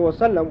الله عليه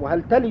وسلم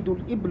وهل تلد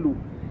الإبل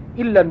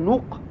إلا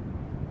النوق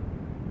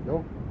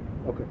no?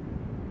 Okay.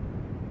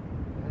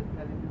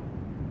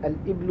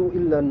 الإبل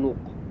إلا النوق.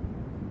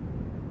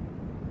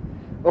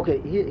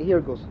 Okay, here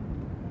goes.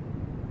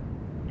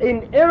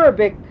 In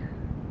Arabic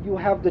you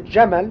have the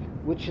jamal,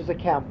 which is a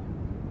camel,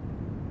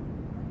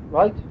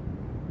 right?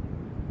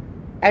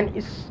 And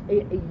it's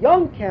a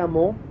young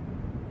camel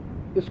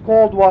is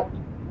called what?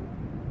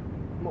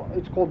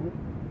 It's called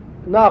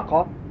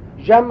naqa,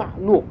 jam'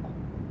 nuq,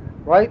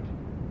 right?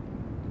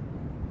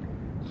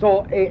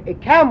 So a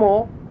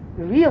camel,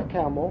 a real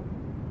camel,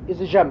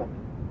 is a jamal.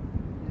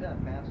 Is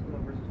that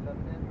masculine versus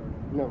feminine? Or?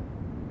 No.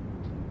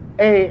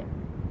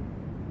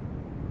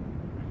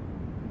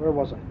 Where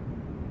was I?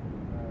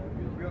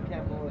 Real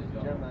camel is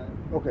jamal.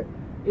 Okay.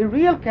 A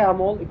real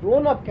camel, a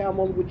grown-up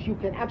camel, which you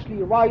can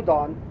actually ride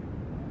on,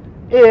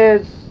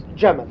 is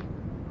jamal.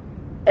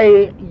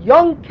 A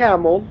young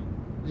camel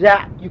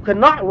that you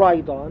cannot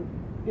ride on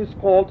is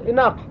called a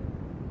naqa.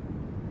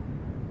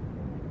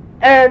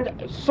 And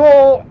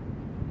so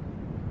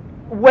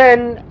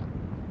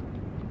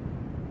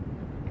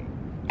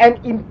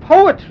in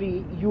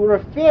poetry you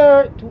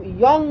refer to a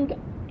young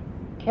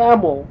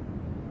camel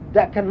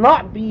that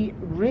cannot be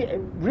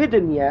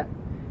ridden yet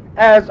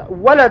as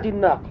walad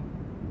al-naqa.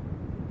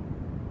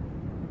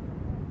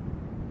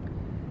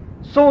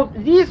 So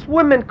these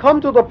women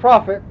come to the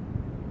Prophet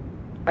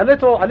and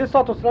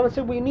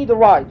say, we need a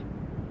ride.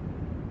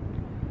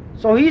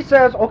 So he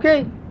says,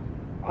 okay,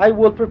 I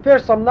will prepare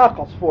some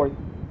naqas for you.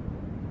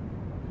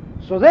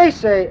 So they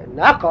say,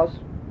 naqas?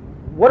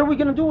 What are we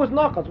going to do with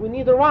naqas? We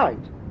need a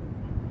ride.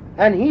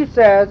 And he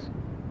says,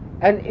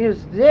 and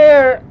is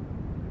there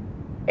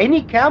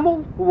any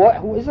camel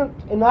who isn't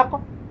a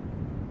naqa?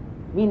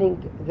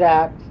 Meaning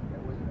that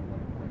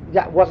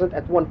wasn't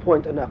at one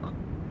point a naqa.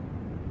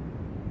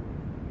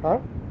 Huh?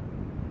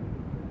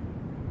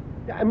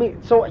 I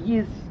mean, so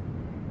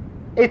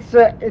it's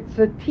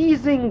a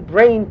teasing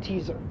brain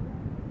teaser,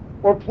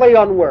 or play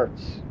on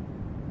words.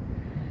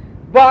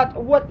 But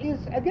what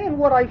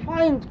I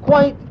find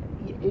quite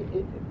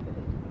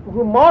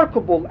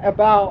remarkable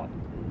about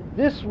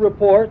this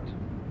report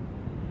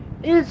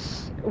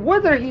is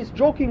whether he's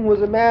joking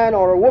with a man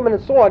or a woman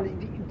and so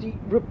on. The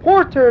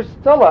reporters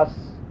tell us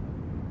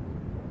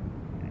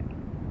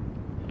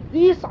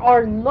these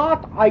are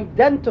not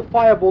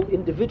identifiable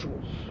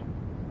individuals.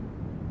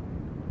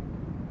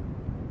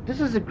 This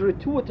is a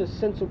gratuitous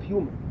sense of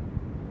humor.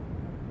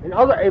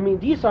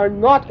 These are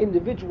not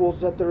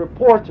individuals that the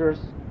reporters,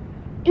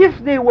 if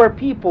they were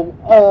people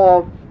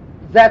of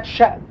that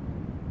sha'n,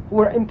 who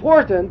were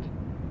important,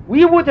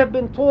 we would have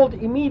been told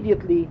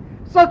immediately,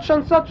 such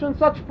and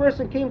such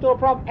person came to the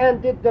Prophet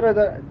and did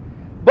da-da-da.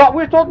 But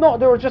we're told no,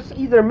 they were just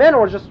either men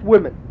or just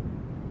women.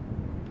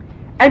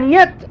 And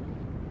yet,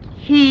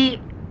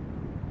 he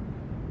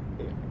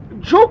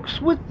jokes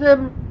with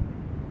them,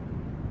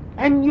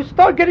 and you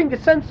start getting a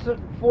sense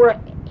for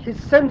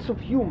his sense of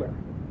humor.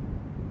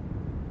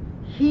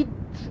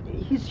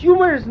 His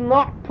humor is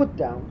not put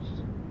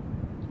downs.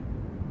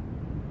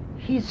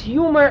 His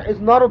humor is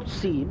not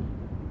obscene.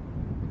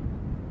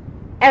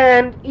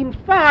 And in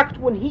fact,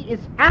 when he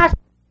is asked